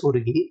கிளேஷியர்ஸ்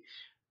உருகி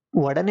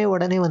உடனே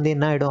வந்து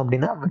என்ன ஆயிடும்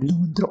அப்படின்னா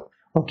வெள்ளம் வந்துடும்.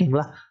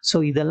 ஓகேங்களா. ஸோ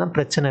இதெல்லாம்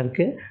பிரச்சனை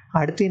இருக்கு.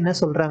 அடுத்து என்ன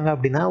சொல்றாங்க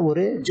அப்படின்னா,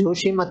 ஒரு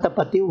ஜோஷிமத்தை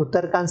பத்தி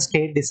Uttarakhand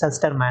state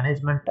disaster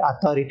management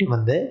authority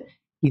வந்து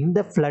இந்த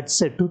ஃப்ளட்ஸ்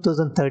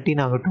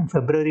 2013 ஆகட்டும்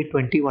February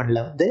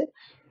 21ல வந்து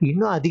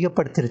இன்னும்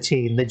அதிகப்படுத்திருச்சு.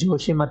 இந்த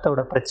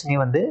ஜோஷிமத்தோட பிரச்சனையை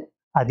வந்து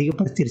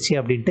அதிகப்படுத்திருச்சு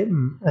அப்படின்ட்டு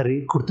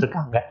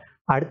கொடுத்துருக்காங்க.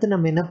 அடுத்து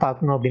நம்ம என்ன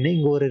பார்க்கணும் அப்படின்னா,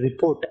 இங்க ஒரு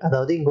ரிப்போர்ட்,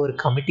 அதாவது இங்க ஒரு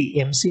கமிட்டி,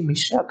 எம்சி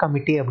மிஸ்ரா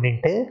கமிட்டி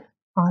அப்படின்ட்டு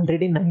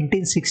ஆல்ரெடி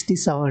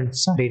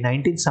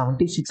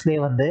 1976லேயே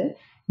வந்து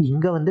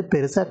இங்க வந்து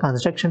பெருசா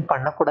கன்ஸ்ட்ரக்ஷன்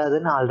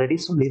பண்ணக்கூடாதுன்னு ஆல்ரெடி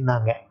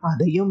சொல்லியிருந்தாங்க.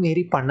 அதையும்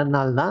மீறி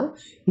பண்ணதுனால தான்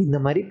இந்த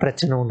மாதிரி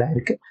பிரச்சனை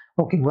உண்டாயிருக்கு.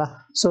 ஓகேங்களா.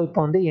 ஸோ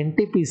இப்போ வந்து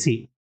என்டிபிசி,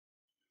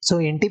 ஸோ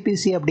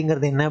என்டிபிசி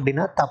அப்படிங்கிறது என்ன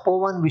அப்படின்னா,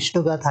 தப்போவான்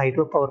விஷ்ணுகாத்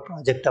ஹைட்ரோ பவர்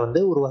ப்ராஜெக்டை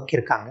வந்து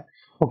உருவாக்கியிருக்காங்க.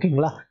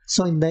 ஓகேங்களா.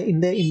 ஸோ இந்த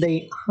இந்த இந்த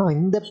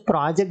இந்த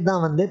ப்ராஜெக்ட்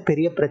தான் வந்து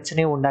பெரிய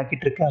பிரச்சனையை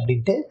உண்டாக்கிட்டு இருக்கு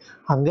அப்படின்ட்டு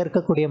அங்கே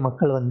இருக்கக்கூடிய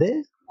மக்கள் வந்து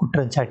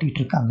குற்றம் சாட்டிட்டு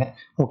இருக்காங்க.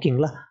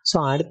 ஓகேங்களா. ஸோ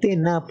அடுத்து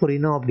என்ன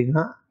புரியணும்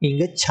அப்படின்னா,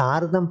 இங்கே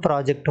சார்தம்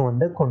ப்ராஜெக்டும்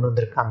வந்து கொண்டு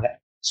வந்திருக்காங்க.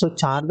 ஸோ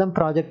சார்தம்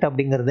ப்ராஜெக்ட்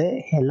அப்படிங்கிறது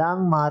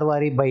ஹெலாங்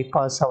மார்வாரி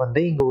பைபாஸை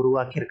வந்து இங்கே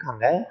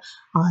உருவாக்கியிருக்காங்க.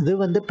 அது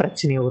வந்து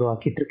பிரச்சனையை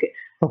உருவாக்கிட்டு இருக்கு.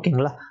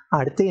 ஓகேங்களா.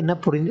 அடுத்து என்ன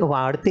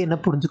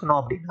புரிஞ்சுக்கணும்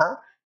அப்படின்னா,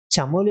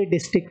 சமோலி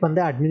டிஸ்ட்ரிக்ட்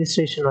வந்து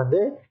அட்மினிஸ்ட்ரேஷன்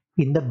வந்து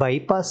இந்த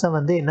பைபாஸை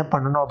வந்து என்ன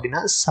பண்ணணும்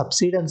அப்படின்னா,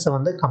 சப்சிடன்ஸை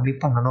வந்து கம்மி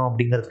பண்ணணும்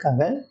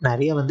அப்படிங்கிறதுக்காக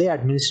நிறைய வந்து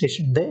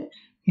அட்மினிஸ்ட்ரேஷன் வந்து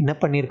என்ன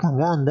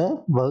பண்ணியிருக்காங்க, அந்த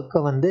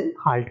ஒர்க்கை வந்து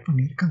ஹால்ட்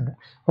பண்ணியிருக்காங்க.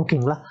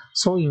 ஓகேங்களா.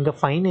 ஸோ இங்கே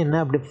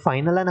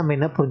ஃபைனலாக நம்ம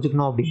என்ன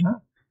புரிஞ்சுக்கணும் அப்படின்னா,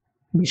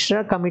 மிஸ்ரா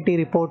கமிட்டி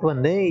ரிப்போர்ட்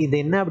வந்து இது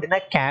என்ன அப்படின்னா,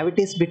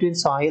 cavities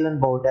between soil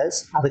and founders,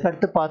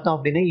 அதுக்கடுத்து பார்த்தோம்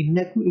அப்படின்னா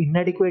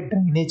இன்அடிக்குவேட்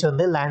ட்ரைனேஜ்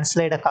வந்து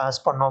லேண்ட்ஸ்லைடை காஸ்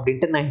பண்ணோம்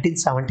அப்படின்ட்டு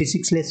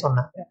 1976லேயே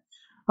சொன்னாங்க.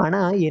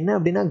 ஆனால் என்ன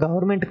அப்படின்னா,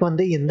 கவர்மெண்ட்டுக்கு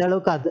வந்து எந்த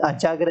அளவுக்கு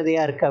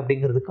அஜாக்கிரதையாக இருக்குது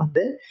அப்படிங்கிறதுக்கு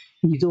வந்து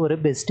இது ஒரு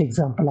பெஸ்ட்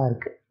எக்ஸாம்பிளாக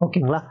இருக்குது.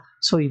 ஓகேங்களா.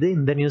 ஸோ இது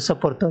இந்த நியூஸை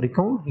பொறுத்த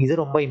வரைக்கும் இது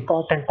ரொம்ப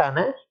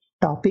இம்பார்ட்டண்ட்டான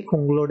டாபிக்.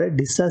 உங்களோட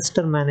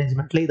டிசாஸ்டர்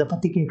மேனேஜ்மெண்ட்டில் இதை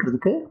பற்றி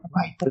கேட்குறதுக்கு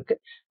வாய்ப்பு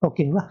இருக்குது.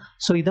 ஓகேங்களா.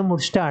 ஸோ இதை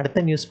முடிச்சுட்டு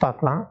அடுத்த நியூஸ்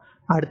பார்க்கலாம்.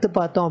 அடுத்து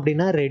பார்த்தோம்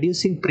அப்படின்னா,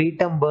 reducing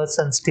preterm births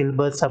and still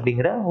births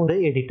அப்படிங்கிற ஒரு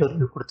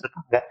எடிட்டோரியல்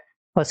கொடுத்துருக்காங்க.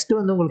 ஃபர்ஸ்ட்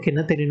வந்து உங்களுக்கு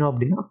என்ன தெரியணும்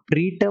அப்படின்னா,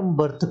 ப்ரீடம்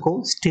பர்த்துக்கும்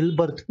ஸ்டில்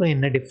பர்த்துக்கும்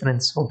என்ன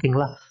டிஃப்ரென்ஸ்.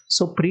 ஓகேங்களா.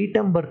 ஸோ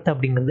ப்ரீடம் பர்த்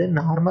அப்படிங்கிறது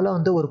நார்மலாக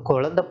வந்து ஒரு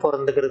குழந்தை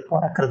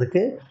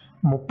பிறக்கிறதுக்கு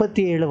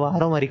 37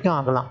 வாரம் வரைக்கும்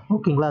ஆகலாம்.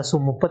 ஓகேங்களா. ஸோ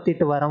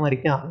 38 வாரம்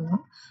வரைக்கும்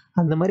ஆகலாம்.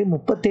 அந்த மாதிரி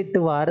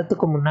 38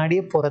 வாரத்துக்கு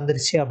முன்னாடியே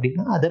பிறந்துருச்சு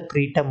அப்படின்னா அதை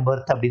ப்ரீடம்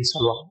பர்த் அப்படின்னு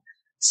சொல்லுவாங்க.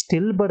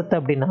 ஸ்டில் பர்த்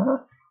அப்படின்னா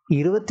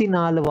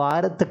 24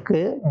 வாரத்துக்கு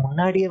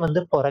முன்னாடியே வந்து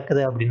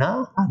பிறக்குது அப்படின்னா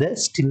அதை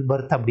ஸ்டில்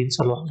பர்த் அப்படின்னு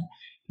சொல்லுவாங்க.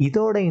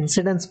 இதோட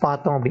இன்சிடென்ஸ்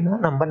பார்த்தோம் அப்படின்னா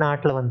நம்ம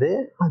நாட்டில் வந்து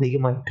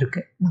அதிகமாயிட்டு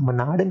இருக்கு. நம்ம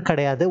நாடுன்னு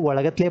கிடையாது,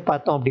 உலகத்திலே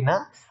பார்த்தோம் அப்படின்னா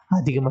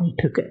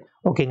அதிகமாயிட்டு இருக்கு.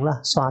 ஓகேங்களா.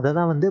 ஸோ அதை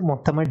தான் வந்து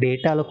மொத்தமாக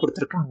டேட்டாவில்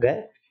கொடுத்துருக்காங்க.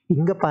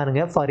 இங்கே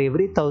பாருங்க, for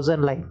every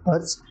 1000 life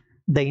births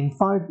the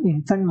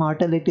infant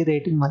mortality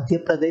rate in Madhya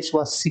Pradesh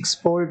was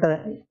 6-fold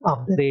of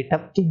the rate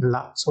of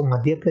Kerala. So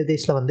மத்திய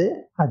பிரதேஷில் வந்து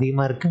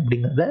அதிகமாக இருக்குது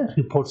அப்படிங்கிறத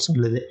ரிப்போர்ட்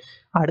சொல்லுது.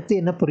 அடுத்து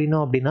என்ன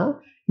புரியணும் அப்படின்னா,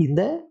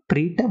 இந்த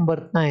ப்ரீடம்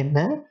பர்த்னா என்ன,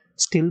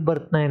 ஸ்டில்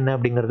பர்த்னா என்ன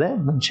அப்படிங்கிறத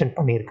மென்ஷன்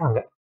பண்ணியிருக்காங்க.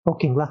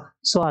 ஓகேங்களா.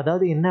 ஸோ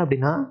அதாவது என்ன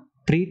அப்படின்னா,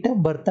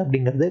 ப்ரீடம் பர்த்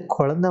அப்படிங்கிறது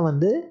குழந்தை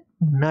வந்து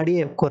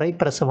முன்னாடியே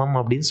குறைப்பிரசவம்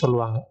அப்படின்னு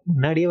சொல்லுவாங்க.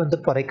 முன்னாடியே வந்து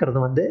பிறக்கிறது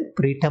வந்து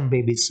ப்ரீடம்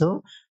பேபிஸும்.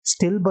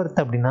 ஸ்டில் பர்த்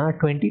அப்படின்னா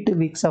 22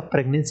 வீக்ஸ் ஆஃப்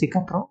ப்ரெக்னென்சிக்கு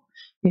அப்புறம்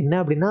என்ன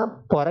அப்படின்னா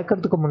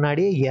பிறக்கிறதுக்கு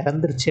முன்னாடியே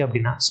இறந்துருச்சு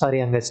அப்படின்னா, சாரி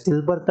அங்கே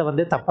ஸ்டில் பர்த்தை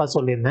வந்து தப்பாக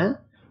சொல்லியிருந்தேன்.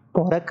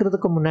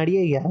 பிறக்கிறதுக்கு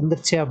முன்னாடியே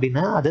இறந்துருச்சு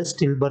அப்படின்னா அதை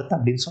ஸ்டில் பர்த்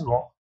அப்படின்னு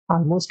சொல்லுவோம்.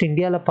 ஆல்மோஸ்ட்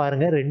இந்தியாவில்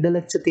பாருங்க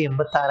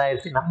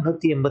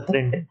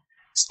 2,86,482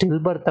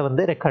 ஸ்டில் பர்த்தை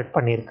வந்து ரெக்கார்ட்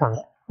பண்ணியிருக்காங்க.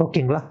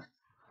 ஓகேங்களா.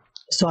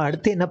 ஸோ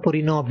அடுத்து என்ன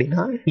புரியணும்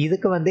அப்படின்னா,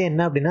 இதுக்கு வந்து என்ன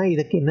அப்படின்னா,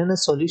 இதுக்கு என்னென்ன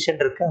சொல்யூஷன்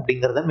இருக்குது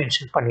அப்படிங்கிறத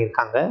மென்ஷன்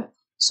பண்ணியிருக்காங்க.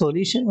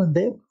 சொல்யூஷன்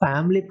வந்து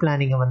ஃபேமிலி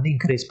பிளானிங்கை வந்து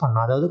இன்க்ரீஸ்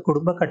பண்ணணும், அதாவது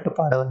குடும்ப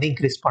கட்டுப்பாடை வந்து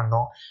இன்க்ரீஸ்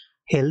பண்ணணும்,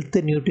 ஹெல்த்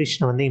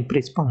நியூட்ரிஷனை வந்து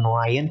இன்க்ரீஸ் பண்ணணும்,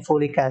 அயன்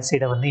ஃபோலிக்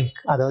ஆசிடை வந்து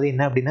அதாவது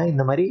என்ன அப்படின்னா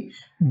இந்த மாதிரி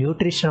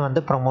நியூட்ரிஷனை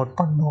வந்து ப்ரமோட்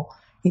பண்ணணும்.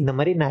 இந்த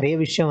மாதிரி நிறைய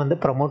விஷயம் வந்து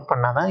ப்ரமோட்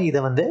பண்ணால் தான் இதை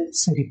வந்து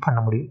சரி பண்ண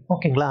முடியும்.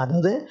 ஓகேங்களா.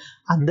 அதாவது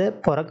அந்த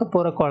பிறக்க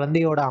போகிற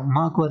குழந்தையோட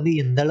அம்மாவுக்கு வந்து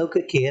எந்த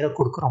அளவுக்கு கேரை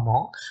கொடுக்குறோமோ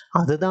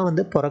அதுதான்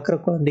வந்து பிறக்கிற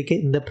குழந்தைக்கு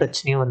இந்த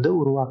பிரச்சனையை வந்து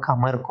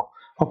உருவாக்காமல் இருக்கும்.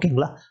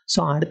 ஓகேங்களா. ஸோ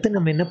அடுத்து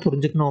நம்ம என்ன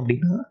புரிஞ்சுக்கணும்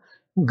அப்படின்னா,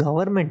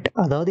 கவர்மெண்ட்,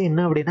 அதாவது என்ன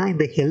அப்படின்னா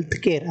இந்த ஹெல்த்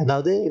கேர்,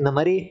 அதாவது இந்த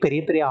மாதிரி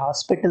பெரிய பெரிய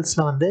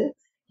ஹாஸ்பிட்டல்ஸில் வந்து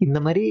இந்த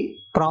மாதிரி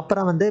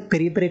ப்ராப்பராக வந்து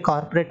பெரிய பெரிய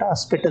கார்ப்பரேட்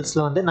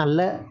ஹாஸ்பிட்டல்ஸில் வந்து நல்ல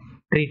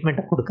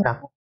ட்ரீட்மெண்ட்டை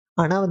கொடுக்குறாங்க.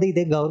 ஆனால் வந்து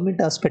இதே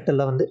கவர்மெண்ட்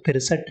ஹாஸ்பிட்டலில் வந்து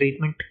பெருசாக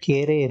ட்ரீட்மெண்ட்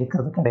கேரே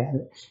இருக்கிறது கிடையாது.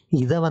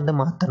 இதை வந்து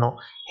மாற்றணும்.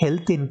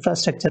 ஹெல்த்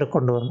இன்ஃப்ராஸ்ட்ரக்சரை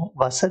கொண்டு வரணும்,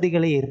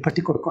 வசதிகளை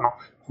ஏற்படுத்தி கொடுக்கணும்.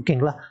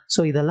 ஓகேங்களா?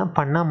 ஸோ இதெல்லாம்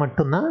பண்ணால்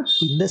மட்டும்தான்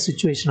இந்த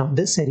சுச்சுவேஷனை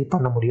வந்து சரி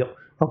பண்ண முடியும்.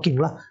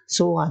 ஓகேங்களா?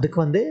 ஸோ அதுக்கு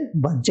வந்து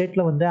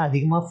பட்ஜெட்டில் வந்து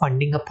அதிகமாக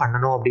ஃபண்டிங்கை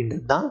பண்ணணும்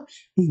அப்படின்றது தான்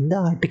இந்த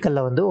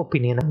ஆர்டிக்கலில் வந்து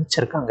ஒப்பீனியனை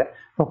வச்சுருக்காங்க.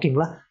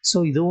 ஓகேங்களா? ஸோ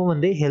இதுவும்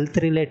வந்து ஹெல்த்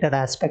ரிலேட்டட்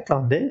ஆஸ்பெக்டில்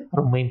வந்து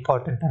ரொம்ப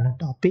இம்பார்ட்டண்ட்டான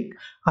டாபிக்.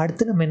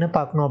 அடுத்து நம்ம என்ன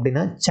பார்க்கணும்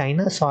அப்படின்னா,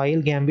 சைனா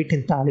சாயில் கேம்பிட்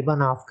இன்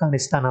தாலிபான்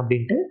ஆப்கானிஸ்தான்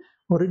அப்படின்ட்டு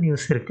ஒரு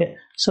நியூஸ் இருக்குது.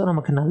 ஸோ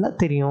நமக்கு நல்லா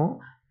தெரியும்,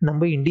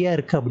 நம்ம இந்தியா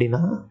இருக்குது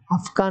அப்படின்னா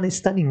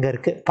ஆப்கானிஸ்தான் இங்கே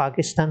இருக்குது,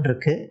 பாகிஸ்தான்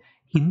இருக்குது,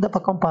 இந்த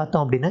பக்கம்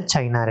பார்த்தோம் அப்படின்னா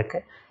சைனா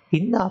இருக்குது.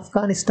 இந்த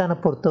ஆப்கானிஸ்தானை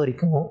பொறுத்த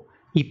வரைக்கும்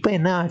இப்போ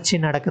என்ன ஆட்சி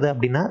நடக்குது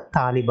அப்படின்னா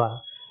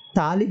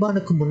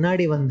தாலிபானுக்கு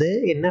முன்னாடி வந்து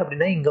என்ன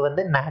அப்படின்னா இங்கே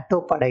வந்து நேட்டோ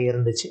படை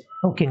இருந்துச்சு.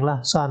 ஓகேங்களா?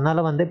 ஸோ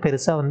அதனால் வந்து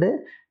பெருசாக வந்து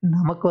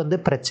நமக்கு வந்து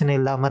பிரச்சனை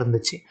இல்லாமல்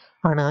இருந்துச்சு.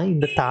 ஆனால்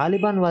இந்த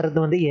தாலிபான் வர்றது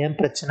வந்து ஏன்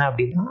பிரச்சனை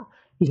அப்படின்னா,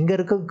 இங்கே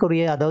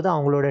இருக்கக்கூடிய அதாவது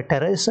அவங்களோட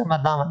டெரரிசமை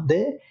தான் வந்து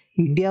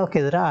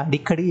இந்தியாவுக்கு எதிராக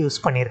அடிக்கடி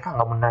யூஸ்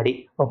பண்ணியிருக்காங்க முன்னாடி.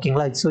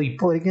 ஓகேங்களா? ஸோ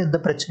இப்போ வரைக்கும் எந்த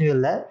பிரச்சனையும்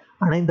இல்லை.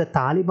 ஆனால் இந்த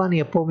தாலிபான்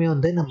எப்போவுமே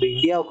வந்து நம்ம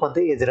இந்தியாவுக்கு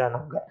வந்து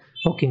எதிரானவங்க.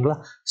 ஓகேங்களா?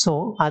 ஸோ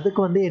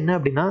அதுக்கு வந்து என்ன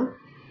அப்படின்னா,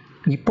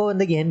 இப்போ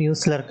வந்து ஏன்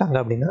நியூஸில் இருக்காங்க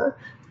அப்படின்னா,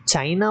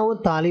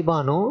 சைனாவும்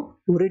தாலிபானும்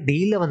ஒரு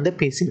டீலை வந்து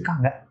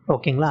பேசியிருக்காங்க.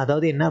 ஓகேங்களா?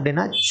 அதாவது என்ன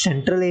அப்படின்னா,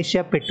 central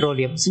Asia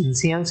petroleum,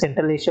 சின்சியாங்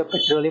central Asia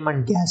petroleum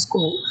and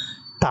கேஸ்கோ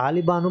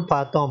தாலிபானும்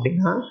பார்த்தோம்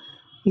அப்படின்னா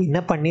என்ன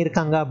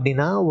பண்ணியிருக்காங்க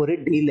அப்படின்னா ஒரு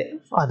டீலு,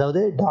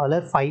 அதாவது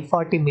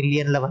 $540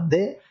 மில்லியனில்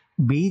வந்து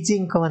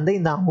பீஜிங்க்கு வந்து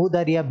இந்த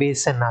அமுதாரியா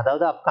பேசன்,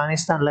 அதாவது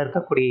ஆப்கானிஸ்தானில்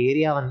இருக்கக்கூடிய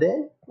ஏரியா வந்து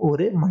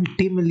ஒரு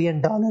 $multi-million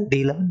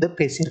டீலை வந்து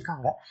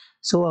பேசியிருக்காங்க.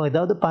 ஸோ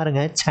ஏதாவது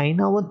பாருங்கள்,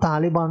 சைனாவும்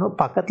தாலிபானும்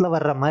பக்கத்தில்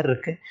வர்ற மாதிரி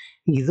இருக்குது.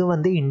 இது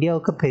வந்து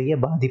இந்தியாவுக்கு பெரிய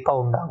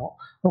பாதிப்பாக உண்டாகும்.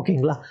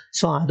 ஓகேங்களா?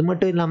 ஸோ அது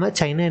மட்டும் இல்லாமல்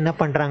சைனா என்ன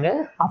பண்ணுறாங்க,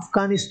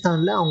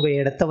 ஆப்கானிஸ்தானில் அவங்க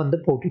இடத்த வந்து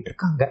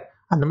போட்டுட்ருக்காங்க.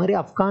 அந்த மாதிரி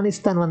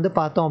ஆப்கானிஸ்தான் வந்து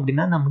பார்த்தோம்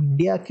அப்படின்னா நம்ம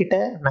இந்தியா கிட்ட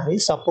நிறைய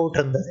சப்போர்ட்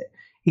இருந்தது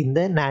இந்த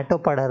நேட்டோ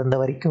படம் இருந்த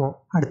வரைக்கும்.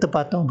 அடுத்து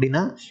பார்த்தோம்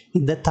அப்படின்னா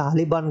இந்த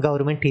தாலிபான்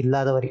கவர்மெண்ட்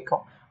இல்லாத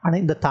வரைக்கும்.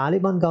 ஆனால் இந்த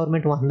தாலிபான்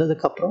கவர்மெண்ட்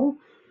வந்ததுக்கப்புறம்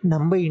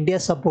நம்ம இந்தியா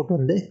சப்போர்ட்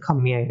வந்து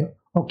கம்மியாயிடும்.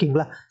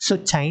 ஓகேங்களா? ஸோ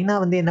சைனா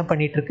வந்து என்ன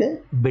பண்ணிகிட்ருக்கு,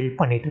 பில்ட்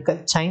பண்ணிகிட்ருக்கு.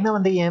 சைனா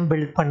வந்து ஏன்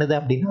பில்ட் பண்ணுது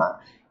அப்படின்னா,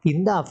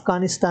 இந்த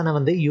ஆப்கானிஸ்தானை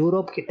வந்து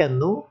யூரோப்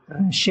கிட்டேருந்தும்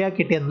ரஷ்யா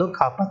கிட்டேருந்தும்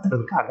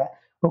காப்பாற்றுறதுக்காக.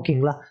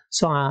 ஓகேங்களா?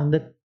 ஸோ அந்த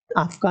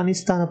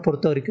ஆப்கானிஸ்தானை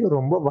பொறுத்த வரைக்கும்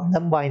ரொம்ப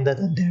வளம்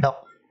வாய்ந்தது அந்த இடம்.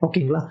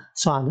 ஓகேங்களா?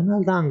 ஸோ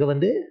அதனால தான் அங்கே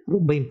வந்து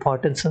ரொம்ப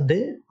இம்பார்ட்டன்ஸ் வந்து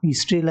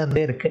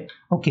ஹிஸ்ட்ரியிலேருந்தே இருக்குது.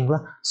 ஓகேங்களா?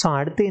 ஸோ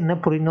அடுத்து என்ன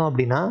புரியணும்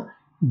அப்படின்னா,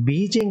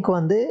 பீஜிங்க்கு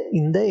வந்து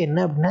இந்த என்ன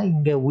அப்படின்னா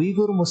இங்கே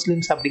உய்குர்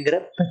முஸ்லீம்ஸ் அப்படிங்கிற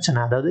பிரச்சனை,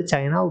 அதாவது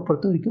சைனாவை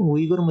பொறுத்த வரைக்கும்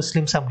உய்குர்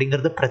முஸ்லீம்ஸ்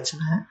அப்படிங்கிறது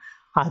பிரச்சனை.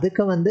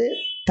 அதுக்கு வந்து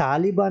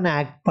தாலிபான்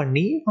ஆக்ட்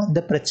பண்ணி அந்த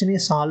பிரச்சனையை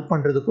சால்வ்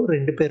பண்ணுறதுக்கும்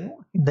ரெண்டு பேரும்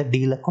இந்த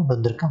டீலை கொண்டு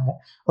வந்திருக்காங்க.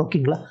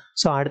 ஓகேங்களா?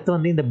 ஸோ அடுத்து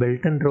வந்து இந்த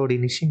belt and road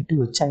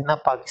initiative, China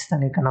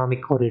Pakistan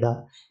economic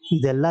corridor,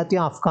 இது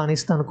எல்லாத்தையும்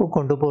ஆப்கானிஸ்தானுக்கும்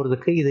கொண்டு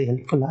போகிறதுக்கு இது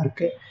ஹெல்ப்ஃபுல்லாக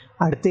இருக்குது.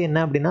 அடுத்து என்ன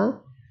அப்படின்னா,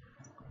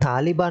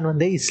 தாலிபான்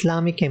வந்து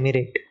இஸ்லாமிக்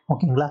எமிரேட்.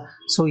 ஓகேங்களா?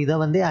 ஸோ இதை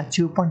வந்து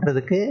அச்சீவ்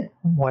பண்ணுறதுக்கு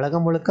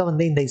உலகம் முழுக்க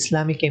வந்து இந்த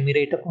இஸ்லாமிக்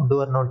எமிரேட்டை கொண்டு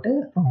வரணுன்ட்டு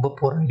ரொம்ப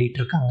போராடிட்டு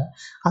இருக்காங்க.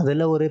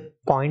 அதில் ஒரு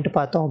பாயிண்ட்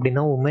பார்த்தோம்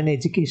அப்படின்னா, உமன்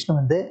எஜுகேஷன்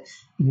வந்து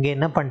இங்கே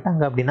என்ன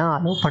பண்ணிட்டாங்க அப்படின்னா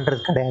அலோவ்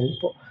பண்ணுறது கிடையாது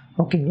இப்போது.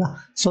 ஓகேங்களா?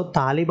 ஸோ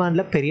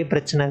தாலிபானில் பெரிய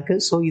பிரச்சனை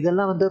இருக்குது. ஸோ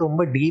இதெல்லாம் வந்து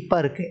ரொம்ப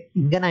டீப்பாக இருக்குது.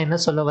 இங்கே நான் என்ன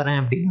சொல்ல வரேன்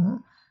அப்படின்னா,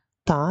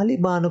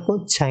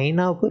 தாலிபானுக்கும்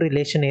சைனாவுக்கும்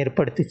ரிலேஷன்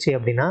ஏற்படுத்திச்சு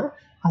அப்படின்னா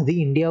அது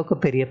இந்தியாவுக்கு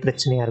பெரிய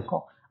பிரச்சனையாக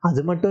இருக்கும்.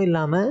 அது மட்டும்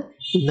இல்லாமல்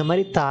இந்த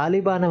மாதிரி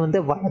தாலிபானை வந்து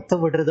வளர்த்து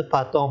விடுறது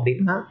பார்த்தோம்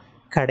அப்படின்னா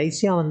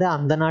கடைசியாக வந்து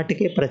அந்த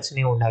நாட்டுக்கே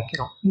பிரச்சனையை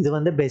உண்டாக்கிறோம். இது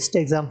வந்து பெஸ்ட்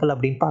எக்ஸாம்பிள்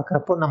அப்படின்னு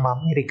பார்க்குறப்போ நம்ம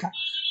அமெரிக்கா.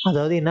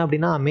 அதாவது என்ன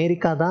அப்படின்னா,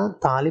 அமெரிக்கா தான்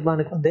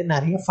தாலிபானுக்கு வந்து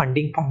நிறைய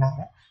ஃபண்டிங்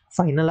பண்ணாங்க.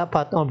 ஃபைனலாக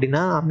பார்த்தோம்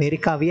அப்படின்னா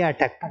அமெரிக்காவையே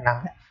அட்டாக்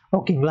பண்ணாங்க.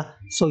 ஓகேங்களா?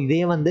 ஸோ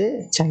இதே வந்து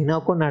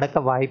சைனாவுக்கும் நடக்க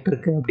வாய்ப்பு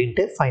இருக்குது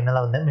அப்படின்ட்டு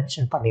ஃபைனலாக வந்து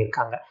மென்ஷன்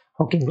பண்ணியிருக்காங்க.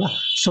 ஓகேங்களா?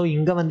 ஸோ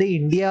இங்கே வந்து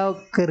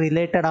இந்தியாவுக்கு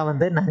ரிலேட்டடாக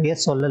வந்து நிறைய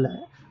சொல்லலை,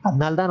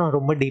 அதனால தான் நான்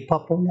ரொம்ப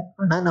டீப்பாக போகல.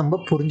 ஆனால் நம்ம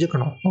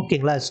புரிஞ்சுக்கணும்.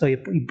 ஓகேங்களா? ஸோ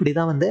இப்படி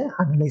தான் வந்து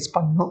அனலைஸ்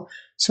பண்ணணும்.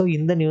 ஸோ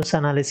இந்த நியூஸ்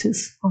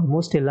அனாலிசிஸ்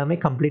ஆல்மோஸ்ட் எல்லாமே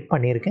கம்ப்ளீட்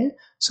பண்ணியிருக்கேன்.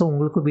 ஸோ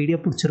உங்களுக்கு வீடியோ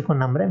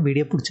பிடிச்சிருக்குன்னு நம்புகிறேன்.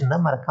 வீடியோ பிடிச்சிருந்தா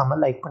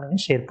மறக்காமல் லைக்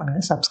பண்ணுங்கள், ஷேர்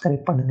பண்ணுங்கள்,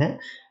 சப்ஸ்கிரைப் பண்ணுங்கள்.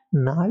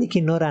 நாளைக்கு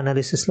இன்னொரு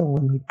அனாலிசிஸில்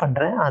உங்களை மீட்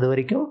பண்ணுறேன். அது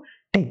வரைக்கும்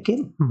டேக்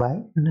கேர்,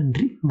 பாய்,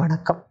 நன்றி,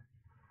 வணக்கம்.